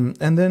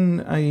 And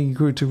then I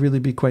grew to really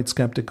be quite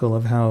skeptical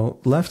of how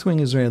left-wing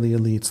Israeli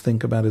elites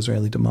think about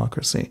Israeli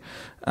democracy.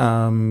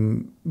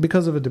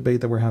 Because of a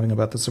debate that we're having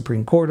about the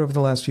Supreme Court over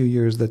the last few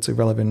years that's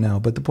irrelevant now.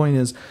 But the point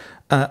is,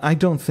 I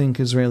don't think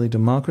Israeli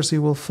democracy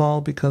will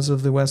fall because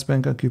of the West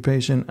Bank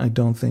occupation. I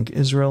don't think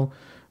Israel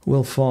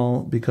will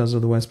fall because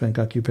of the West Bank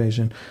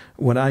occupation.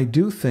 What I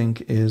do think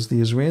is the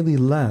Israeli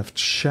left,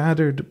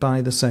 shattered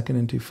by the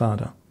Second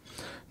Intifada,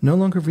 no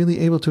longer really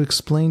able to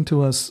explain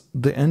to us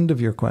the end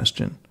of your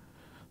question.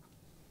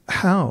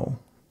 How?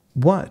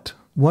 What?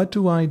 What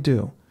do I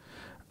do?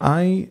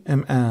 I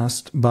am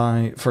asked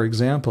by, for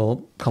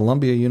example,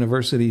 Columbia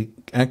University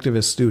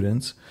activist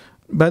students,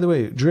 by the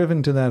way,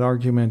 driven to that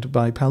argument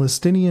by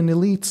Palestinian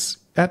elites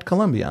at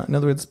Columbia. In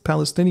other words,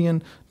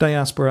 Palestinian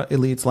diaspora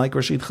elites like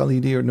Rashid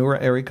Khalidi or Noura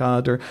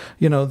Erikad, or,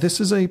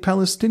 this is a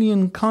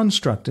Palestinian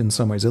construct in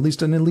some ways, at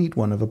least an elite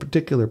one of a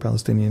particular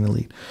Palestinian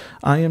elite.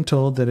 I am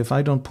told that if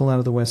I don't pull out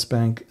of the West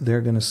Bank,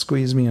 they're going to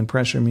squeeze me and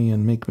pressure me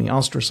and make me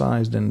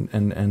ostracized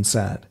and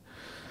sad.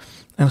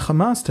 And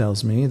Hamas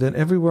tells me that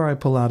everywhere I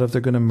pull out of,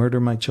 they're going to murder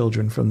my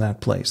children from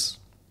that place.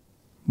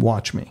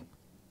 Watch me.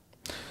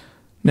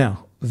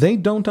 Now, they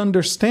don't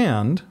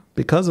understand,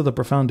 because of the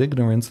profound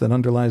ignorance that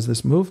underlies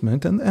this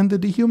movement and the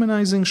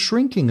dehumanizing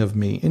shrinking of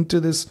me into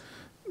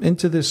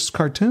this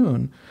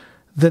cartoon,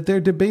 that they're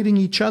debating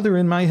each other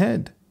in my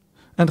head.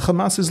 And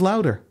Hamas is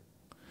louder.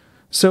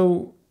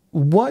 So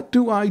what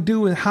do I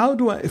do, and how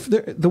do I... If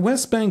the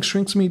West Bank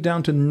shrinks me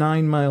down to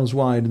 9 miles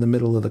wide in the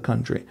middle of the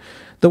country.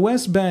 The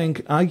West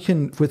Bank, I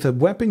can, with a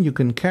weapon you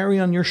can carry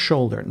on your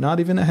shoulder, not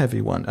even a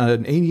heavy one,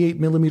 an 88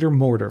 millimeter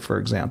mortar, for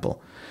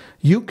example.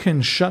 You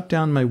can shut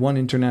down my one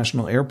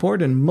international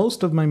airport and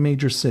most of my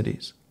major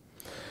cities,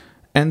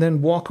 and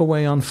then walk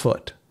away on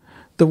foot.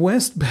 The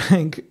West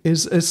Bank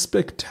is a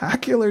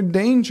spectacular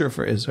danger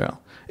for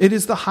Israel. It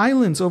is the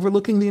highlands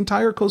overlooking the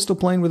entire coastal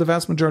plain where the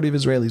vast majority of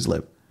Israelis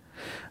live.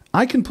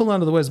 I can pull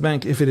out of the West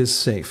Bank if it is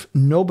safe.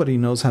 Nobody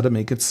knows how to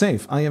make it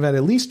safe. I have had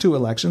at least 2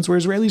 elections where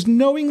Israelis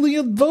knowingly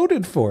have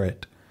voted for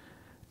it.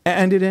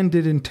 And it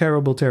ended in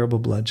terrible, terrible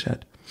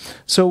bloodshed.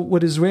 So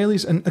what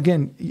Israelis, and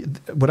again,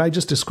 what I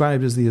just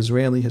described is the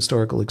Israeli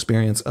historical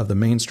experience of the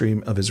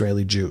mainstream of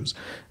Israeli Jews.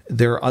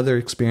 There are other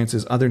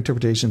experiences, other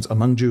interpretations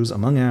among Jews,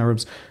 among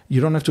Arabs.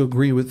 You don't have to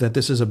agree with that.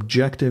 This is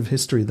objective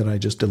history that I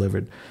just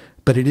delivered.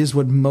 But it is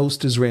what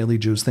most Israeli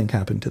Jews think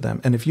happened to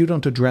them. And if you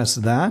don't address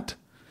that,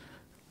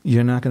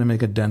 you're not going to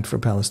make a dent for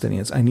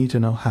Palestinians. I need to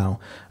know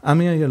how.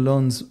 Ami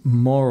Ayalon's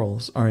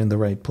morals are in the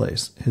right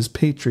place. His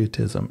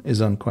patriotism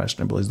is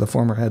unquestionable. He's the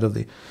former head of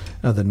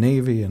the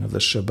Navy and of the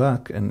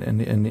Shabak,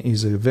 and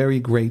he's a very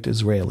great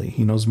Israeli.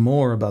 He knows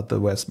more about the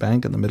West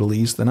Bank and the Middle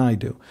East than I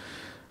do.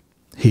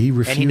 He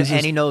refuses,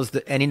 and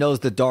he knows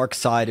the dark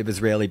side of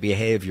Israeli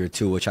behavior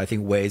too, which I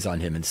think weighs on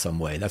him in some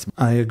way.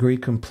 I agree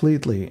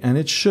completely, and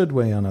it should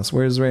weigh on us.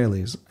 We're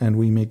Israelis, and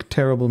we make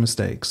terrible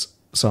mistakes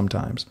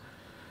sometimes.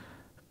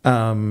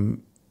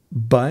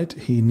 But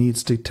he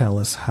needs to tell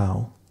us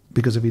how,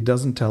 because if he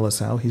doesn't tell us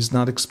how, he's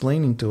not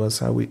explaining to us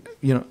how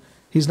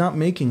he's not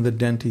making the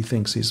dent he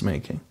thinks he's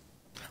making.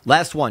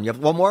 Last one. You have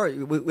one more.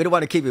 We don't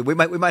want to keep it. We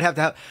might have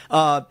to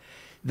have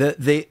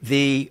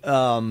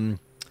the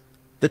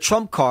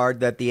trump card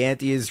that the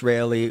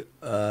anti-Israeli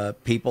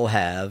people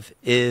have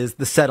is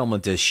the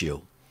settlement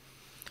issue.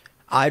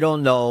 I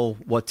don't know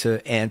what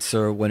to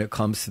answer when it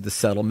comes to the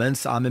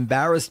settlements. I'm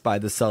embarrassed by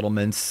the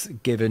settlements,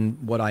 given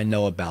what I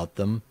know about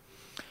them.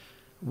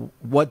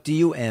 What do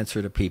you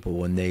answer to people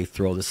when they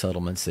throw the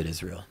settlements at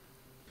Israel?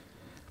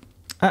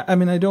 I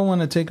mean, I don't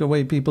want to take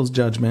away people's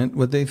judgment,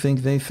 what they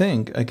think they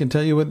think. I can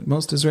tell you what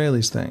most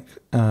Israelis think.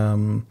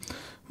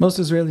 Most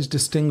Israelis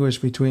distinguish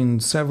between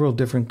several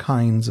different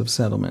kinds of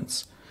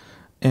settlements.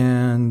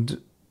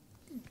 And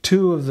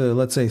two of the,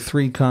 let's say,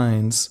 three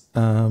kinds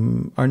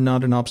are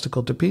not an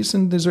obstacle to peace,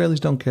 and the Israelis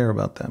don't care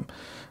about them.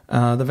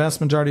 The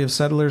vast majority of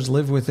settlers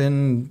live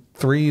within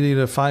 3,000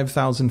 to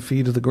 5,000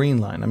 feet of the Green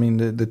Line. I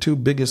mean, the two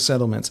biggest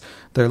settlements,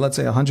 there are, let's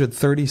say,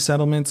 130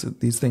 settlements.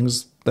 These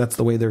things, that's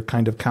the way they're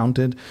kind of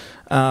counted.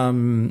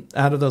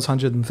 Out of those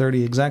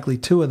 130, exactly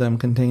two of them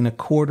contain a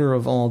quarter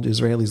of all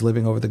Israelis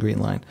living over the Green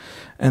Line.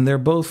 And they're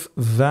both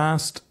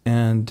vast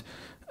and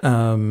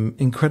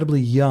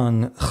incredibly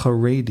young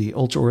Haredi,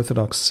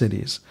 ultra-Orthodox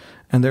cities.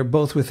 And they're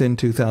both within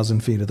 2,000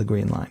 feet of the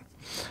Green Line.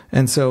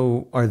 And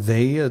so are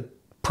they a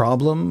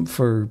problem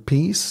for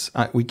peace?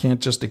 We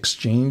can't just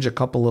exchange a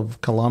couple of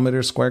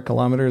square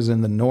kilometers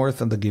in the north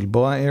of the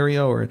Gilboa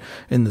area or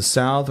in the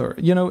south, or,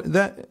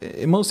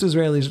 that most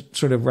Israelis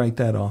sort of write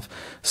that off.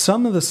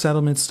 Some of the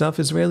settlement stuff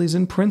Israelis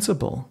in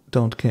principle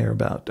don't care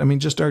about. I mean,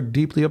 just are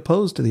deeply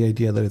opposed to the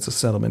idea that it's a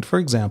settlement. For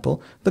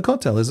example, the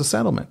Kotel is a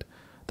settlement.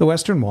 The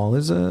Western Wall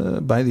is,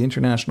 by the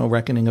international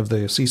reckoning of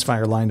the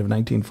ceasefire line of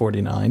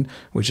 1949,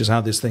 which is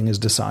how this thing is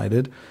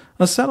decided,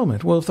 a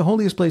settlement. Well, if the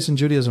holiest place in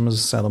Judaism is a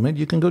settlement,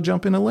 you can go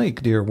jump in a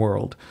lake, dear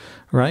world,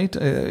 right?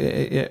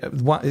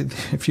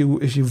 If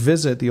you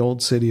visit the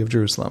old city of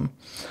Jerusalem,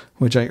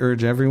 which I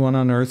urge everyone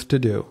on earth to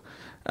do,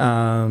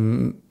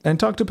 and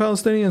talk to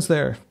Palestinians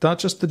there, not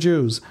just the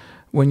Jews.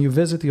 When you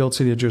visit the old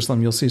city of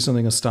Jerusalem, you'll see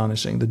something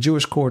astonishing. The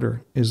Jewish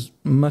quarter is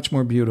much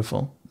more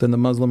beautiful than the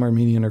Muslim,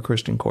 Armenian, or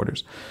Christian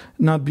quarters.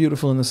 Not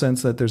beautiful in the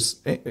sense that there's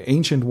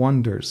ancient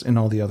wonders in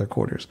all the other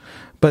quarters.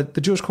 But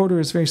the Jewish quarter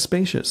is very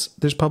spacious.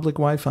 There's public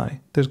Wi-Fi.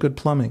 There's good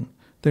plumbing.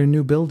 There are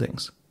new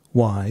buildings.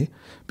 Why?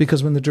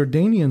 Because when the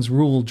Jordanians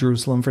ruled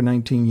Jerusalem for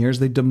 19 years,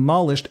 they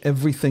demolished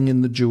everything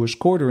in the Jewish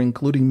quarter,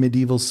 including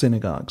medieval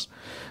synagogues.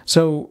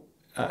 So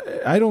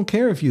I don't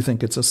care if you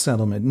think it's a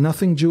settlement.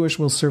 Nothing Jewish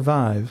will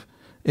survive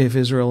if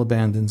Israel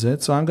abandons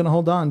it. So I'm going to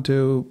hold on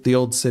to the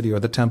old city or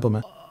the Temple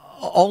Mount.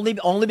 Only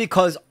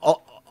because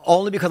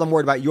I'm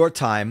worried about your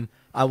time.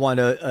 I want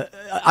to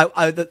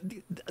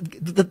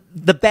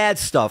the bad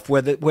stuff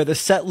where the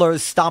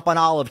settlers stomp on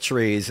olive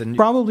trees and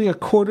probably a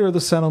quarter of the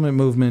settlement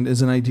movement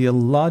is an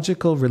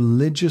ideological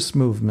religious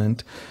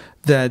movement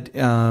that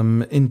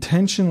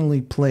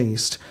intentionally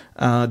placed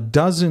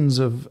dozens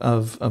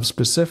of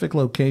specific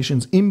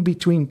locations in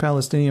between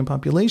Palestinian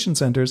population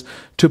centers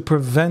to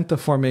prevent the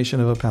formation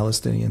of a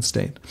Palestinian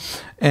state.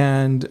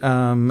 And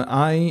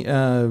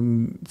I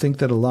think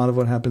that a lot of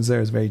what happens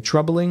there is very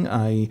troubling.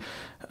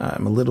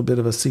 I'm a little bit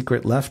of a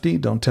secret lefty.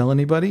 Don't tell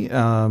anybody.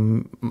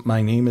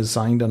 My name is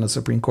signed on a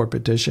Supreme Court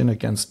petition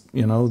against,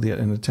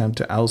 an attempt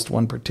to oust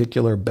one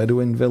particular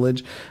Bedouin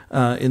village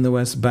in the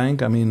West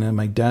Bank. I mean,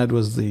 my dad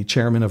was the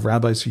chairman of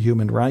Rabbis for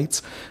Human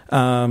Rights.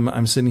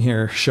 I'm sitting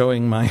here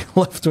showing my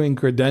left-wing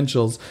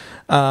credentials.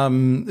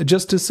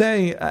 Just to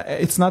say,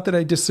 it's not that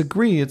I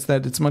disagree. It's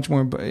that it's much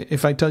more.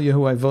 If I tell you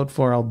who I vote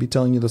for, I'll be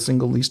telling you the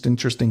single least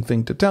interesting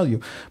thing to tell you.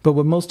 But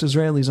what most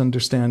Israelis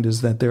understand is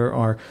that there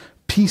are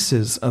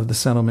pieces of the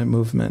settlement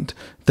movement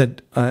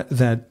that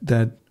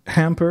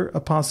hamper a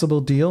possible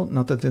deal.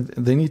 Not that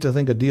they need to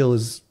think a deal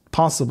is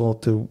possible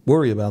to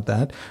worry about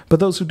that, but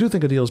those who do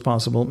think a deal is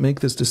possible make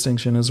this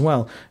distinction as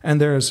well.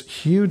 And there's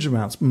huge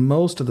amounts,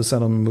 most of the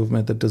settlement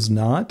movement that does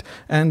not,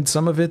 and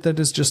some of it that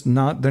is just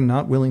not, they're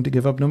not willing to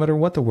give up no matter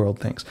what the world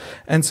thinks.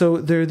 And so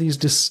there are these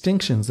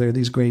distinctions, there are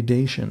these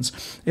gradations.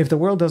 If the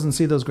world doesn't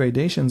see those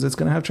gradations, it's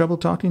going to have trouble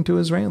talking to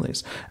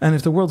Israelis. And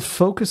if the world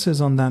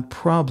focuses on that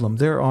problem,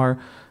 there are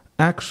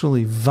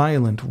actually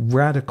violent,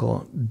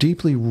 radical,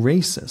 deeply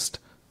racist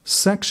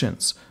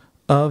sections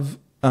of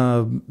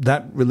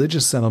that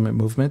religious settlement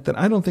movement that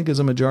I don't think is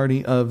a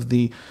majority of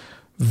the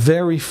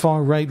very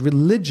far-right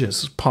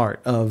religious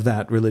part of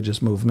that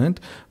religious movement,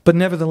 but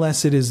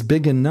nevertheless it is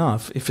big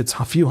enough. If it's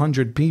a few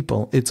hundred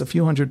people, it's a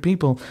few hundred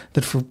people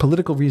that for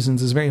political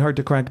reasons is very hard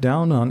to crack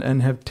down on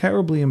and have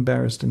terribly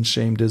embarrassed and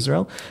shamed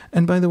Israel.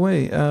 And by the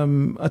way,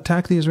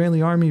 attack the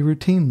Israeli army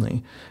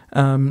routinely.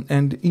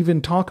 And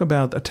even talk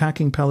about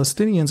attacking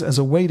Palestinians as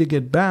a way to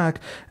get back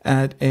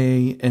at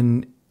a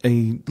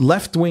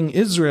left-wing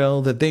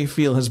Israel that they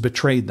feel has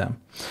betrayed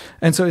them.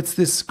 And so it's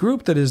this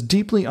group that is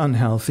deeply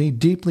unhealthy,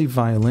 deeply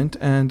violent,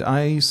 and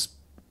I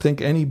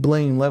think any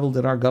blame leveled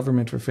at our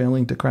government for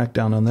failing to crack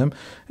down on them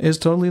is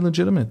totally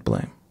legitimate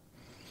blame.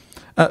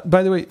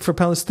 By the way, for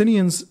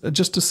Palestinians,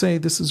 just to say,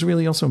 this is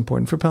really also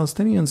important, for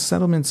Palestinians,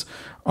 settlements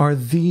are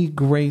the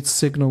great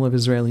signal of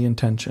Israeli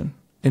intention.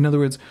 In other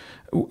words,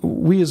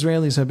 we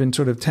Israelis have been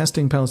sort of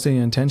testing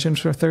Palestinian intentions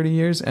for 30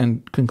 years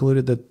and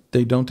concluded that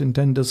they don't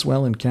intend us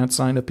well and can't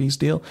sign a peace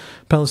deal.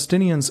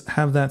 Palestinians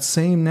have that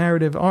same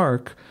narrative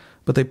arc,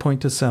 but they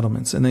point to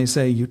settlements. And they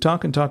say, you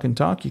talk and talk and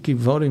talk, you keep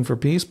voting for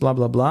peace, blah,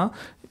 blah, blah.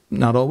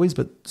 Not always,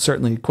 but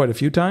certainly quite a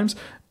few times,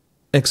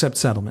 except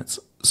settlements.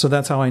 So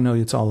that's how I know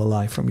it's all a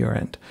lie from your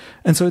end.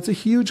 And so it's a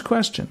huge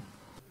question.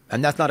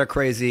 And that's not a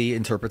crazy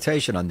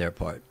interpretation on their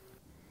part.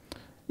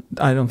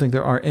 I don't think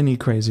there are any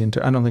crazy.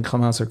 I don't think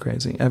Hamas are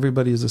crazy.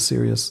 Everybody is a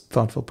serious,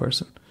 thoughtful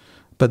person.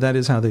 But that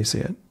is how they see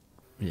it.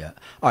 Yeah.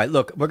 All right,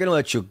 look, we're going to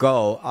let you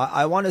go.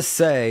 I want to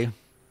say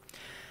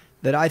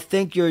that I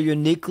think you're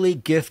uniquely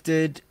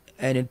gifted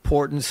and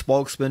important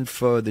spokesman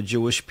for the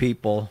Jewish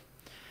people.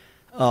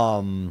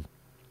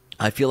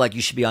 I feel like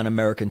you should be on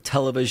American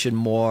television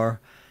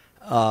more.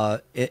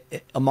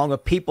 Among a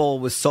people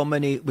with so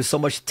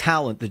much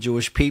talent, the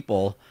Jewish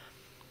people,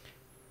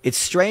 it's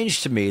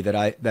strange to me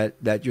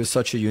that you're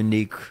such a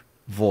unique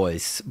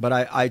voice. But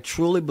I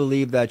truly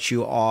believe that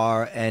you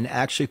are, and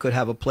actually could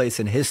have a place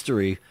in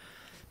history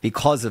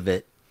because of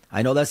it.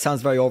 I know that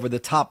sounds very over the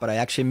top, but I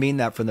actually mean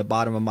that from the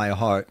bottom of my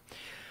heart.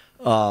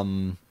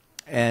 And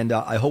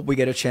I hope we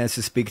get a chance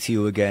to speak to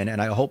you again.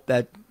 And I hope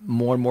that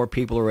more and more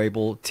people are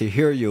able to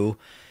hear you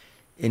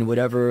in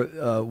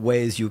whatever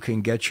ways you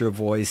can get your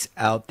voice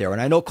out there.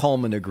 And I know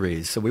Coleman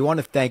agrees. So we want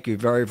to thank you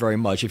very, very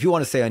much. If you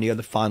want to say any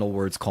other final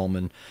words,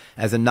 Coleman,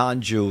 as a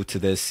non-Jew to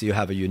this, you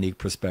have a unique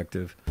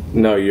perspective.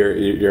 No,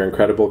 you're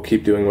incredible.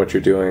 Keep doing what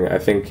you're doing. I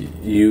think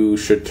you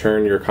should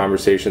turn your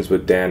conversations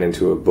with Dan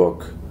into a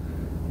book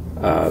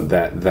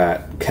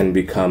that can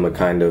become a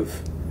kind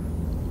of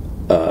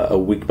a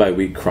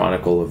week-by-week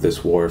chronicle of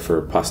this war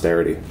for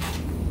posterity.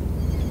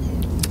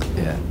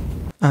 Yeah.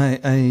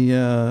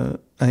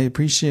 I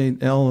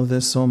appreciate all of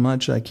this so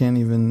much. I can't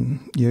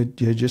even. You're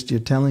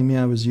telling me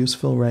I was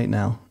useful right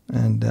now,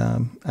 and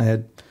I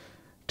had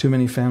too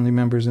many family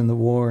members in the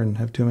war and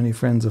have too many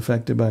friends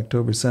affected by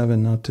October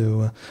 7 not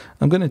to.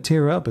 I'm going to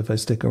tear up if I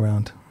stick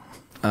around.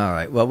 All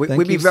right. Well,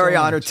 we'd be very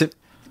honored to.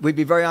 We'd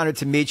be very honored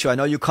to meet you. I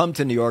know you come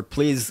to New York.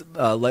 Please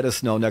let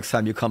us know next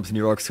time you come to New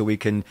York so we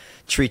can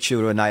treat you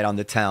to a night on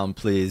the town,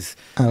 please.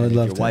 I would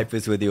love to. Your wife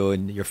is with you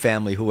and your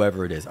family,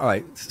 whoever it is. All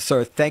right,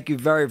 sir, thank you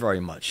very, very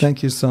much.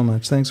 Thank you so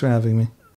much. Thanks for having me.